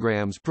news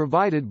programs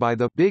provided by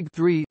the Big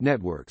Three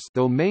networks,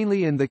 though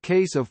mainly in the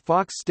case of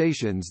Fox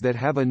stations that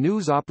have a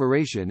news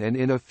operation and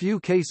in a few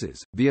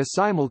cases, via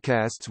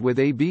simulcasts with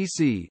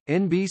ABC,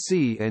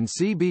 NBC and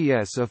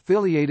CBS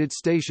affiliated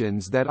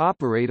stations that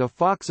operate a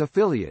Fox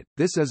affiliate.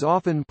 This is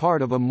often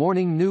part of a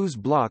morning news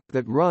block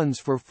that runs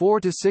for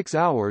 4 to 6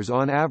 hours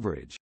on average.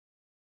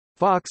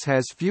 Fox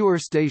has fewer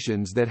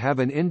stations that have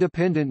an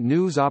independent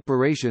news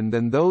operation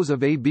than those of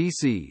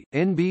ABC,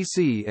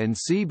 NBC and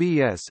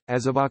CBS.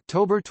 As of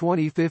October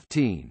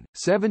 2015,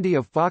 70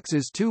 of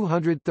Fox's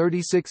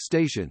 236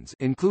 stations,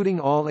 including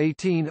all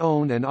 18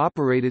 owned and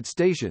operated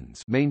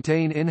stations,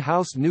 maintain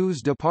in-house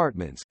news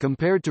departments,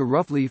 compared to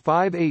roughly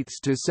 5/8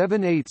 to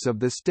 7/8 of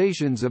the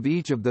stations of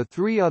each of the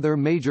three other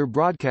major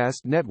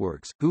broadcast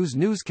networks, whose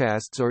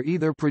newscasts are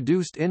either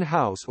produced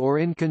in-house or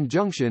in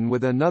conjunction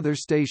with another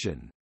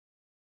station.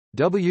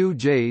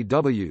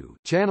 WJW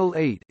Channel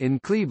 8 in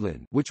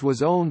Cleveland, which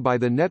was owned by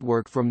the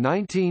network from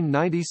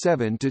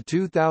 1997 to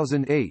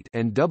 2008,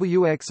 and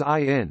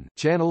WXIN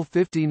Channel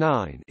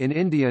 59 in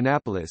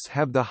Indianapolis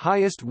have the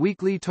highest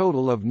weekly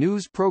total of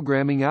news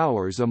programming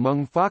hours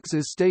among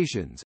Fox's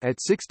stations, at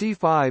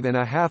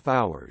 65.5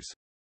 hours.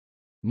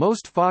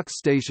 Most Fox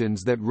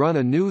stations that run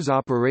a news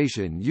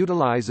operation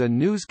utilize a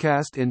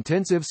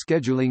newscast-intensive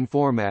scheduling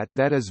format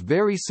that is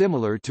very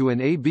similar to an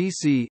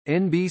ABC,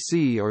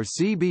 NBC or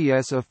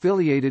CBS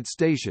affiliated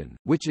station,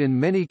 which in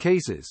many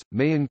cases,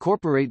 may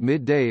incorporate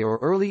midday or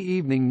early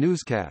evening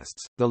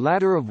newscasts, the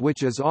latter of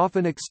which is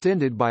often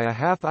extended by a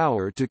half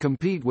hour to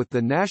compete with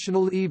the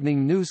national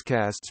evening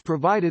newscasts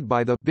provided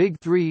by the Big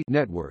Three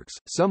networks.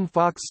 Some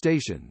Fox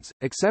stations,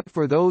 except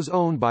for those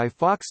owned by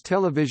Fox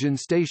television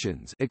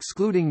stations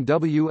excluding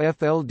WFLD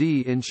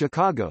in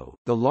Chicago,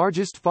 the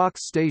largest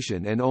Fox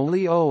station and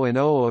only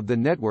O&O of the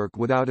network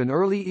without an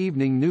early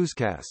evening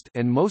newscast,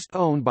 and most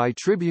owned by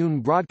Tribune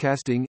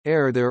Broadcasting,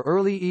 air their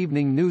early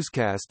evening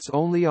newscasts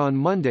only on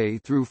Monday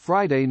through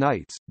Friday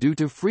nights, due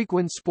to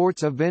frequent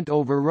sports event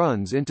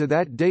overruns into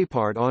that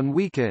daypart on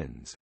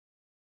weekends.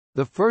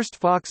 The first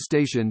Fox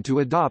station to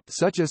adopt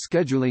such a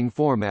scheduling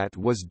format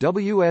was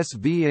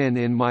WSVN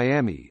in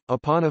Miami.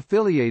 Upon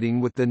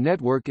affiliating with the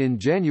network in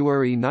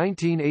January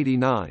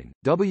 1989,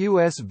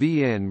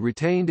 WSVN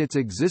retained its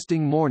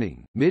existing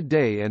morning,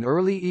 midday and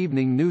early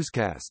evening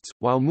newscasts,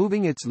 while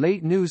moving its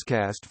late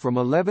newscast from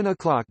 11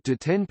 o'clock to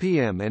 10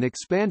 p.m. and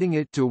expanding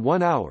it to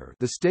 1 hour.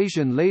 The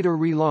station later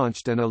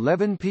relaunched an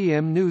 11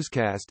 p.m.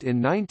 newscast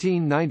in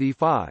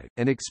 1995,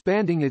 and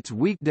expanding its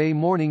weekday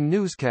morning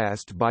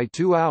newscast by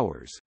 2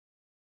 hours.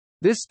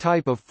 This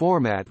type of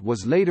format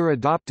was later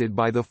adopted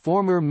by the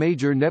former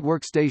major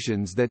network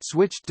stations that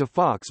switched to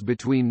Fox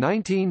between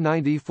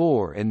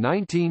 1994 and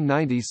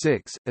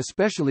 1996,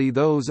 especially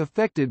those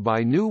affected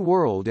by New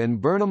World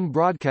and Burnham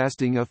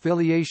Broadcasting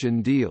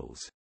affiliation deals.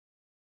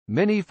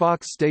 Many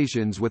Fox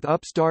stations with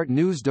upstart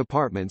news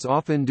departments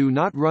often do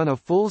not run a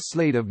full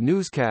slate of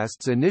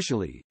newscasts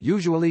initially,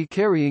 usually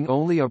carrying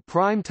only a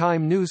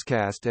prime-time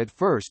newscast at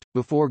first,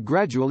 before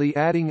gradually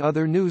adding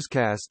other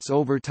newscasts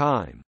over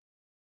time.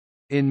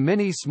 In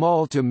many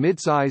small to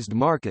mid-sized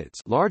markets,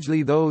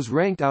 largely those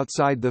ranked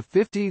outside the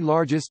 50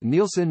 largest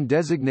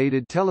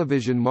Nielsen-designated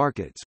television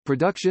markets,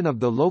 production of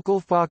the local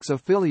Fox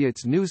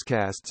affiliates'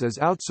 newscasts is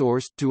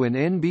outsourced to an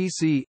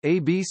NBC,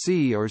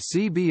 ABC or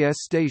CBS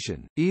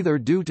station, either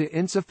due to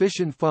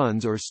insufficient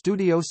funds or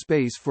studio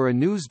space for a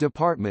news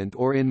department,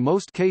 or in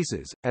most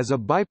cases, as a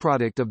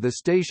byproduct of the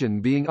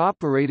station being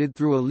operated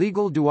through a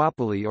legal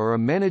duopoly or a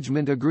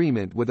management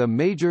agreement with a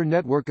major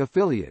network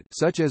affiliate,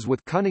 such as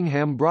with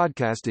Cunningham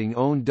Broadcasting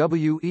own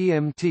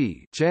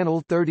WEMT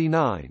Channel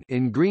 39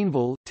 in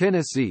Greenville,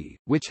 Tennessee,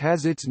 which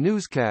has its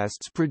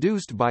newscasts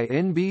produced by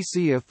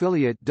NBC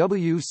affiliate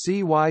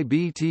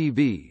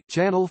WCYB-TV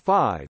Channel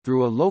 5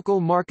 through a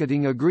local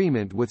marketing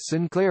agreement with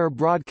Sinclair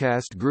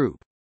Broadcast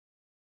Group.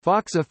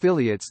 Fox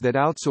affiliates that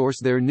outsource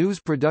their news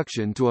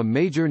production to a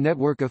major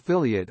network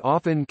affiliate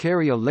often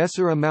carry a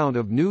lesser amount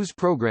of news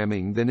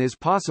programming than is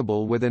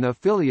possible with an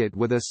affiliate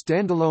with a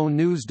standalone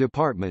news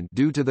department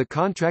due to the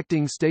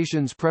contracting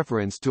station's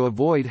preference to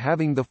avoid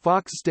having the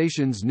Fox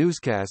station's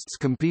newscasts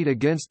compete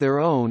against their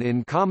own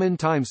in common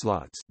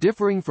timeslots,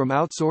 differing from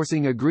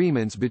outsourcing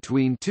agreements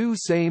between two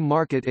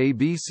same-market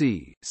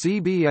ABC,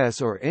 CBS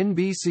or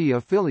NBC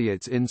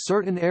affiliates in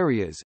certain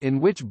areas, in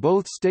which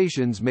both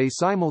stations may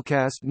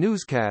simulcast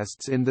newscasts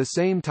in the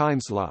same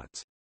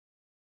timeslots.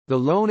 The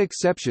lone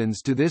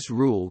exceptions to this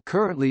rule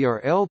currently are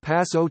El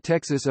Paso,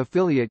 Texas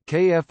affiliate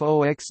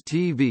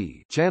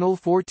KFOX-TV Channel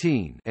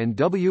 14 and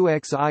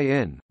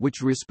WXIN,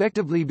 which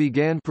respectively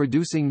began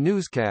producing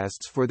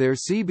newscasts for their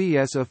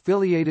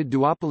CBS-affiliated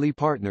duopoly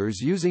partners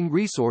using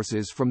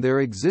resources from their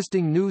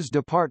existing news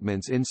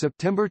departments in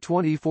September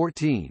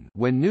 2014,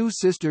 when new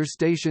sister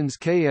stations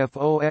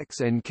KFOX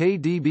and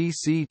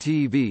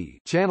KDBC-TV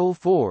Channel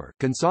 4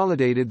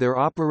 consolidated their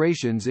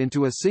operations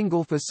into a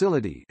single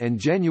facility, and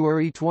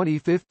January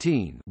 2015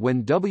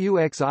 when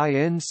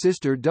WXIN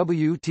sister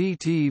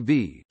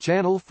WTTV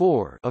Channel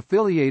 4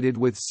 affiliated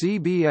with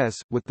CBS,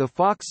 with the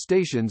Fox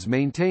stations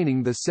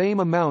maintaining the same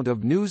amount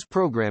of news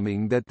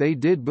programming that they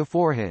did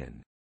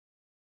beforehand.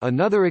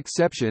 Another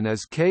exception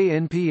is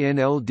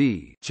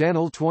KNPN-LD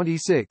Channel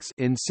 26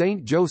 in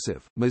St.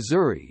 Joseph,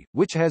 Missouri,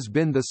 which has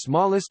been the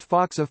smallest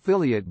Fox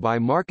affiliate by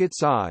market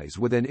size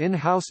with an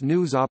in-house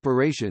news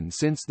operation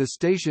since the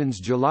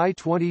station's July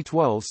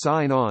 2012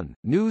 sign-on.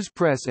 News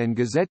Press and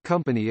Gazette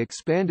Company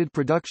expanded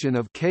production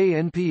of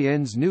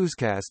KNPN's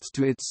newscasts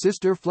to its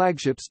sister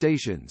flagship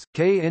stations,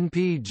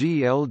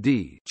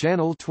 KNPG-LD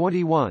Channel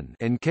 21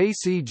 and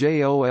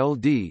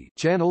KCJO-LD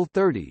Channel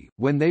 30,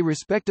 when they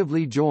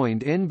respectively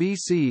joined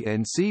NBC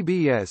and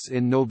CBS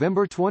in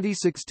November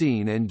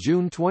 2016 and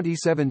June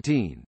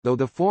 2017, though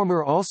the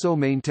former also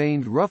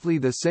maintained roughly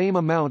the same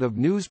amount of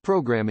news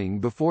programming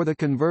before the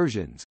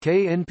conversions.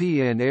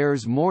 KNPN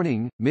airs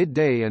morning,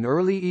 midday and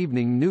early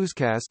evening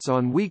newscasts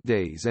on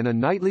weekdays and a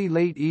nightly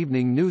late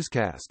evening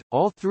newscast.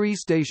 All three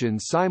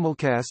stations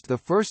simulcast the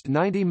first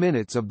 90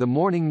 minutes of the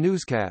morning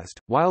newscast,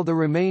 while the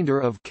remainder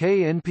of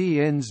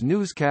KNPN's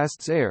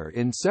newscasts air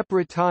in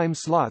separate time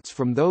slots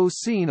from those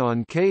seen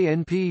on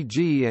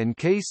KNPG and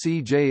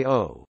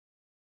KCJO.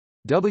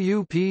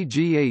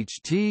 WPGH-TV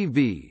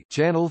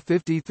Channel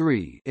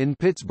 53 in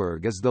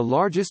Pittsburgh is the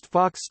largest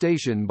Fox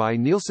station by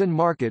Nielsen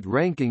Market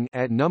ranking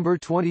at number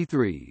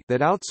 23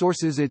 that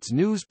outsources its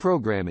news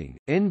programming.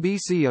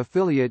 NBC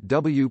affiliate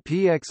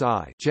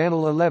WPXI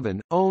Channel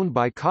 11, owned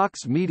by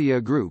Cox Media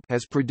Group,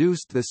 has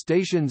produced the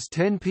station's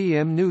 10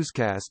 p.m.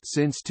 newscast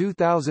since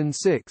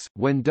 2006,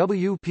 when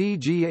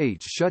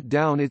WPGH shut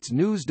down its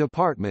news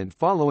department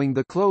following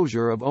the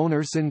closure of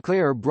owner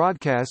Sinclair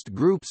Broadcast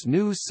Group's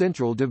News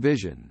Central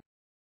division.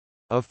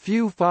 A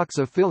few Fox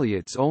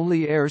affiliates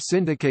only air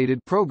syndicated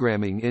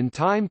programming in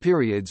time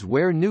periods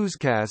where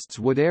newscasts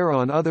would air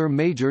on other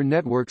major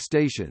network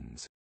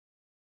stations.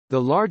 The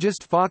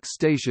largest Fox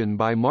station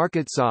by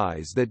market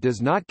size that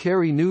does not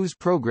carry news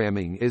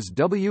programming is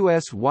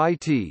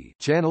WSYT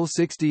Channel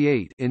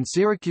 68 in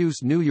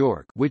Syracuse, New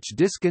York, which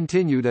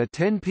discontinued a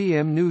 10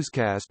 p.m.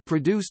 newscast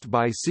produced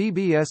by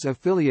CBS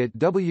affiliate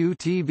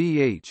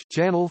WTVH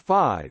Channel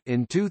 5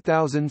 in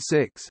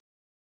 2006.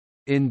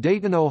 In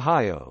Dayton,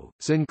 Ohio,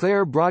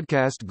 Sinclair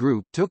Broadcast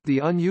Group took the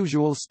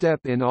unusual step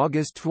in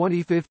August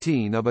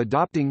 2015 of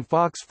adopting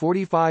Fox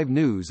 45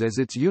 News as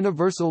its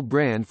universal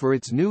brand for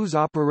its news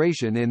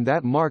operation in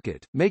that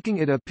market, making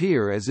it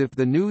appear as if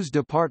the news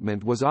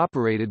department was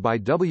operated by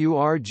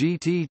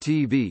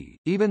WRGT-TV,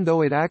 even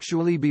though it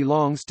actually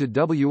belongs to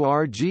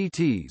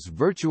WRGT's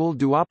virtual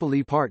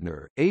duopoly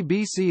partner,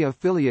 ABC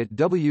affiliate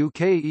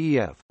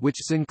WKEF, which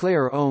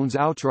Sinclair owns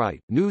outright.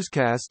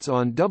 Newscasts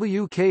on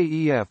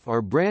WKEF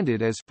are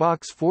branded as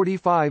Fox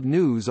 45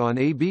 News on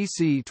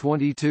ABC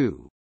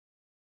 22.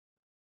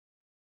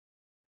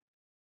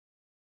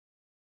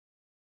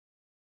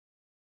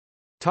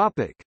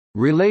 Topic: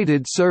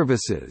 Related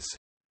services.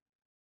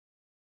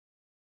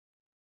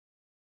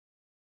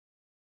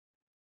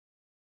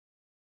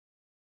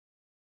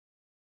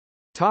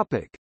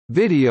 Topic: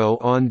 Video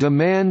on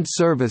demand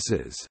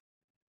services.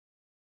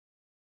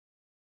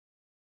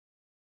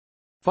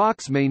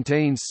 Fox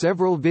maintains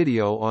several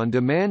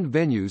video-on-demand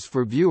venues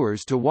for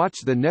viewers to watch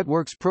the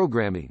network's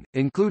programming,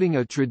 including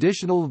a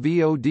traditional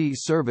VOD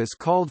service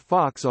called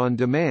Fox On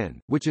Demand,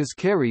 which is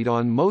carried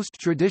on most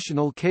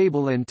traditional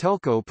cable and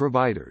telco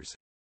providers.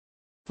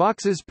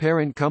 Fox's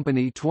parent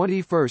company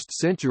 21st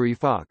Century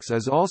Fox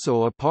is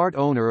also a part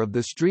owner of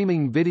the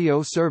streaming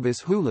video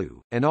service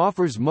Hulu, and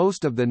offers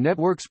most of the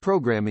network's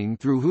programming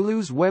through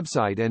Hulu's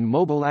website and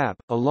mobile app,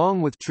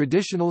 along with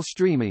traditional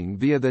streaming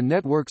via the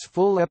network's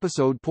full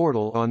episode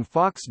portal on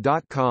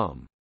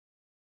Fox.com.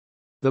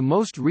 The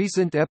most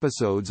recent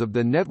episodes of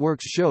the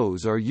network's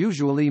shows are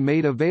usually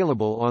made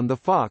available on the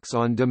Fox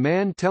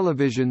on-demand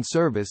television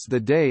service the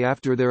day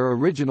after their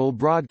original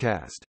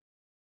broadcast.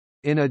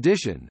 In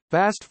addition,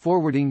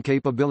 fast-forwarding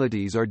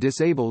capabilities are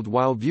disabled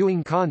while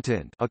viewing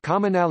content, a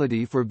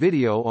commonality for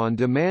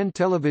video-on-demand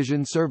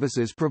television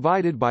services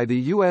provided by the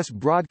U.S.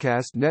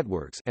 broadcast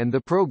networks, and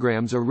the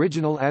program's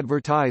original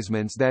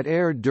advertisements that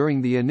aired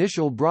during the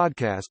initial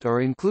broadcast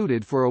are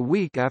included for a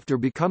week after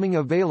becoming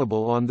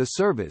available on the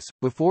service,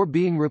 before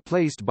being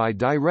replaced by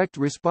direct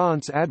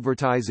response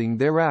advertising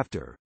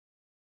thereafter.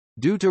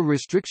 Due to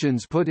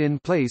restrictions put in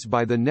place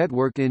by the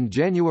network in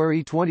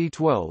January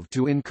 2012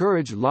 to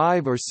encourage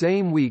live or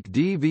same-week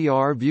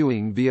DVR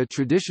viewing via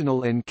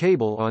traditional and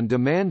cable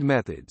on-demand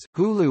methods,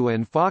 Hulu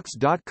and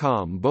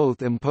Fox.com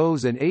both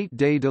impose an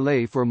 8-day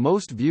delay for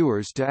most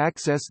viewers to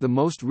access the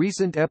most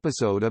recent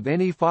episode of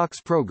any Fox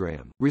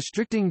program,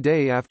 restricting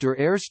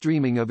day-after-air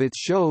streaming of its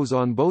shows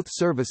on both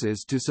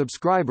services to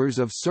subscribers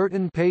of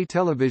certain pay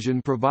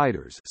television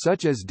providers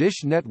such as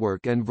Dish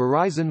Network and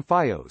Verizon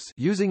Fios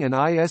using an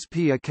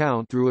ISP account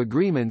through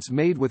agreements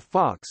made with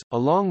Fox,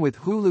 along with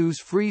Hulu's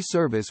free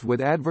service with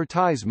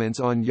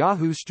advertisements on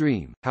Yahoo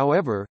Stream.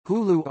 However,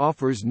 Hulu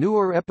offers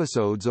newer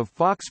episodes of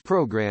Fox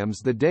programs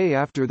the day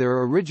after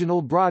their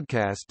original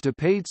broadcast to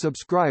paid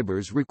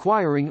subscribers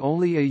requiring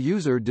only a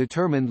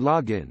user-determined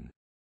login.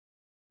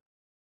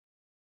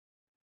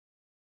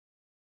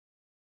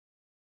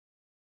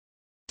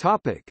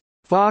 Topic: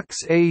 Fox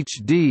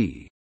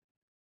HD.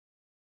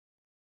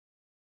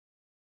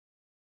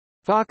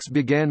 Fox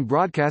began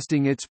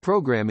broadcasting its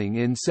programming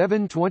in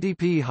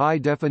 720p high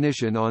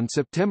definition on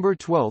September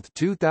 12,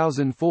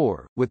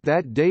 2004, with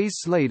that day's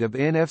slate of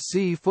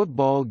NFC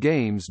football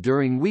games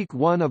during Week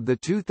 1 of the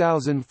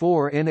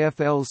 2004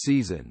 NFL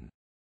season.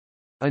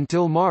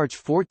 Until March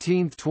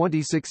 14,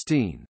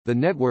 2016, the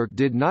network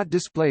did not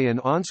display an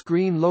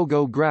on-screen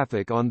logo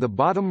graphic on the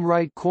bottom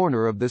right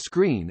corner of the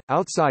screen,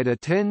 outside a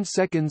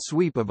 10-second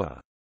sweep of a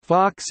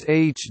Fox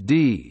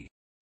HD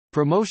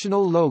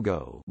promotional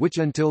logo, which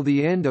until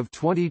the end of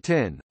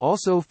 2010,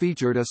 also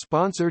featured a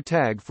sponsor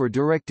tag for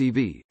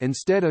DirecTV.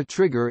 Instead, a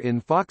trigger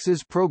in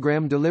Fox's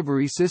program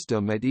delivery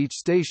system at each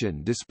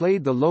station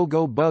displayed the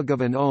logo bug of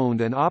an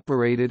owned and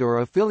operated or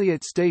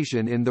affiliate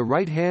station in the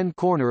right-hand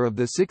corner of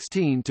the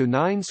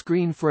 16:9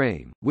 screen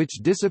frame, which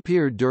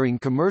disappeared during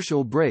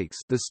commercial breaks.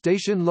 The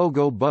station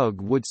logo bug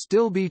would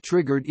still be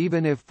triggered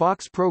even if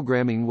Fox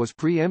programming was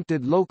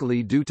preempted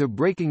locally due to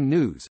breaking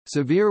news,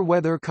 severe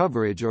weather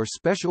coverage or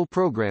special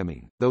programming,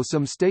 though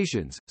some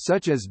stations,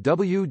 such as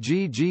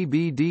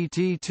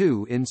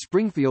WGGBDT2 in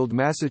Springfield,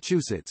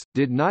 Massachusetts,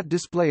 did not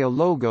display a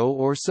logo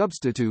or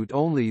substitute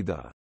only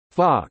the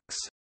Fox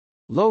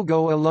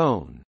logo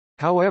alone.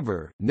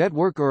 However,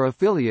 network or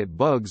affiliate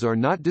bugs are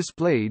not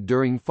displayed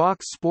during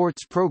Fox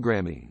Sports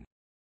programming.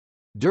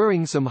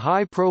 During some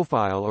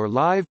high-profile or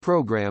live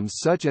programs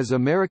such as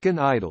American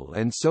Idol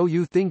and So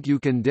You Think You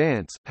Can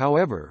Dance,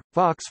 however,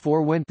 Fox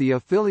forewent the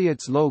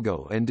affiliate's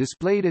logo and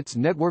displayed its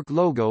network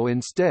logo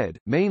instead,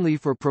 mainly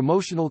for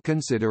promotional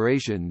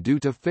consideration due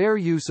to fair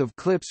use of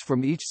clips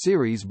from each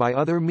series by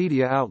other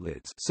media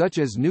outlets such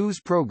as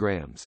news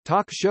programs,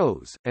 talk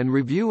shows, and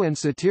review and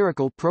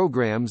satirical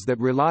programs that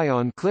rely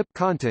on clip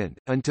content.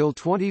 Until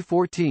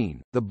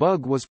 2014, the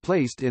bug was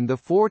placed in the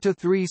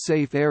 4-3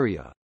 safe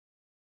area.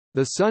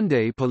 The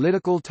Sunday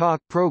political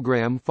talk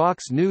program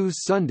Fox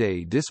News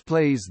Sunday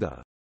displays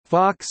the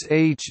Fox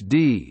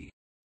HD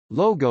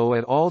logo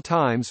at all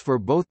times for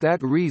both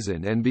that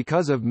reason and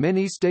because of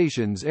many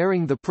stations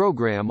airing the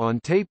program on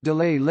tape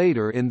delay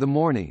later in the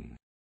morning.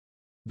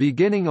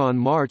 Beginning on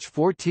March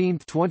 14,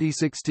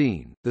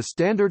 2016, the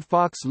standard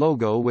Fox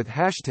logo with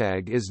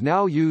hashtag is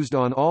now used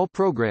on all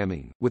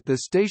programming, with the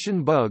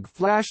station bug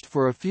flashed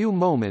for a few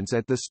moments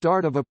at the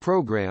start of a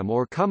program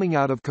or coming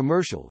out of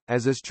commercial,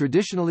 as is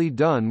traditionally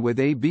done with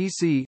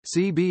ABC,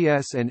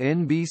 CBS and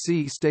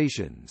NBC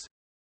stations.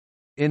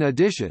 In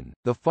addition,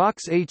 the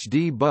Fox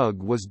HD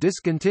bug was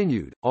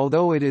discontinued,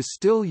 although it is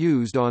still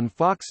used on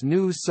Fox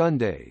News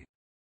Sunday.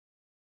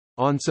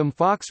 On some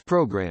Fox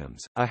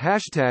programs, a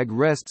hashtag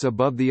rests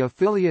above the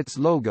affiliate's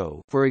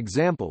logo, for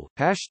example,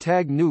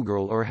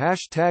 #Newgirl or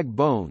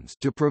 #Bones,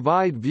 to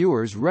provide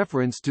viewers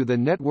reference to the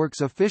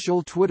network's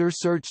official Twitter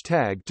search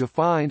tag to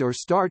find or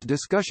start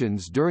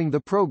discussions during the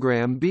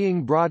program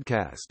being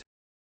broadcast.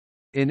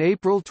 In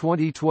April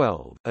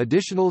 2012,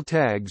 additional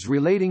tags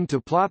relating to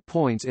plot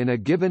points in a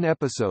given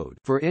episode,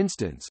 for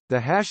instance, the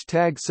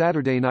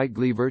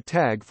 #SaturdayNightGleever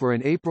tag for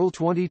an April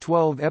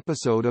 2012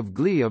 episode of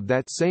Glee of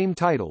that same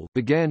title,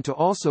 began to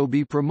also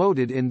be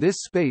promoted in this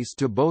space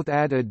to both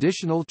add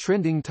additional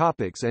trending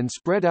topics and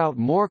spread out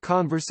more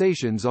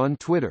conversations on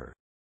Twitter.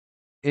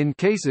 In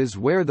cases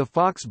where the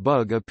Fox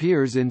bug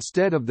appears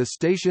instead of the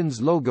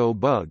station's logo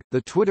bug,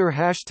 the Twitter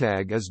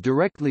hashtag is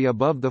directly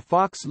above the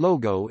Fox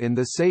logo in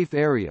the safe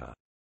area.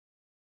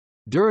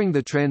 During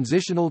the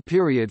transitional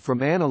period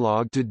from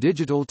analog to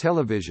digital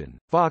television,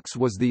 Fox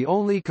was the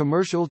only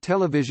commercial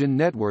television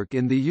network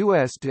in the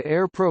U.S. to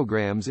air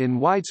programs in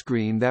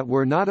widescreen that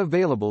were not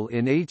available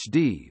in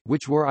HD,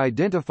 which were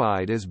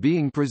identified as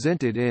being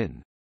presented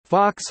in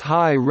Fox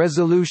High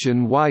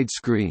Resolution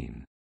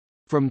Widescreen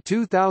from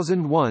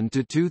 2001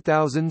 to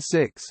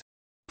 2006.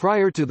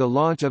 Prior to the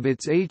launch of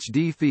its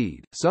HD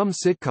feed, some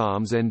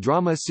sitcoms and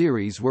drama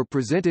series were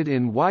presented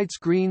in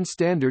widescreen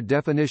standard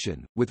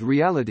definition, with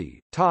reality,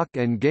 talk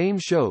and game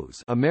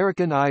shows,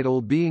 American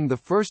Idol being the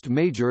first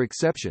major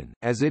exception,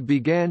 as it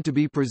began to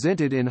be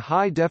presented in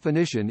high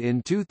definition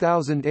in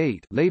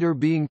 2008, later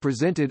being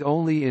presented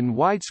only in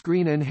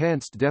widescreen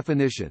enhanced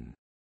definition.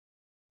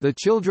 The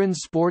children's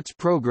sports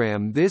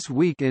program This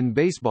Week in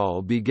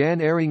Baseball began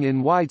airing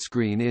in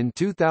widescreen in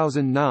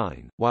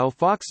 2009, while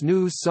Fox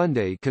News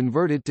Sunday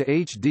converted to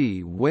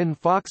HD when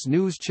Fox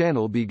News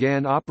Channel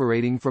began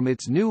operating from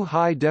its new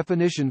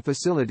high-definition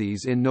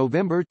facilities in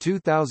November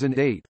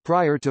 2008,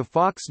 prior to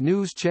Fox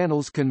News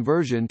Channel's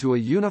conversion to a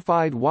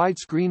unified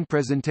widescreen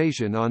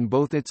presentation on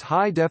both its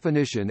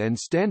high-definition and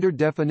standard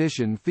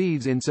definition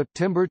feeds in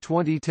September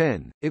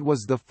 2010. It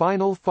was the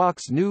final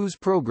Fox News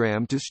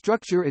program to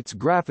structure its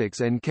graphics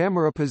and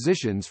camera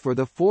positions for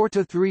the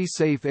 4:3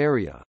 safe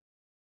area.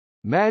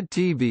 Mad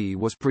TV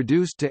was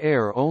produced to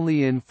air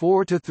only in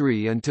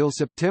 4:3 until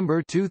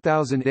September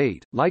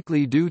 2008,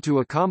 likely due to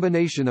a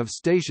combination of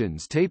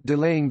stations tape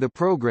delaying the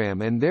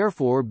program and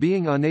therefore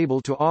being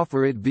unable to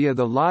offer it via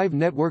the live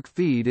network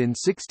feed in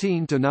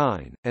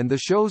 16:9, and the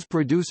show's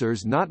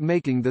producers not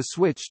making the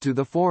switch to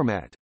the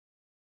format.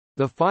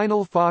 The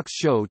final Fox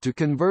show to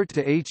convert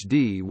to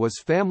HD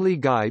was Family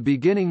Guy,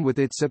 beginning with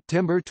its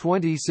September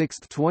 26,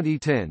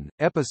 2010,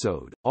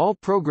 episode. All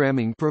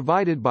programming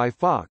provided by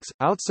Fox,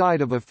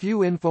 outside of a few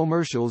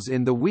infomercials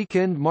in the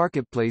Weekend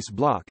Marketplace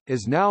block,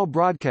 is now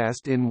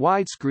broadcast in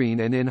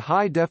widescreen and in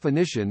high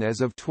definition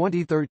as of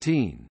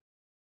 2013.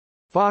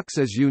 Fox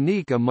is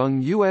unique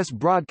among U.S.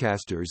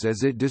 broadcasters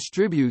as it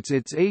distributes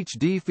its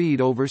HD feed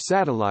over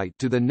satellite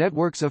to the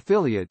network's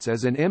affiliates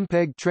as an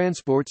MPEG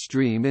transport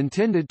stream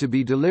intended to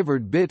be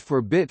delivered bit for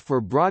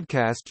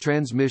broadcast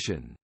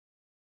transmission.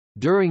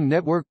 During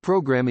network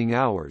programming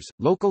hours,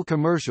 local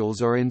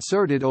commercials are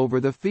inserted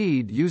over the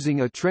feed using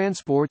a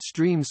transport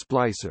stream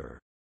splicer.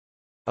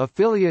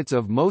 Affiliates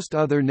of most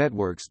other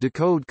networks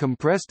decode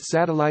compressed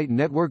satellite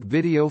network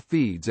video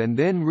feeds and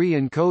then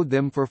re-encode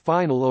them for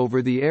final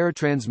over-the-air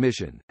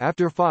transmission.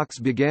 After Fox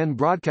began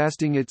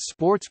broadcasting its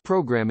sports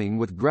programming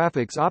with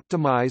graphics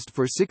optimized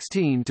for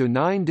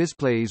 16:9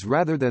 displays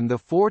rather than the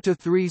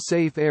 4:3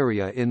 safe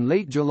area in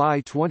late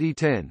July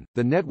 2010,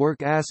 the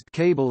network asked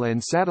cable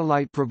and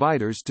satellite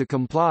providers to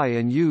comply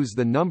and use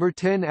the number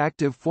 10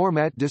 active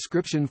format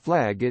description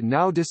flag it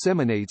now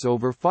disseminates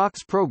over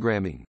Fox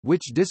programming,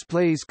 which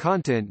displays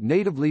content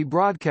natively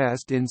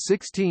broadcast in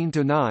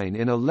 16:9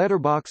 in a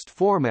letterboxed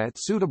format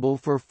suitable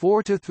for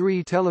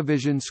 4:3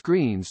 television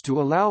screens to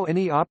allow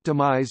any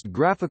optimized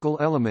graphical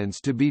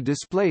elements to be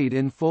displayed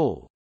in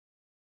full.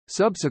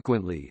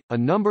 Subsequently, a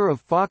number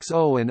of Fox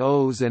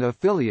O&Os and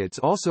affiliates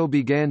also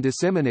began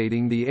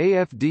disseminating the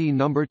AFD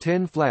number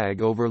 10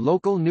 flag over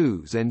local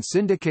news and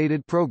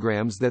syndicated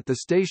programs that the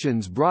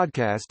stations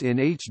broadcast in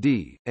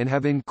HD, and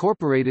have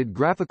incorporated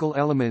graphical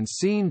elements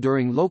seen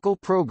during local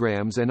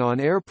programs and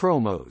on-air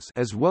promos,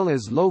 as well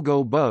as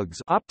logo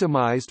bugs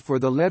optimized for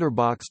the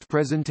letterboxed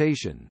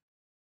presentation.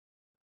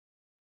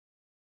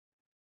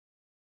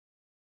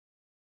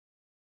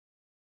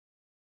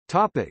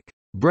 Topic: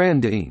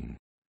 Branding.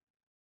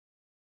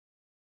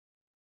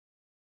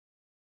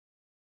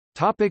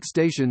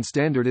 Station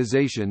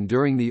standardization.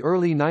 During the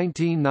early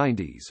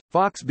 1990s,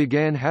 Fox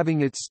began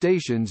having its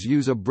stations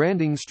use a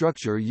branding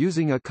structure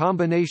using a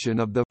combination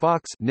of the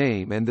Fox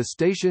name and the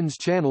station's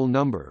channel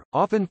number,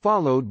 often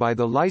followed by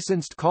the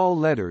licensed call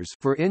letters.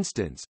 For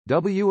instance,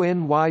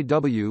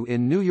 WNYW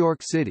in New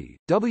York City,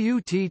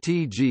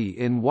 WTTG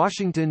in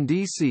Washington,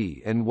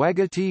 D.C. and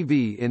Wagga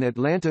TV in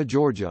Atlanta,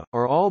 Georgia,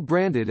 are all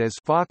branded as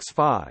Fox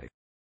 5.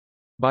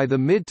 By the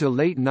mid to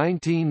late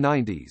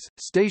 1990s,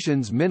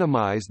 stations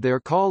minimized their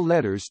call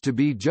letters to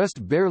be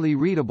just barely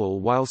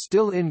readable while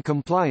still in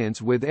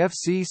compliance with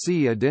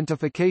FCC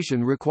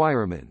identification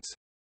requirements.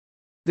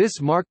 This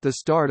marked the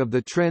start of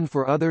the trend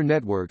for other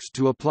networks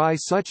to apply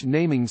such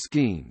naming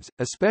schemes,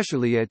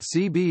 especially at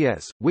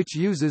CBS, which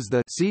uses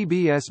the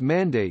CBS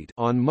mandate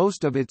on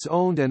most of its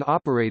owned and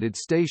operated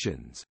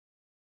stations.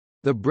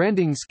 The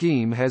branding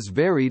scheme has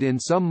varied in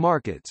some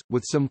markets,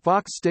 with some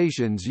Fox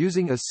stations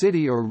using a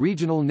city or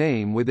regional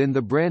name within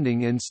the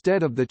branding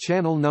instead of the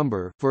channel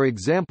number. For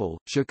example,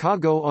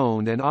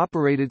 Chicago-owned and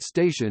operated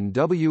station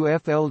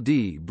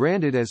WFLD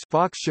branded as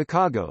Fox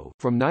Chicago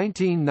from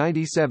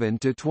 1997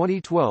 to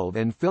 2012,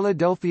 and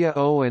Philadelphia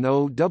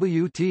O&O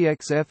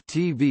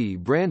WTXF-TV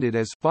branded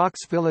as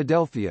Fox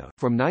Philadelphia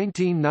from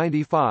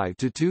 1995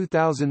 to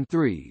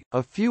 2003.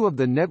 A few of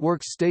the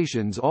network's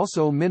stations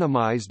also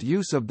minimized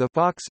use of the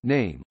Fox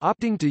name,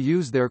 opting to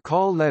use their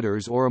call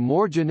letters or a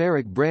more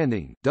generic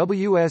branding,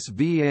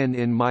 WSVN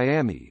in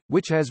Miami,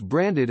 which has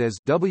branded as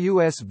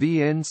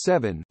WSVN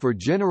 7 for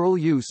general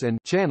use and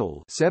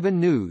Channel 7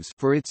 News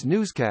for its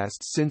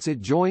newscasts since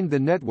it joined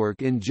the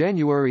network in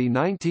January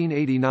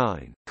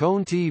 1989.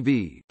 Cone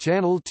TV,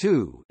 Channel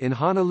 2 in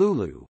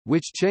Honolulu,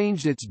 which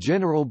changed its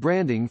general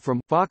branding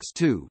from Fox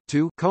 2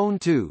 to Cone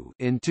 2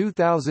 in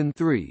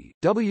 2003.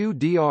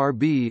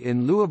 WDRB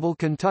in Louisville,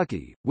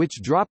 Kentucky,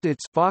 which dropped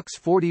its Fox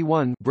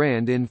 41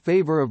 brand in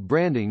favor of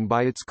branding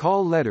by its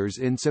call letters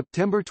in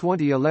September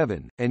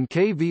 2011, and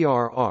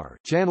KVRR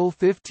Channel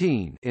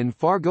 15 in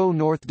Fargo,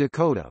 North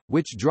Dakota,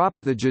 which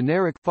dropped the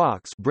generic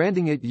Fox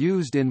branding it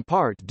used in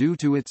part due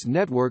to its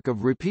network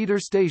of repeater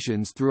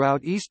stations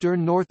throughout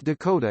eastern North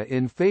Dakota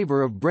in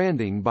favor of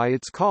branding by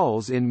its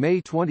calls in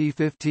May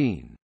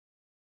 2015.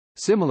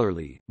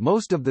 Similarly,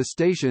 most of the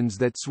stations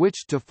that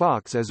switched to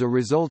Fox as a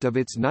result of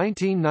its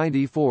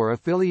 1994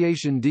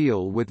 affiliation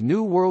deal with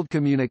New World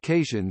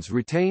Communications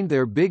retained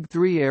their Big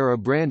Three-era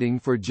branding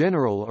for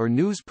general or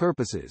news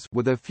purposes,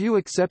 with a few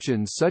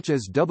exceptions such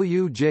as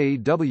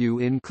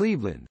WJW in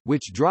Cleveland,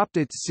 which dropped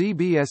its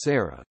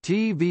CBS-era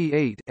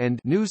TV8 and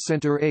News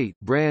Center 8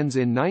 brands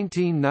in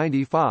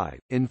 1995,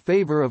 in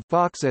favor of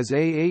Fox as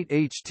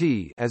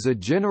A8HT as a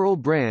general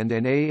brand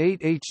and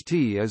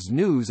A8HT as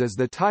News as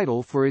the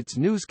title for its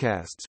newscasts,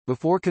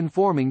 before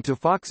conforming to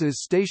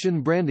Fox's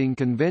station branding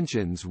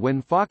conventions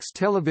when Fox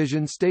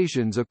television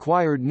stations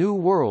acquired New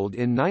World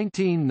in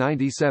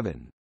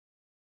 1997.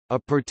 A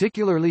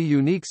particularly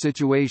unique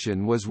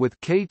situation was with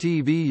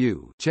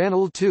KTVU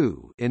Channel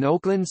 2 in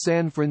Oakland,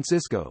 San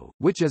Francisco,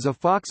 which as a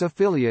Fox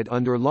affiliate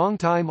under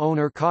longtime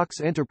owner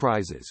Cox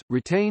Enterprises,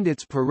 retained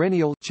its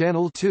perennial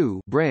Channel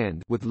 2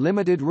 brand with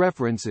limited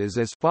references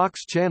as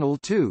Fox Channel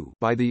 2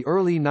 by the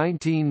early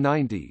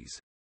 1990s.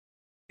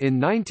 In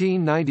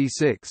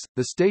 1996,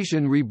 the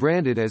station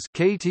rebranded as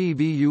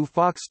KTVU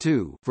Fox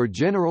 2 for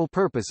general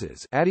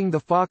purposes, adding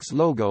the Fox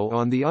logo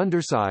on the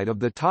underside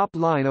of the top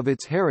line of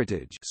its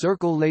heritage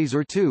Circle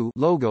Laser 2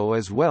 logo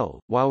as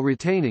well, while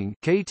retaining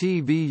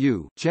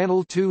KTVU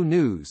Channel 2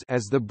 News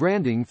as the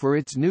branding for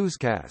its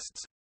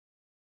newscasts.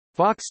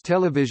 Fox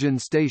television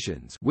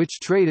stations, which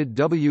traded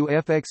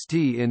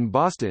WFXT in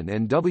Boston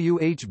and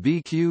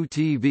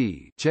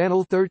WHBQ-TV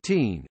Channel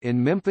 13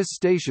 in Memphis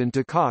station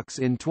to Cox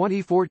in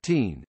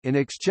 2014, in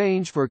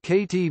exchange for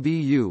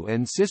KTVU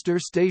and sister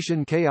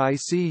station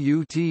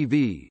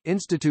KICU-TV,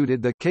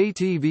 instituted the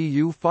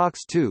KTVU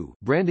Fox 2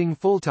 branding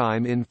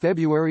full-time in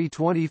February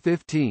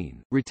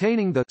 2015,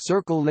 retaining the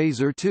Circle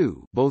Laser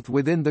 2 both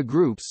within the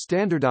group's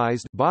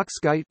standardized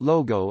Boxkite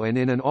logo and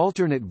in an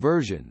alternate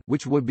version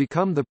which would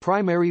become the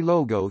primary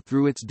logo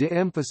through its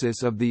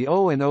de-emphasis of the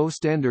O&O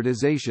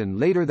standardization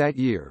later that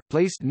year,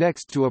 placed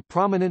next to a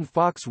prominent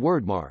Fox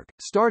wordmark.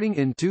 Starting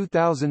in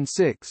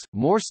 2006,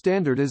 more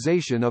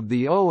standardization of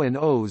the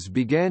O&Os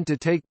began to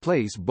take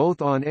place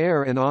both on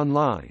air and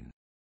online.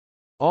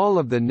 All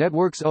of the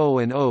network's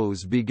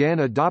O&Os began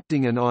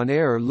adopting an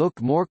on-air look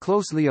more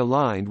closely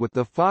aligned with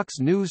the Fox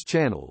News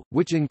Channel,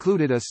 which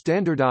included a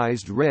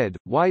standardized red,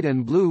 white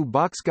and blue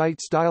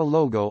Boxkite-style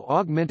logo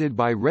augmented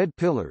by red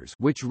pillars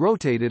which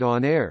rotated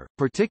on air,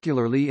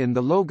 particularly in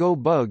the logo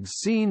bugs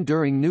seen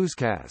during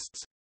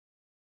newscasts.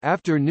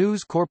 After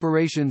News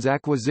Corporation's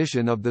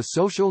acquisition of the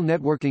social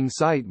networking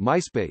site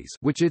MySpace,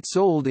 which it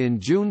sold in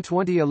June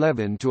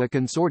 2011 to a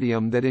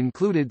consortium that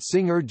included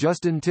singer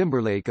Justin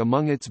Timberlake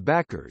among its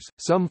backers,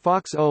 some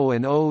Fox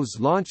O&Os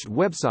launched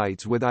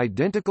websites with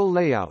identical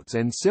layouts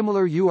and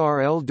similar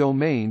URL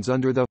domains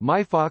under the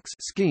MyFox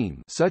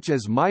scheme, such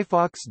as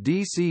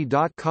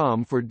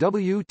myfoxdc.com for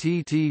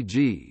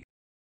WTTG.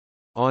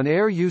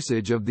 On-air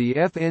usage of the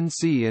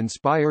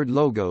FNC-inspired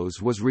logos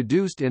was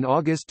reduced in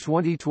August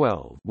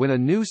 2012 when a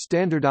new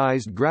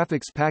standardized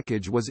graphics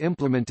package was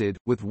implemented,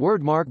 with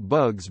wordmark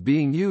bugs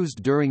being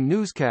used during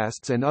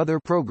newscasts and other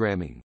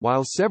programming,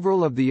 while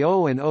several of the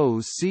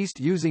O&Os ceased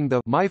using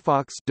the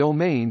MyFox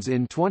domains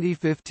in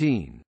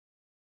 2015.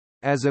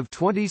 As of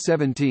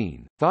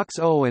 2017, Fox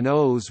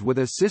O&Os with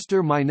a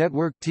sister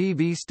MyNetwork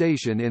TV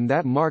station in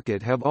that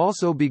market have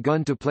also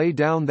begun to play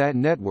down that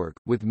network,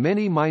 with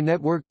many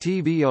MyNetwork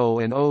TV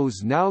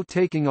O&Os now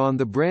taking on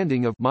the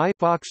branding of My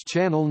Fox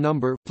Channel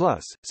Number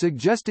Plus,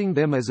 suggesting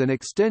them as an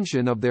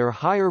extension of their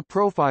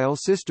higher-profile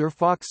sister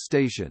Fox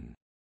station.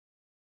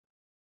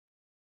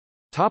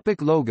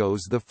 Topic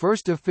logos. The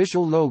first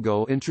official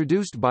logo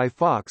introduced by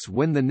Fox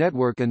when the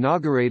network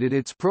inaugurated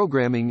its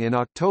programming in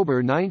October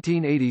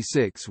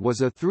 1986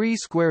 was a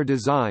three-square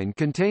design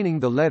containing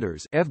the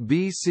letters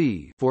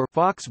FBC for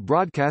Fox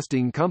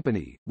Broadcasting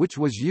Company, which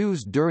was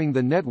used during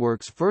the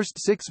network's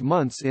first 6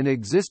 months in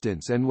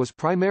existence and was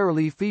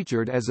primarily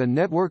featured as a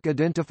network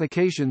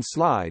identification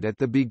slide at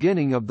the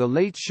beginning of The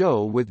Late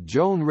Show with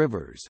Joan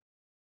Rivers.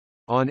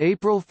 On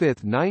April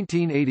 5,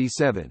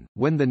 1987,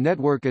 when the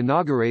network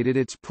inaugurated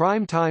its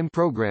prime-time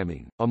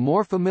programming, a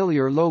more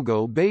familiar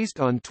logo based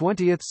on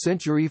 20th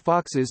Century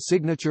Fox's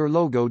signature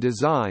logo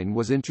design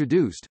was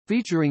introduced,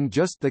 featuring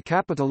just the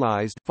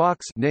capitalized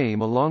Fox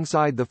name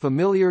alongside the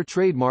familiar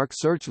trademark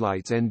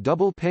searchlights and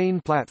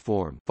double-pane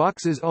platform.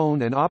 Fox's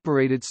owned and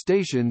operated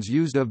stations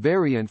used a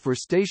variant for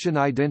station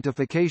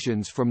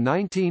identifications from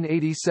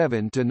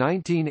 1987 to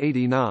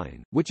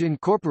 1989, which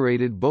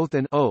incorporated both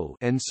an O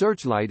and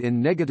searchlight in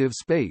negative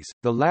space,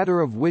 the latter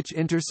of which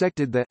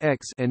intersected the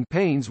X and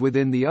panes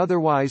within the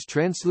otherwise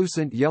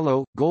translucent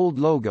yellow-gold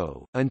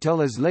logo.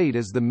 Until as late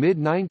as the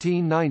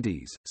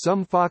mid-1990s,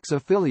 some Fox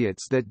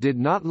affiliates that did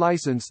not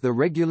license the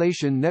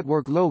Regulation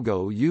Network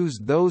logo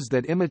used those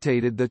that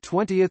imitated the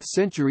 20th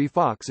Century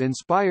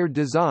Fox-inspired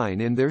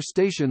design in their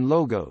station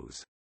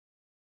logos.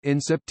 In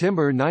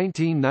September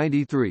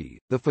 1993,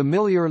 the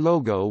familiar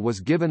logo was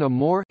given a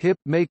more hip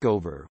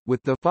makeover,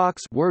 with the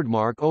Fox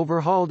wordmark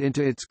overhauled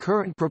into its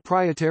current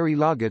proprietary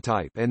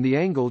logotype and the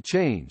angle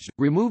changed,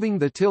 removing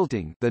the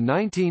tilting. The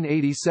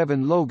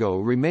 1987 logo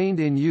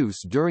remained in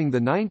use during the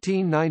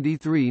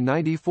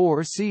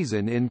 1993-94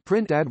 season in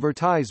print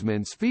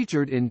advertisements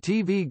featured in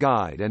TV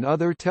Guide and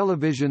other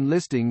television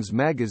listings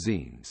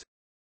magazines.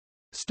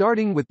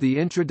 Starting with the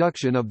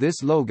introduction of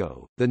this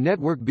logo, the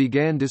network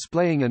began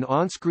displaying an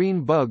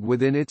on-screen bug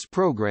within its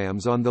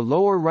programs on the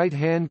lower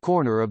right-hand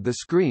corner of the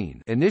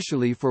screen,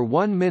 initially for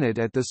 1 minute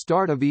at the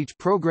start of each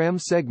program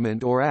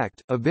segment or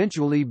act,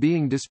 eventually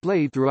being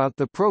displayed throughout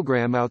the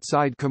program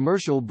outside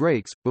commercial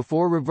breaks,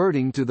 before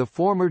reverting to the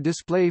former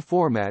display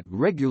format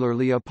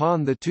regularly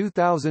upon the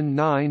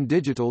 2009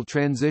 digital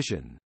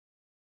transition.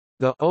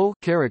 The O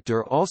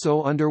character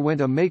also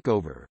underwent a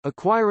makeover,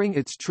 acquiring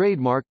its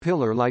trademark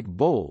pillar-like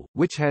bowl,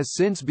 which has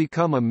since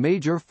become a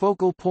major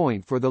focal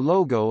point for the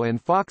logo and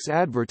Fox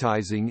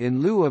advertising in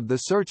lieu of the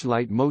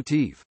searchlight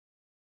motif.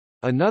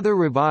 Another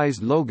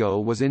revised logo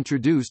was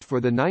introduced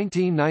for the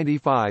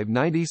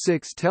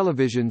 1995-96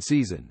 television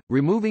season,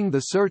 removing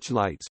the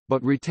searchlights,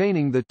 but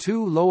retaining the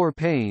two lower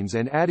panes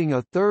and adding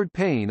a third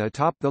pane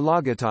atop the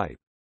logotype.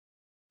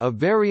 A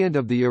variant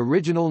of the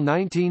original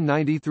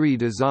 1993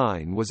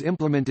 design was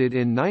implemented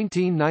in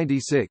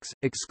 1996,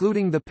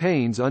 excluding the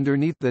panes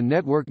underneath the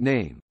network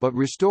name, but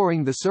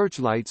restoring the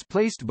searchlights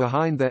placed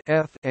behind the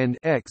F and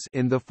X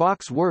in the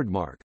Fox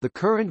wordmark. The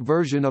current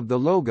version of the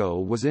logo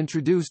was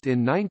introduced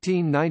in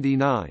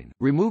 1999,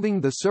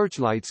 removing the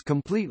searchlights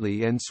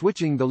completely and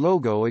switching the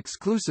logo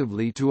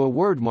exclusively to a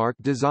wordmark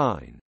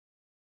design.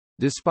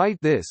 Despite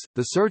this,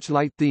 the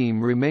searchlight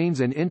theme remains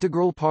an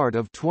integral part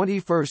of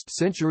 21st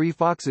Century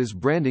Fox's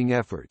branding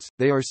efforts.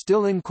 They are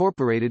still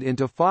incorporated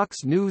into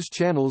Fox News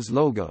Channel's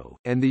logo,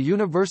 and the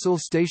Universal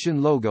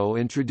Station logo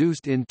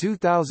introduced in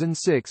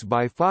 2006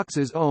 by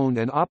Fox's owned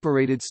and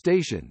operated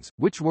stations,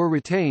 which were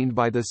retained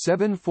by the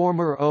 7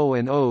 former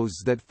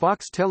O&Os that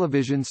Fox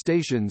television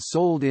stations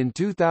sold in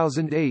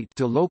 2008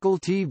 to local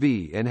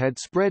TV and had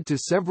spread to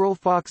several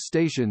Fox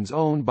stations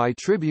owned by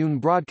Tribune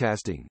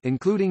Broadcasting,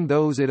 including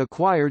those it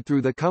acquired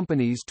through the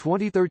company's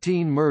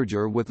 2013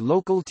 merger with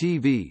Local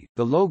TV.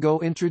 The logo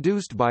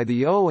introduced by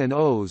the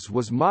O&Os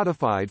was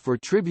modified for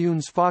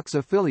Tribune's Fox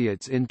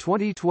affiliates in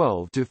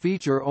 2012 to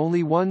feature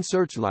only one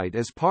searchlight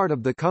as part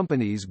of the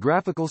company's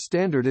graphical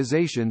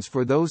standardizations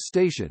for those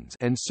stations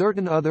and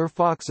certain other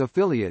Fox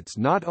affiliates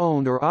not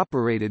owned or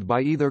operated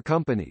by either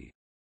company.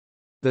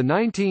 The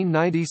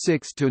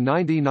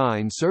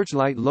 1996-99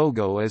 Searchlight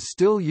logo is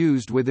still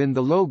used within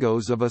the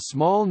logos of a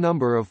small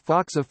number of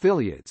Fox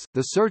affiliates.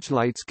 The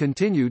searchlights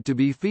continued to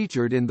be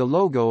featured in the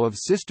logo of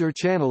sister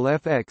channel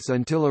FX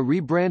until a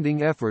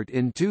rebranding effort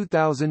in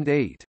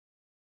 2008.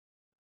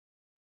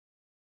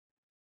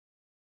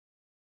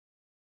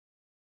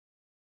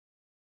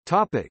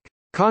 Topic: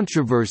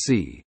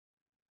 Controversy.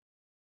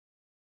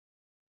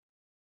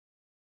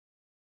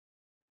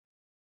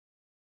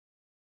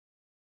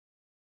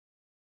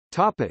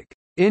 Topic: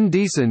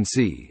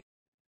 Indecency.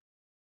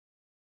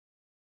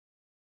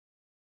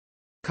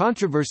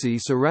 Controversy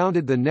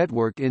surrounded the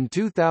network in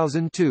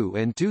 2002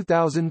 and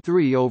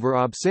 2003 over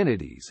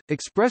obscenities,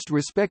 expressed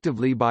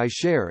respectively by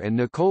Cher and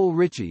Nicole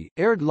Richie,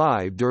 aired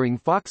live during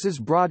Fox's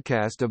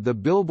broadcast of the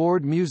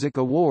Billboard Music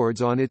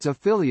Awards on its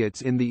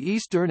affiliates in the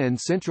Eastern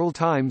and Central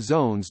time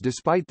zones.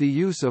 Despite the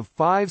use of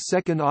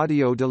 5-second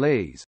audio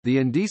delays, the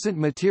indecent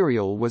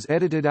material was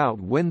edited out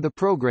when the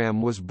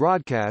program was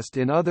broadcast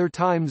in other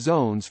time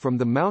zones from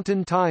the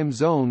Mountain Time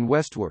Zone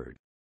westward.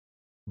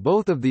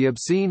 Both of the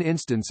obscene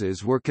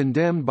instances were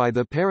condemned by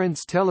the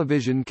Parents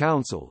Television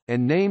Council,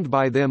 and named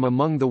by them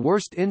among the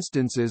worst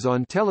instances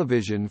on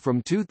television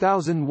from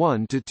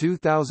 2001 to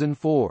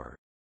 2004.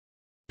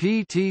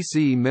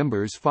 PTC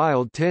members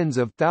filed tens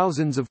of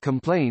thousands of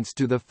complaints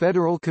to the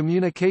Federal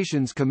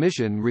Communications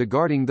Commission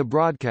regarding the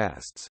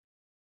broadcasts.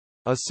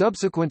 A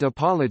subsequent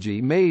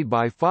apology made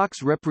by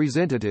Fox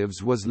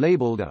representatives was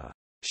labeled a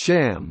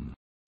sham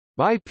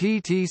by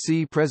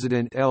PTC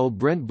President L.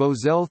 Brent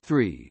Bozell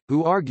III,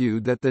 who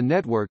argued that the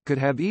network could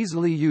have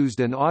easily used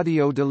an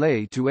audio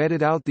delay to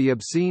edit out the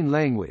obscene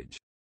language.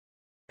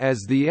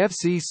 As the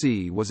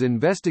FCC was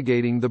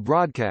investigating the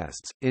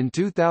broadcasts, in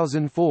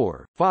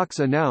 2004, Fox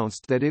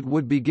announced that it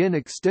would begin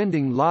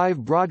extending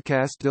live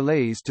broadcast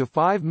delays to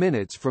 5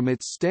 minutes from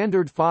its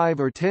standard 5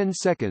 or 10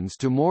 seconds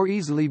to more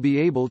easily be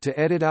able to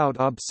edit out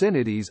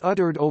obscenities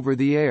uttered over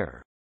the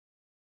air.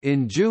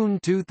 In June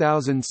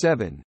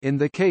 2007, in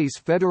the case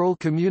Federal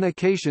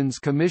Communications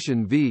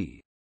Commission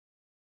v.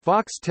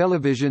 Fox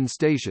television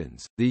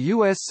stations, the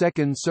U.S.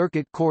 Second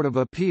Circuit Court of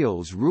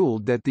Appeals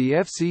ruled that the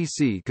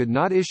FCC could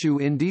not issue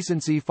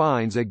indecency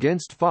fines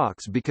against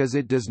Fox because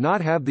it does not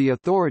have the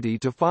authority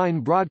to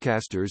fine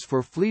broadcasters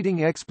for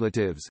fleeting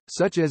expletives,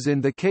 such as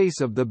in the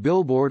case of the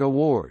Billboard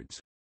Awards.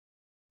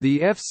 The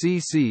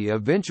FCC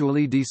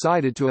eventually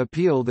decided to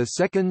appeal the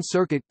Second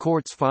Circuit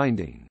Court's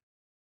finding.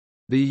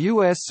 The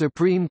U.S.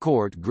 Supreme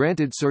Court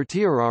granted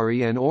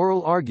certiorari and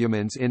oral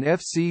arguments in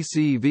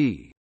FCC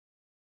v.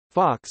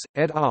 Fox,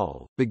 et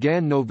al.,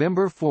 began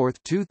November 4,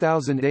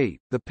 2008.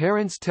 The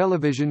Parents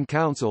Television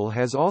Council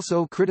has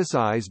also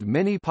criticized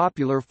many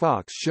popular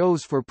Fox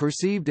shows for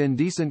perceived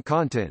indecent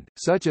content,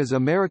 such as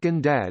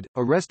American Dad,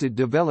 Arrested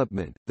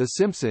Development, The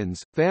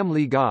Simpsons,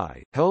 Family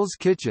Guy, Hell's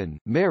Kitchen,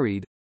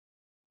 Married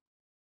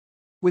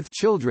with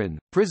Children,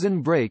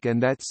 Prison Break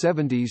and That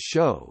 70s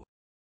Show.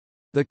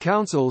 The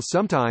Council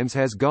sometimes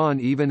has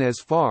gone even as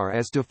far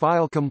as to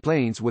file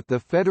complaints with the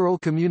Federal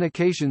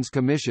Communications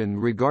Commission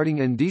regarding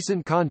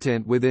indecent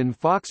content within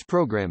Fox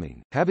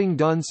programming, having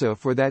done so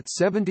for That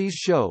 70s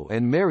Show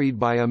and Married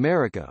by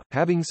America,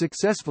 having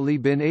successfully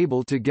been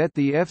able to get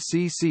the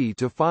FCC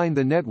to fine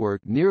the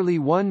network nearly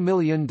 $1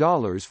 million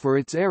for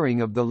its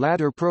airing of the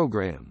latter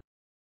program.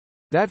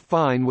 That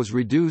fine was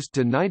reduced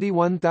to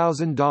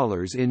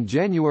 $91,000 in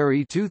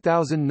January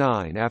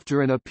 2009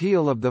 after an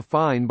appeal of the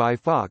fine by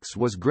Fox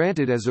was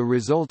granted as a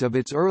result of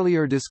its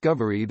earlier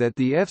discovery that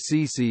the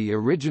FCC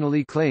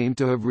originally claimed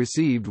to have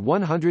received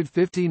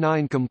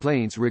 159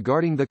 complaints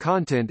regarding the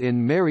content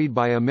in Married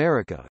by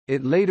America.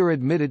 It later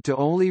admitted to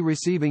only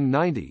receiving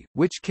 90,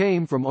 which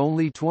came from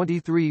only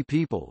 23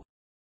 people.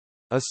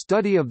 A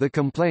study of the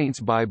complaints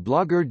by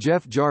blogger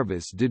Jeff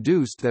Jarvis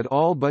deduced that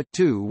all but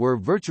 2 were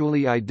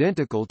virtually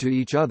identical to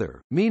each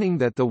other, meaning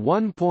that the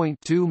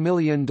 $1.2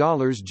 million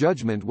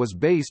judgment was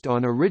based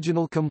on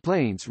original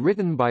complaints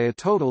written by a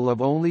total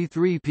of only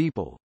 3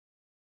 people.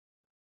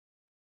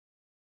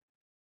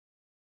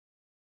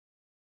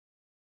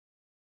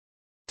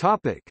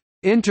 Topic: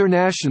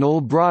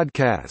 International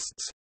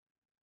broadcasts.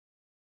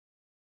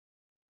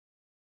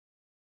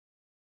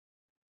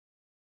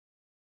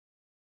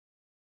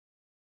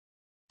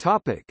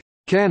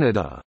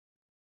 Canada.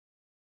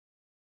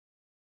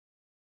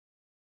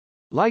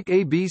 Like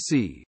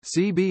ABC,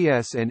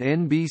 CBS and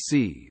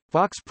NBC,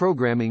 Fox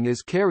programming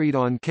is carried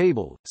on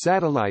cable,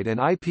 satellite and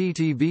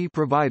IPTV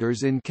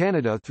providers in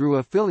Canada through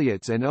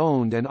affiliates and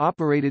owned and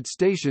operated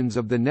stations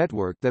of the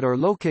network that are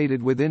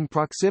located within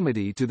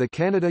proximity to the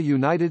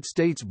Canada-United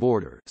States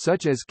border,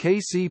 such as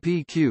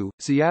KCPQ,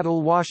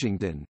 Seattle,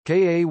 Washington,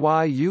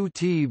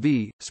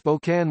 KAYU-TV,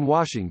 Spokane,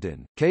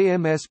 Washington,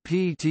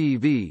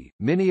 KMSP-TV,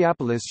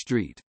 Minneapolis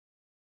St.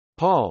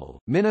 Paul,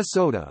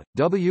 Minnesota,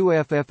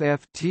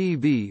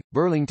 WFFF-TV,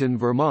 Burlington,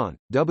 Vermont,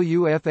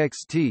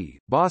 WFXT,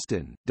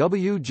 Boston,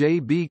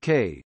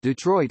 WJBK,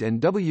 Detroit and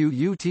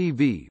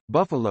WUTV,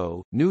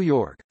 Buffalo, New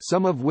York,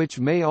 some of which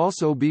may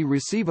also be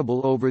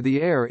receivable over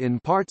the air in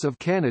parts of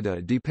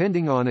Canada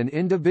depending on an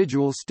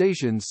individual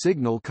station's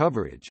signal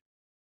coverage.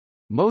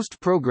 Most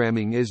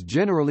programming is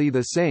generally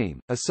the same,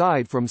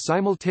 aside from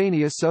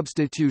simultaneous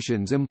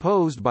substitutions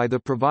imposed by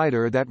the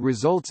provider that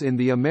results in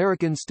the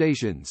American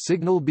station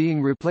signal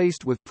being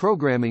replaced with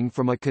programming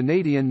from a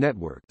Canadian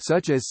network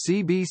such as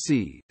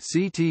CBC,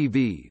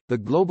 CTV, the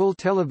Global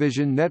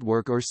Television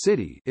Network or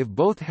City if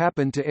both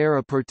happen to air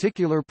a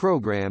particular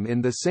program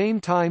in the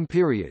same time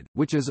period,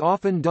 which is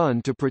often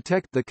done to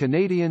protect the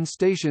Canadian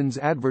station's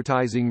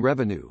advertising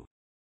revenue.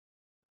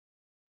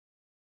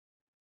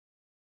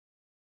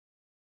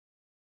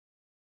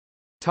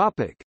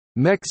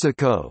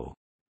 Mexico.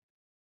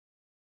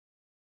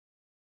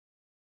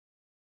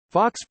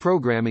 Fox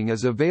programming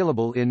is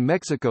available in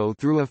Mexico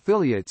through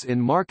affiliates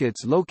in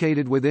markets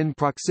located within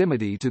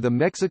proximity to the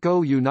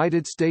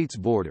Mexico-United States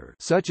border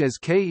such as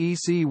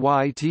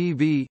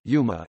KECY-TV,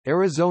 Yuma,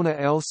 Arizona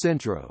El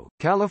Centro,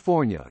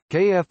 California,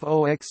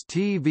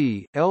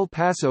 KFOX-TV, El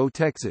Paso,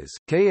 Texas,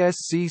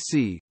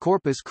 KSCC,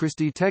 Corpus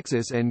Christi,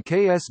 Texas and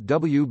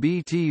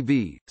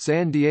KSWB-TV,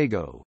 San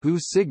Diego,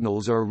 whose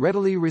signals are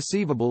readily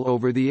receivable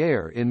over the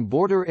air in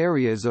border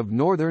areas of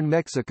northern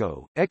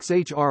Mexico,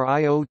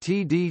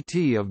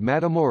 XHRIO-TDT of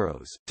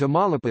Matamoros.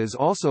 Tamaulipas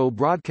also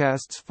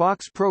broadcasts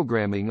Fox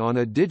programming on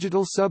a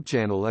digital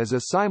subchannel as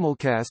a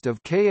simulcast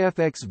of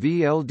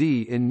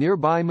KFX-VLD in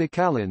nearby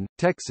McAllen,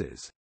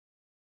 Texas.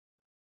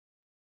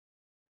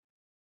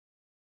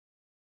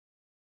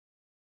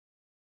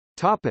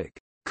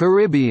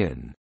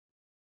 Caribbean.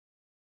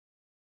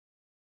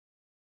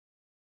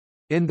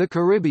 In the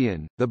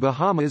Caribbean, the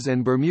Bahamas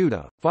and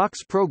Bermuda,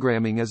 Fox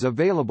programming is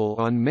available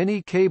on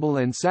many cable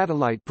and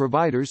satellite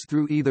providers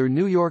through either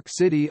New York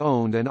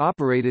City-owned and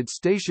operated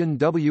station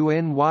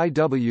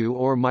WNYW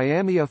or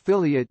Miami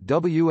affiliate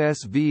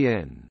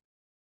WSVN.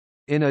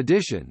 In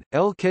addition,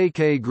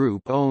 LKK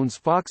Group owns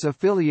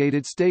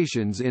Fox-affiliated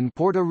stations in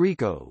Puerto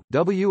Rico,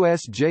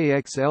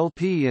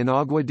 WSJX-LP in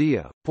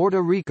Aguadilla,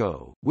 Puerto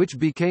Rico, which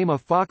became a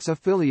Fox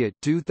affiliate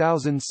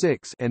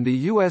 2006, and the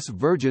U.S.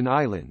 Virgin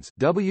Islands,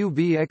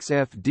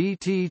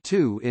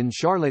 WVXF-DT2 in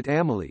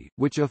Charlotte-Amalie,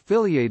 which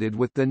affiliated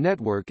with the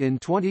network in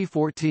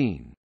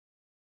 2014.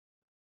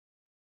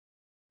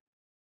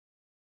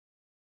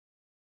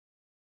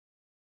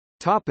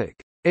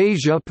 Topic: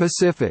 Asia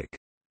Pacific.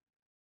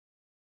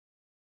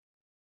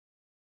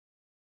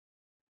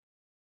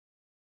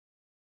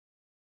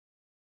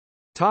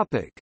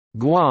 Topic: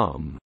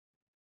 Guam.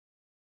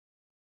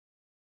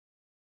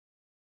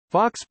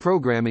 Fox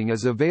programming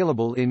is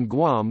available in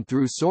Guam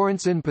through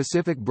Sorensen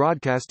Pacific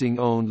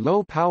Broadcasting-owned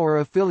low-power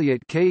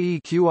affiliate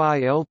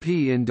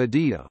KEQI-LP in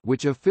Dadita,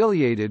 which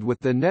affiliated with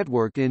the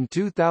network in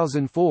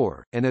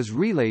 2004, and is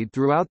relayed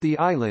throughout the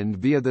island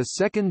via the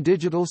second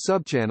digital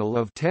subchannel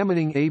of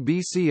Tamuning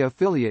ABC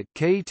affiliate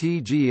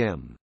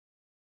KTGM.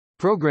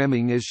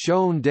 Programming is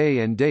shown day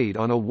and date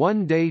on a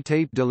one-day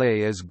tape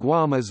delay as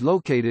Guam is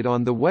located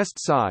on the west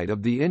side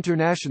of the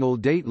international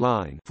date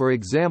line. For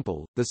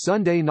example, the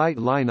Sunday night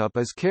lineup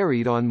is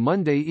carried on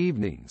Monday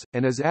evenings,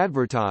 and is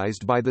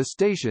advertised by the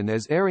station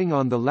as airing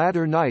on the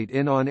latter night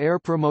in on-air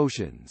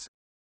promotions.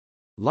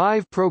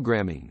 Live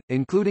programming,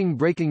 including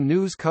breaking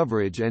news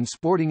coverage and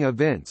sporting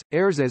events,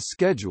 airs as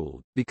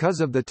scheduled. Because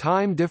of the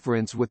time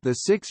difference with the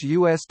 6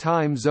 U.S.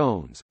 time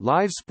zones,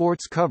 live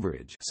sports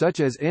coverage such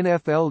as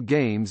NFL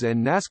games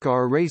and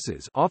NASCAR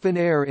races often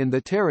air in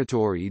the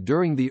territory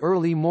during the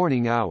early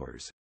morning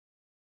hours.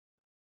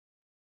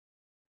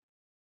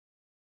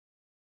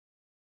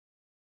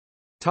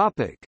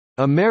 Topic: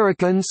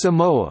 American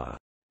Samoa.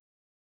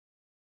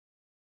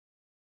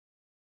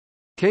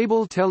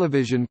 Cable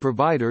television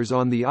providers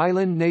on the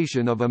island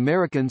nation of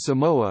American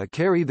Samoa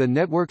carry the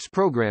network's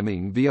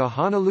programming via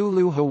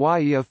Honolulu,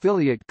 Hawaii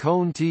affiliate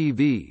Cone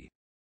TV.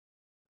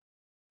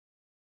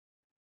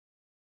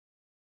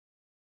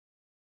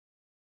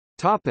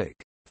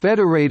 Topic: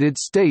 Federated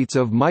States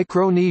of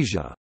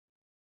Micronesia.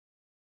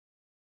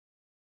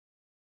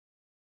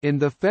 In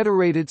the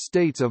Federated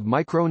States of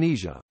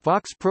Micronesia,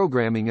 Fox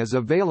programming is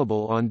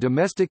available on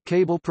domestic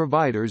cable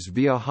providers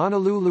via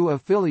Honolulu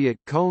affiliate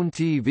Cone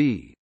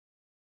TV.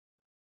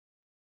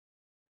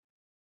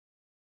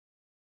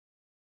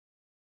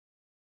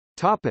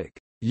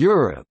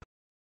 Europe.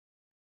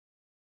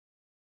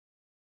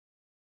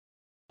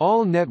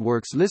 All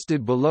networks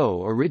listed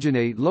below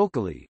originate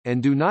locally,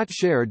 and do not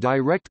share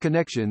direct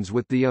connections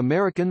with the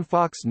American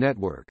Fox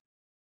network.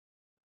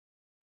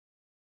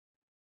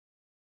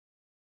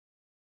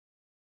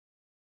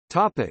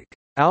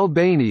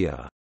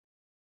 Albania.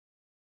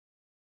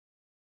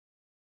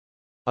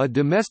 A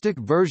domestic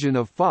version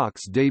of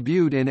Fox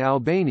debuted in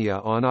Albania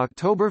on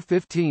October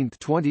 15,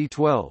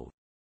 2012.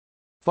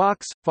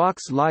 Fox,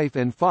 Fox Life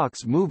and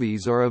Fox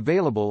Movies are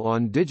available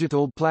on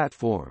digital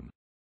platform.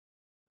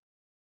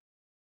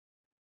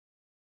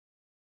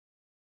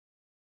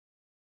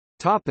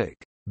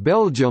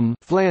 Belgium,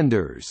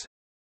 Flanders.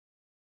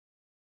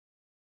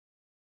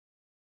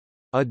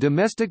 A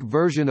domestic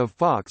version of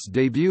Fox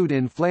debuted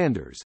in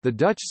Flanders, the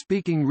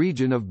Dutch-speaking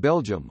region of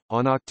Belgium,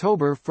 on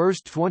October 1,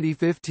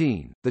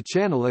 2015. The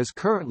channel is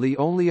currently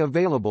only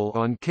available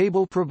on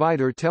cable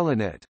provider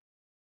Telenet.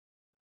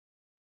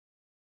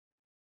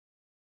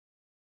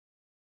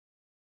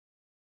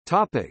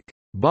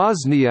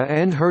 Bosnia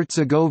and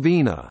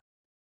Herzegovina.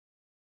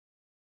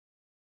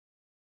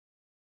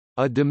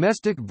 A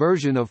domestic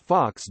version of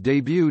Fox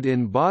debuted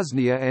in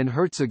Bosnia and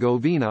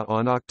Herzegovina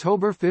on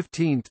October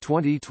 15,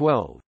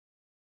 2012.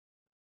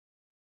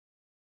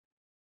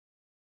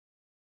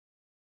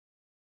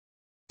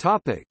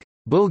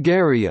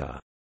 Bulgaria.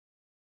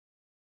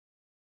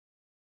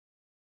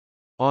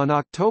 On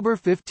October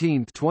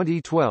 15,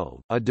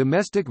 2012, a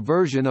domestic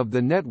version of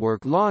the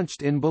network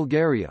launched in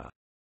Bulgaria.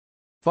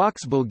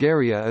 Fox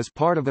Bulgaria is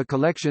part of a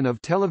collection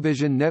of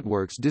television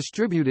networks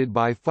distributed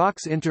by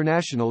Fox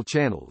International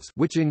Channels,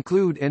 which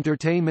include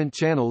entertainment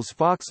channels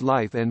Fox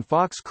Life and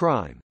Fox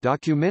Crime,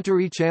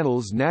 documentary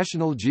channels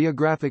National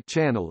Geographic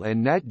Channel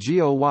and Nat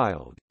Geo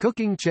Wild,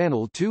 cooking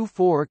channel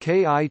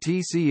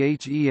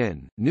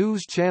 24KITCHEN,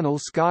 news channel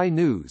Sky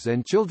News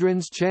and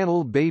children's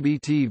channel Baby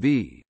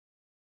TV.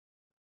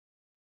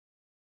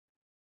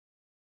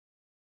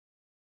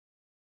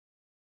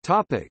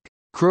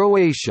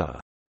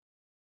 Croatia.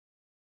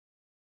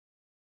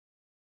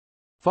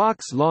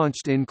 Fox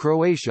launched in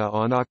Croatia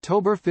on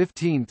October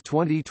 15,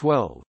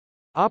 2012.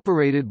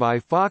 Operated by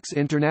Fox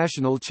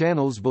International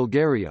Channels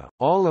Bulgaria,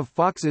 all of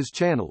Fox's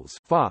channels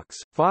Fox,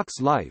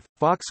 Fox Life,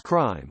 Fox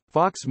Crime,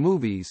 Fox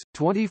Movies,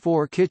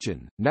 24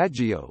 Kitchen, Nat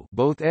Geo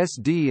both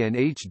SD and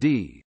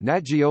HD,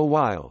 Nat Geo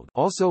Wild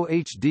also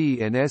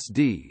HD and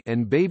SD,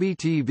 and Baby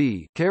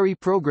TV carry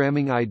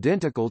programming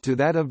identical to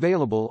that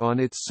available on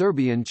its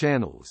Serbian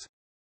channels.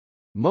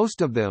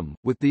 Most of them,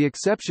 with the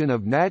exception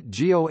of Nat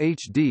Geo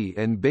HD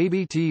and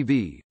Baby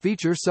TV,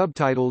 feature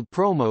subtitled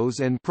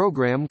promos and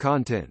program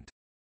content.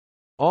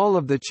 All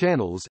of the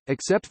channels,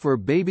 except for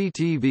Baby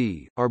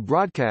TV, are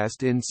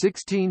broadcast in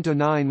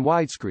 16:9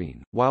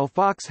 widescreen, while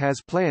Fox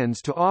has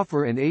plans to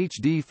offer an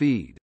HD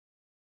feed.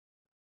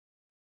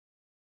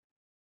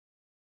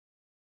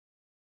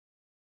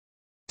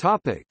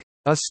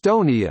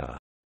 Estonia.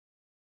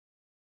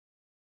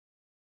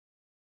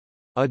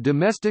 A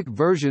domestic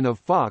version of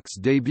Fox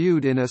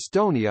debuted in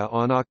Estonia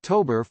on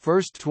October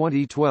 1,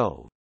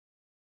 2012.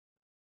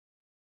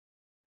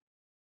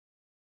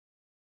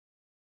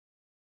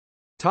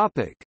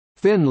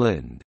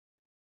 Finland.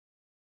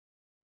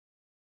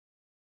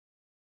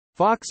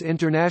 Fox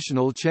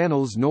International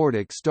Channels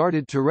Nordic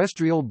started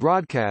terrestrial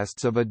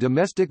broadcasts of a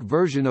domestic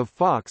version of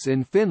Fox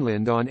in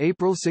Finland on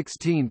April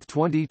 16,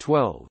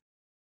 2012.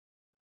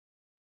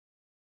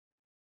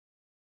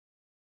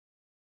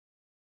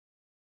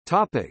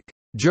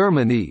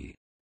 Germany.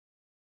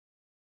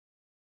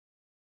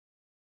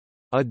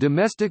 A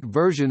domestic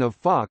version of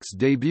Fox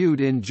debuted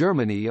in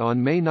Germany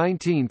on May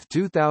 19,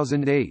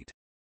 2008.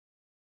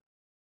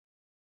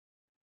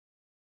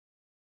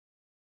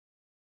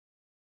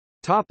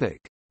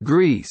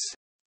 Greece.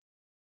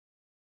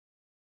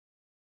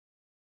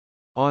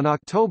 On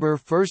October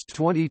 1,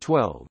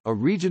 2012, a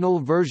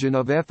regional version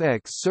of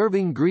FX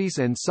serving Greece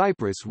and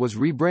Cyprus was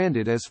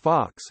rebranded as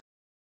Fox.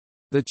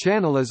 The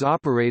channel is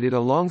operated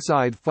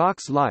alongside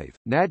Fox Life,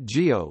 Nat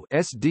Geo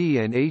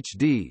SD and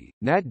HD,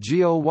 Nat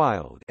Geo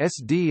Wild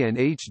SD and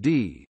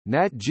HD,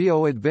 Nat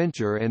Geo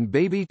Adventure and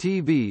Baby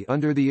TV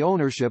under the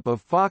ownership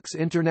of Fox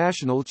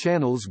International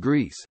Channels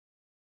Greece.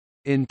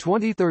 In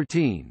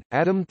 2013,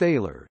 Adam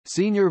Thaler,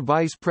 Senior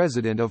Vice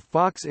President of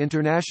Fox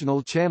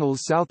International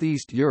Channels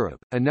Southeast Europe,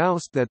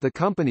 announced that the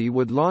company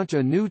would launch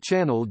a new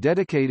channel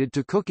dedicated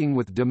to cooking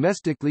with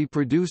domestically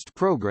produced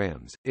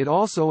programs. It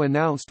also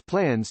announced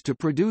plans to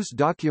produce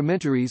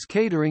documentaries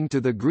catering to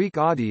the Greek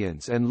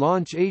audience and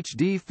launch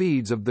HD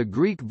feeds of the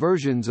Greek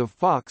versions of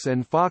Fox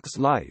and Fox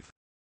Life.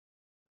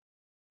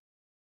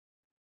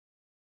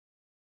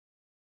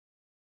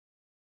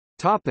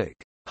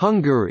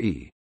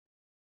 Hungary.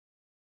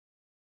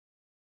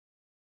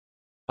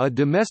 A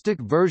domestic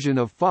version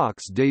of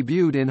Fox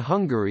debuted in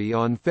Hungary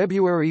on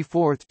February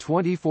 4,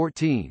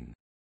 2014.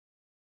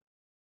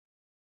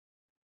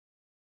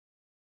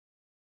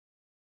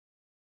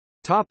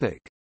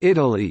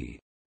 Italy.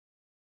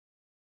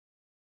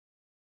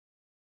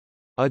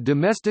 A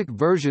domestic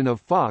version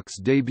of Fox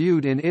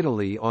debuted in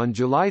Italy on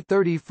July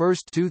 31,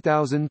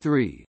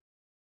 2003.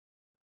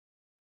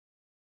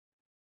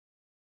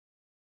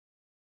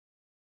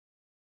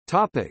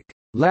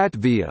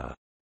 Latvia.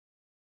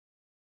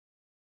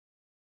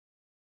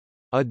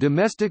 A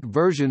domestic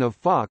version of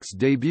Fox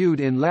debuted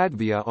in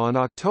Latvia on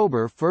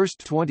October 1,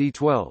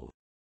 2012.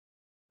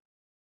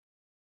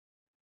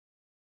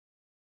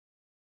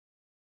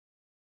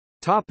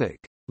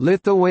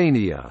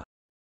 Lithuania.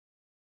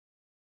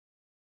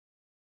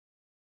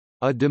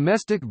 A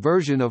domestic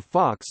version of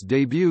Fox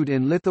debuted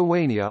in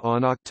Lithuania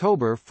on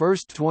October 1,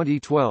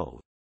 2012.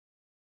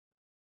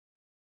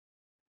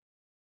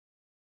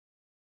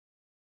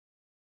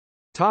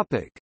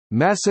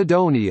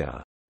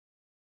 Macedonia.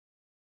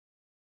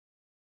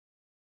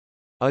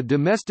 A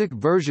domestic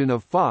version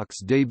of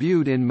Fox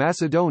debuted in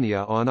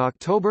Macedonia on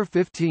October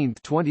 15,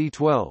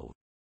 2012.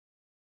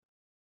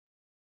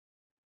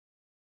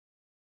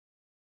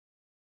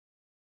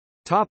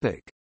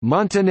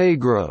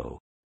 Montenegro.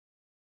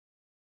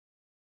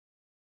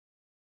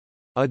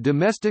 A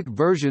domestic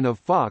version of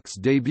Fox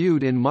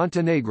debuted in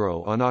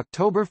Montenegro on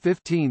October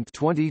 15,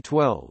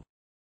 2012.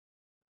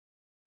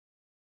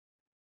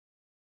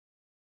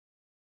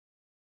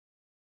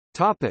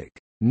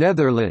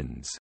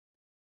 Netherlands.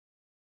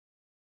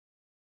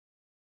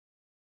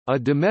 A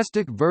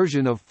domestic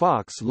version of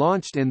Fox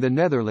launched in the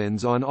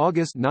Netherlands on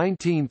August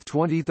 19,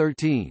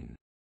 2013.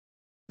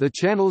 The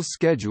channel's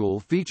schedule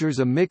features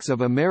a mix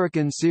of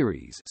American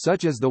series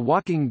such as The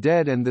Walking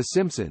Dead and The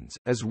Simpsons,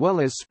 as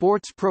well as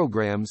sports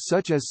programs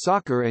such as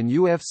soccer and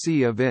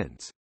UFC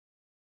events.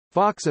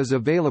 Fox is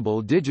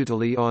available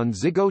digitally on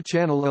Ziggo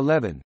Channel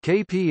 11,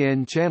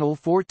 KPN Channel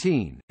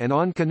 14, and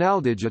on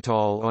Canal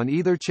Digital on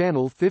either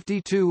Channel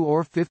 52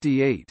 or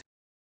 58.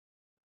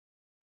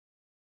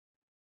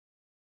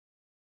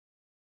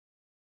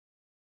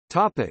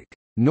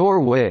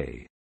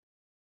 Norway.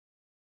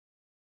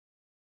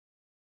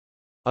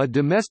 A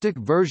domestic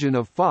version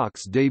of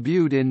Fox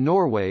debuted in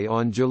Norway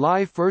on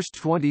July 1,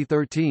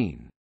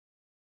 2013.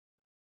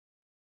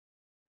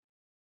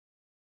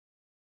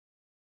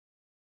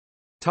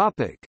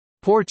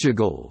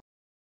 Portugal.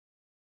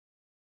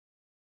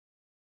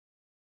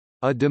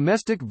 A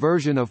domestic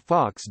version of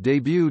Fox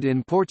debuted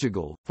in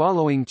Portugal.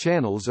 Following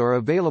channels are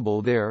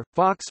available there: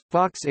 Fox,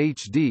 Fox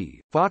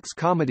HD, Fox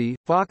Comedy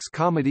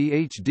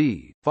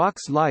HD,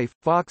 Fox Life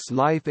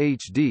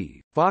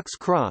HD, Fox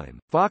Crime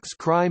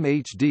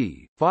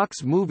HD,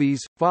 Fox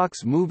Movies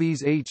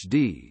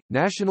HD,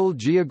 National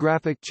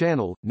Geographic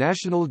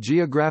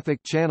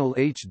Channel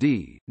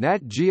HD,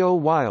 Nat Geo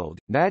Wild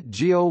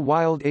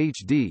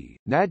HD,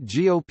 Nat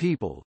Geo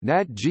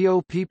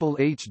People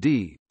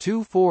HD,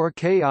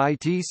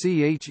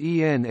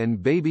 24KITCHEN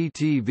and Baby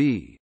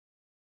TV.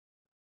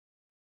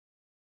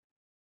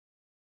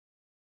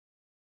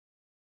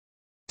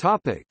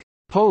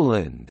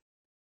 Poland.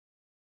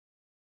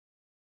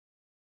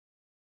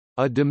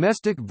 A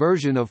domestic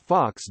version of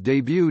Fox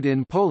debuted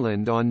in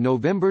Poland on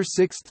November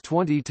 6,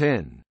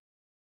 2010.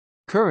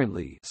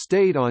 Currently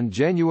stayed on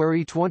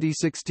January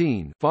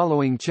 2016.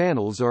 Following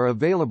channels are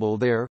available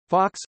there: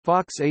 Fox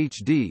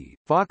HD,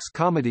 Fox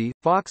Comedy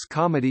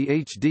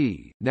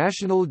HD,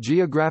 National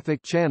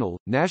Geographic Channel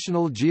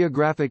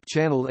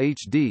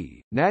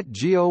HD, Nat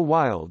Geo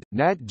Wild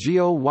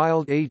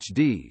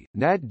HD,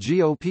 Nat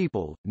Geo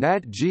People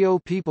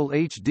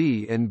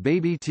HD and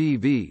Baby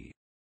TV.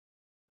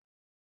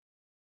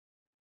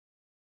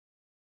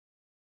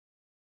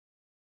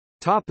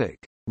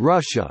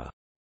 Russia.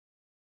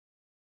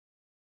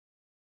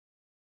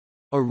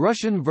 A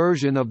Russian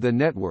version of the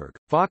network,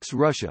 Fox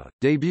Russia,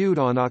 debuted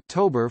on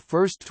October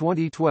 1,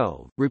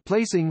 2012,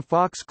 replacing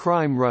Fox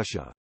Crime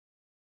Russia.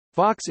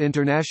 Fox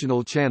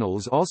International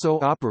Channels also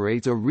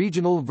operates a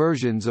regional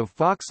versions of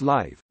Fox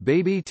Life,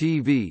 Baby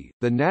TV,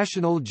 the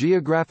National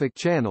Geographic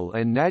Channel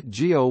and Nat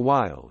Geo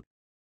Wild.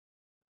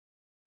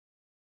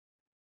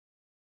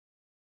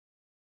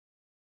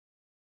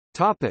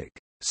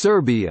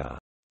 Serbia.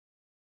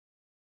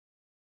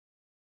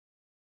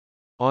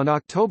 On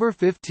October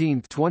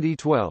 15,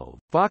 2012,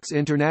 Fox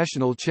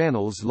International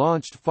Channels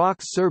launched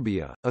Fox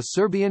Serbia, a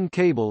Serbian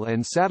cable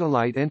and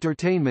satellite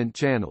entertainment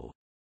channel.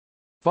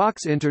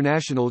 Fox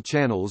International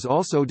Channels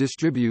also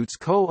distributes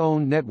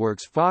co-owned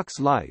networks Fox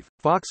Life,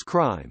 Fox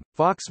Crime,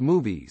 Fox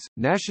Movies,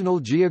 National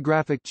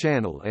Geographic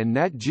Channel and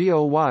Nat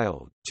Geo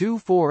Wild,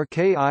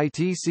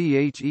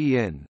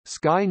 24KITCHEN,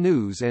 Sky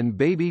News and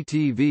Baby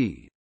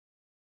TV.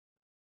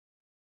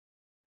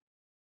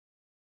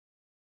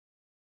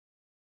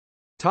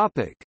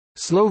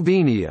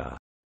 Slovenia.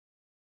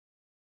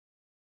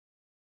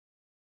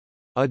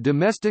 A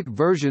domestic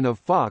version of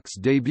Fox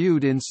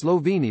debuted in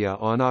Slovenia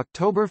on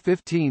October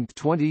 15,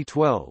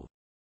 2012.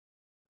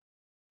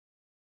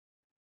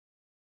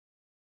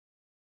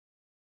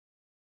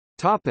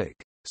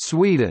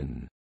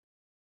 Sweden.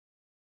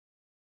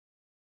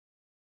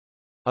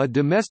 A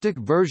domestic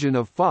version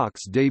of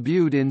Fox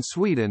debuted in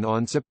Sweden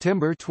on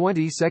September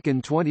 22,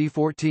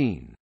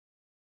 2014.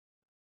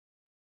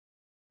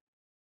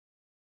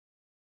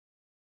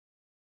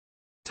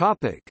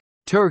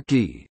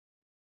 Turkey.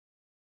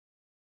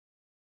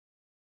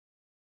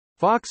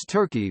 Fox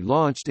Turkey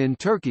launched in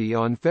Turkey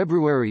on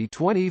February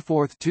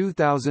 24,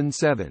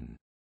 2007.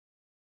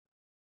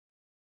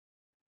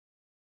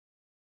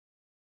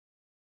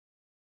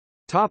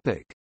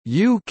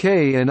 UK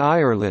and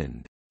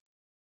Ireland.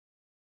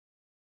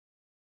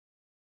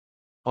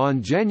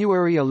 On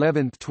January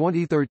 11,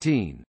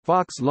 2013,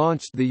 Fox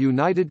launched the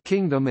United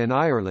Kingdom and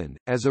Ireland,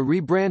 as a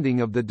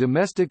rebranding of the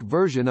domestic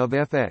version of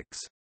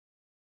FX.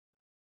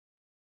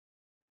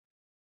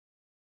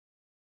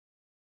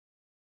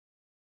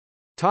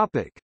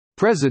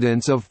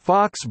 Presidents of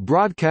Fox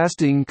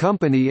Broadcasting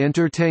Company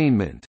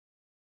Entertainment.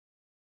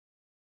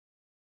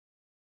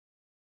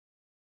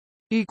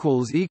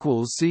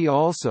 See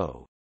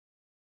also